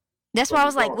 40 that's why I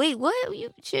was like, dog. wait, what?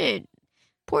 You shit.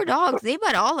 Poor dogs, they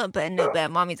about all up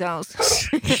at mommy's house.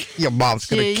 Your mom's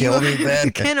gonna Shit, kill me you then.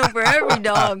 kennel for every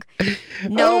dog.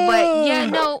 No, but yeah,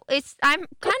 no,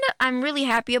 I'm really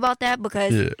happy about that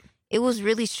because Yeah. it was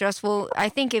really stressful. I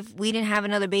think if we didn't have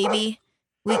another baby,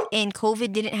 and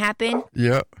COVID didn't happen,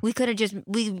 Yep. we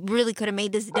really could have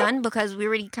made this done because we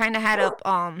already kind of had up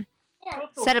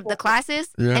set up the classes,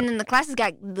 Yeah. and then the classes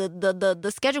got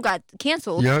the schedule got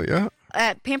canceled Yeah. Yeah.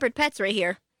 at Pampered Pets right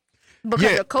here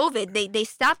because Yeah. of COVID. They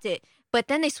stopped it, but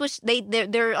then they switched.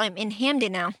 They're in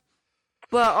Hamden now,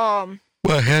 but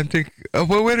Well, Hampton.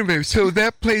 Well, wait a minute. So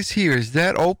that place here is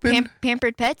that open?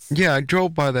 Pampered Pets. Yeah, I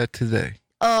drove by that today.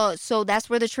 So that's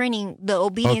where the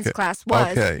obedience Okay. class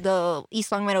was. Okay. The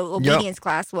East Long Meadow obedience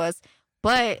class was.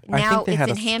 But I now think they it's had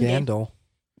in a Hamden. scandal.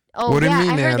 Oh What do you yeah, mean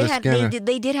I they heard had a scandal?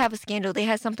 they did have a scandal. They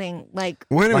had something like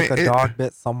Wait a Like minute. a dog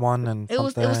bit someone and it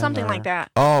was something or- like that.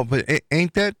 Oh, but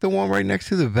ain't that the one right next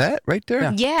to the vet right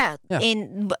there? Yeah. Yeah, Yeah.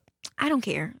 but I don't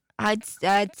care. I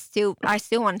still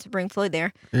wanted to bring Floyd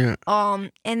there. Yeah.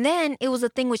 And then it was a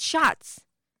thing with shots,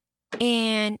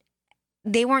 and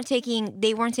they weren't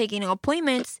taking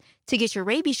appointments to get your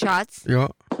rabies shots Yeah.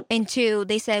 until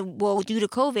they said, well, due to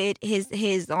COVID, his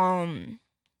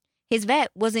vet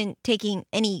wasn't taking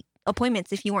any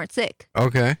appointments if you weren't sick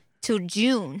Okay. till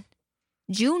June.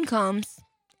 June comes,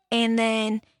 and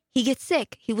then he gets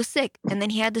sick. He was sick, and then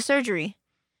he had the surgery.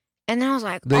 And then I was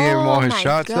like, They gave him all oh his my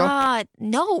shots, though? God.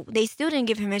 No, they still didn't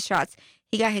give him his shots.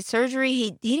 He got his surgery.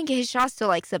 He didn't get his shots till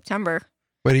like September.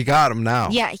 But he got him now.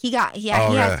 Yeah, he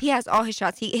Okay. has all his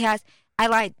shots. He has. I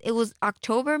lied. It was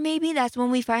October maybe. That's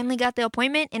when we finally got the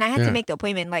appointment, and I had Yeah. to make the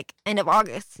appointment like end of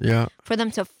August Yeah. for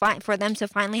them to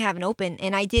finally have an open.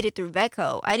 And I did it through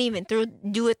Vetco. I didn't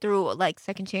even do it through like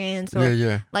Second Chance or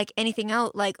Yeah. like anything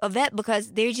else like a vet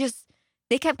because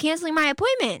they kept canceling my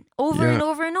appointment over and Yeah.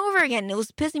 over and over again. It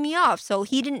was pissing me off. So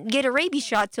he didn't get a rabies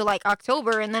shot till like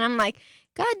October, and then I'm like,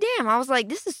 God damn! I was like,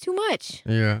 this is too much.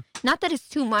 Yeah. Not that it's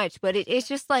too much, but it's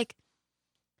just like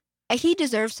he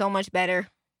deserves so much better.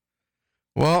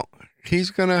 Well,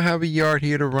 he's gonna have a yard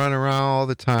here to run around all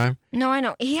the time. No, I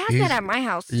know. He has He's- that at my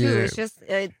house too. yeah. It's just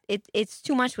it's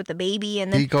too much with the baby,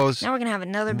 and He then goes. now we're gonna have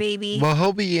another baby. Well,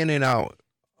 he'll be in and out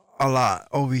a lot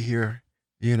over here.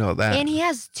 You know that. And he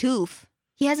has Tooth.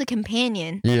 He has a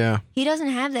companion. Yeah. He doesn't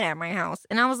have that at my house.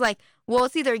 And I was like, well,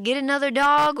 it's either get another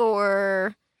dog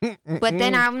or. But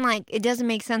then I'm like, it doesn't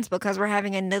make sense because we're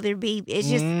having another baby. It's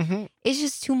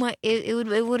just too much. It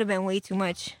would have been way too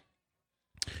much.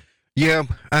 Yeah.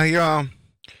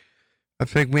 I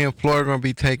think me and Floyd are gonna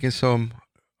be taking some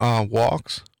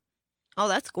walks. Oh,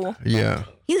 that's cool. Yeah.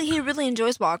 He really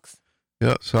enjoys walks.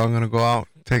 Yeah. So I'm gonna go out,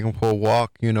 take him for a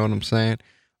walk. You know what I'm saying?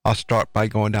 I'll start by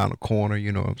going down the corner.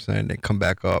 You know what I'm saying? Then come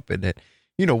back up and then,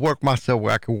 work myself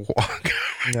where I can walk.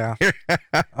 Yeah.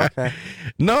 Okay.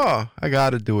 No, I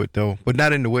gotta do it though, but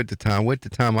not in the wintertime.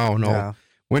 Wintertime, I don't know. Yeah.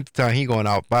 Wintertime, he going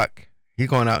out back. He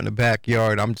going out in the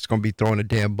backyard. I'm just gonna be throwing a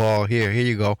damn ball here. Here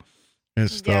you go, and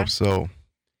stuff. Yeah. So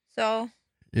So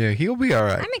yeah, he'll be all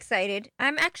right. I'm excited.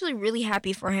 I'm actually really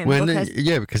happy for him When because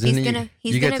because he's then gonna-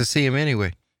 he's you get gonna- to see him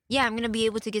anyway. yeah, I'm gonna be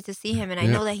able to get to see him, and I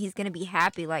Yeah. know that he's gonna be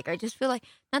happy. Like I just feel like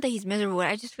not that he's miserable.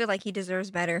 I just feel like he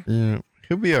deserves better. Yeah,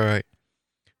 he'll be all right.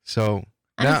 So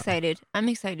I'm now- excited. I'm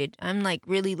excited. I'm like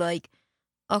really like,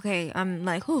 okay. I'm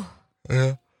like, whew.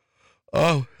 yeah.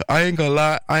 Oh, I ain't gonna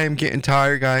lie. I am getting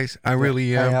tired, guys. I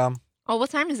really am. Oh, what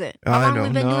time is it? I How long don't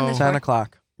we been doing know. this 10 for?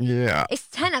 o'clock. Yeah. It's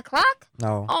 10 o'clock.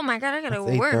 No. Oh my god, I gotta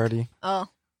It's work. 8:30. Oh,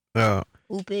 Uh,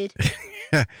 stupid.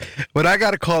 but I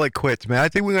gotta call it quits, man. I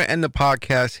think we're gonna end the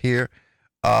podcast here.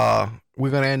 We're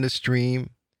gonna end the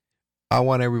stream. I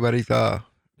want everybody to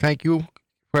thank you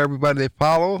for everybody that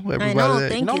follow. Everybody know,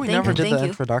 that, thank we you, never did thank the you.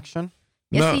 introduction.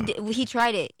 Yes, No. he did. He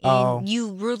tried it, and Oh.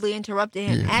 you rudely interrupted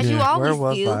him, Yeah. as you Yeah. always Where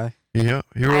was do. I? Yeah,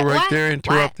 you were right Why- there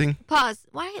interrupting. Pause.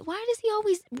 Why does he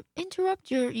always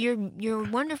interrupt your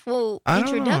wonderful I don't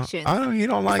know. introductions? I don't. He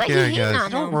don't like like it. he I hating guess. I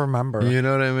on don't him. remember. You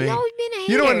know what I mean? He's always been a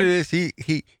hater. You know what it is? He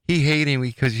hating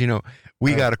because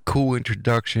we Right. got a cool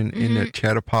introduction in the Mm-hmm.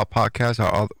 Chatter Pop podcast.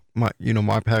 My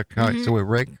podcast Mhm. with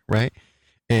Rick, right?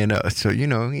 And so he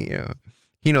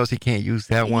knows he can't use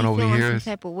that one over feeling here.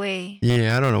 some type of way.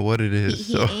 Yeah, I don't know what it He, is.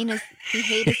 he so. ain't us. He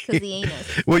hate us because he ain't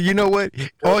us. Well, you know what?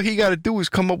 All he got to do is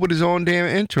come up with his own damn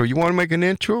intro. You want to make an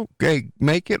intro? Hey,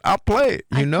 make it. I'll play it.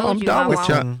 I You know, told I'm you done how with I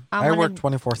y'all. Listen, I I wanna- work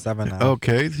 24/7 now.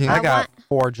 Okay. I I got want-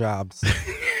 4 jobs.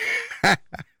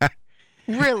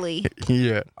 Really,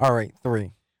 Yeah. All right,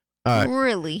 3. All right.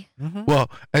 really. Mm-hmm. Well,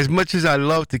 as much as I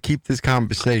love to keep this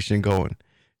conversation going,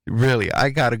 really, I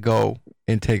got to go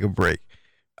and take a break.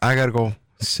 I got to go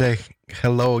say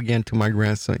hello again to my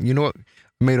grandson. You know what?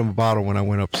 I made him a bottle when I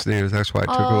went upstairs. That's why it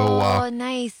took a little Oh, while.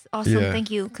 nice, awesome. Yeah.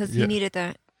 Thank you, because Yeah. you needed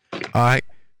that. All right.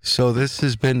 So this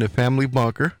has been the Family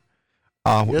Bunker.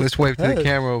 Let's wave to the hey.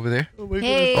 camera over there.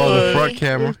 Hey, Oh, the front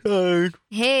camera.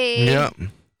 hey. Yep.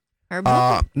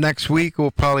 Or Next week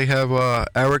we'll probably have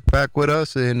Eric back with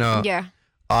us, and yeah.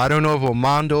 I don't know if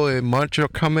Armando and Munch are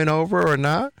coming over or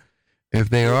not. If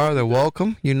they are, they're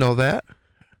welcome. You know that.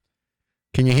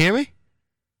 Can you hear me?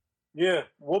 Yeah,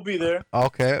 we'll be there.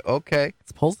 Okay.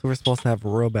 We're supposed to have a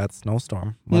real bad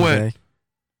snowstorm When? Monday.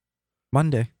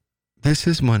 Monday. This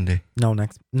is Monday.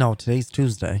 No, today's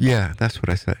Tuesday. Yeah, that's what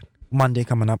I said. Monday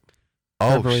coming up.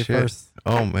 Oh February shit. 1st.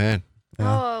 Oh man. Yeah.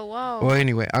 Oh, wow. Well,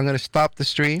 anyway, I'm gonna stop the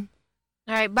stream.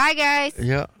 All right, bye, guys.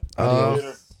 Yeah.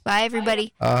 Adios. Bye,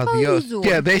 everybody. Adios. Bonjour.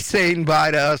 Yeah, they saying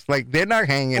bye to us like they're not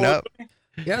hanging up.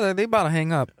 Yeah, they about to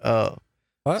hang up.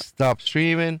 What? Stop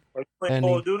streaming. Are you playing And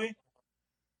Call he- of Duty?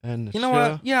 And the You know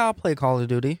show. what? Yeah, I'll play Call of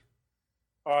Duty.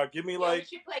 Give me Yeah, like we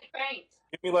should play pranks.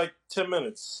 10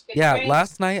 minutes. Yeah, Pranks.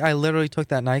 last night I literally took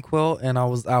that NyQuil and I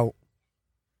was out.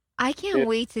 I can't Yeah.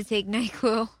 wait to take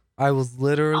NyQuil. I was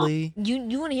literally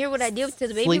You want to hear what I did to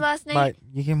the baby sleep last night? by-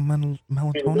 you gave him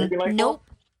melatonin? Maybe like Nope.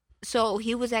 So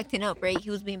he was acting up, right? He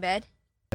was being bad.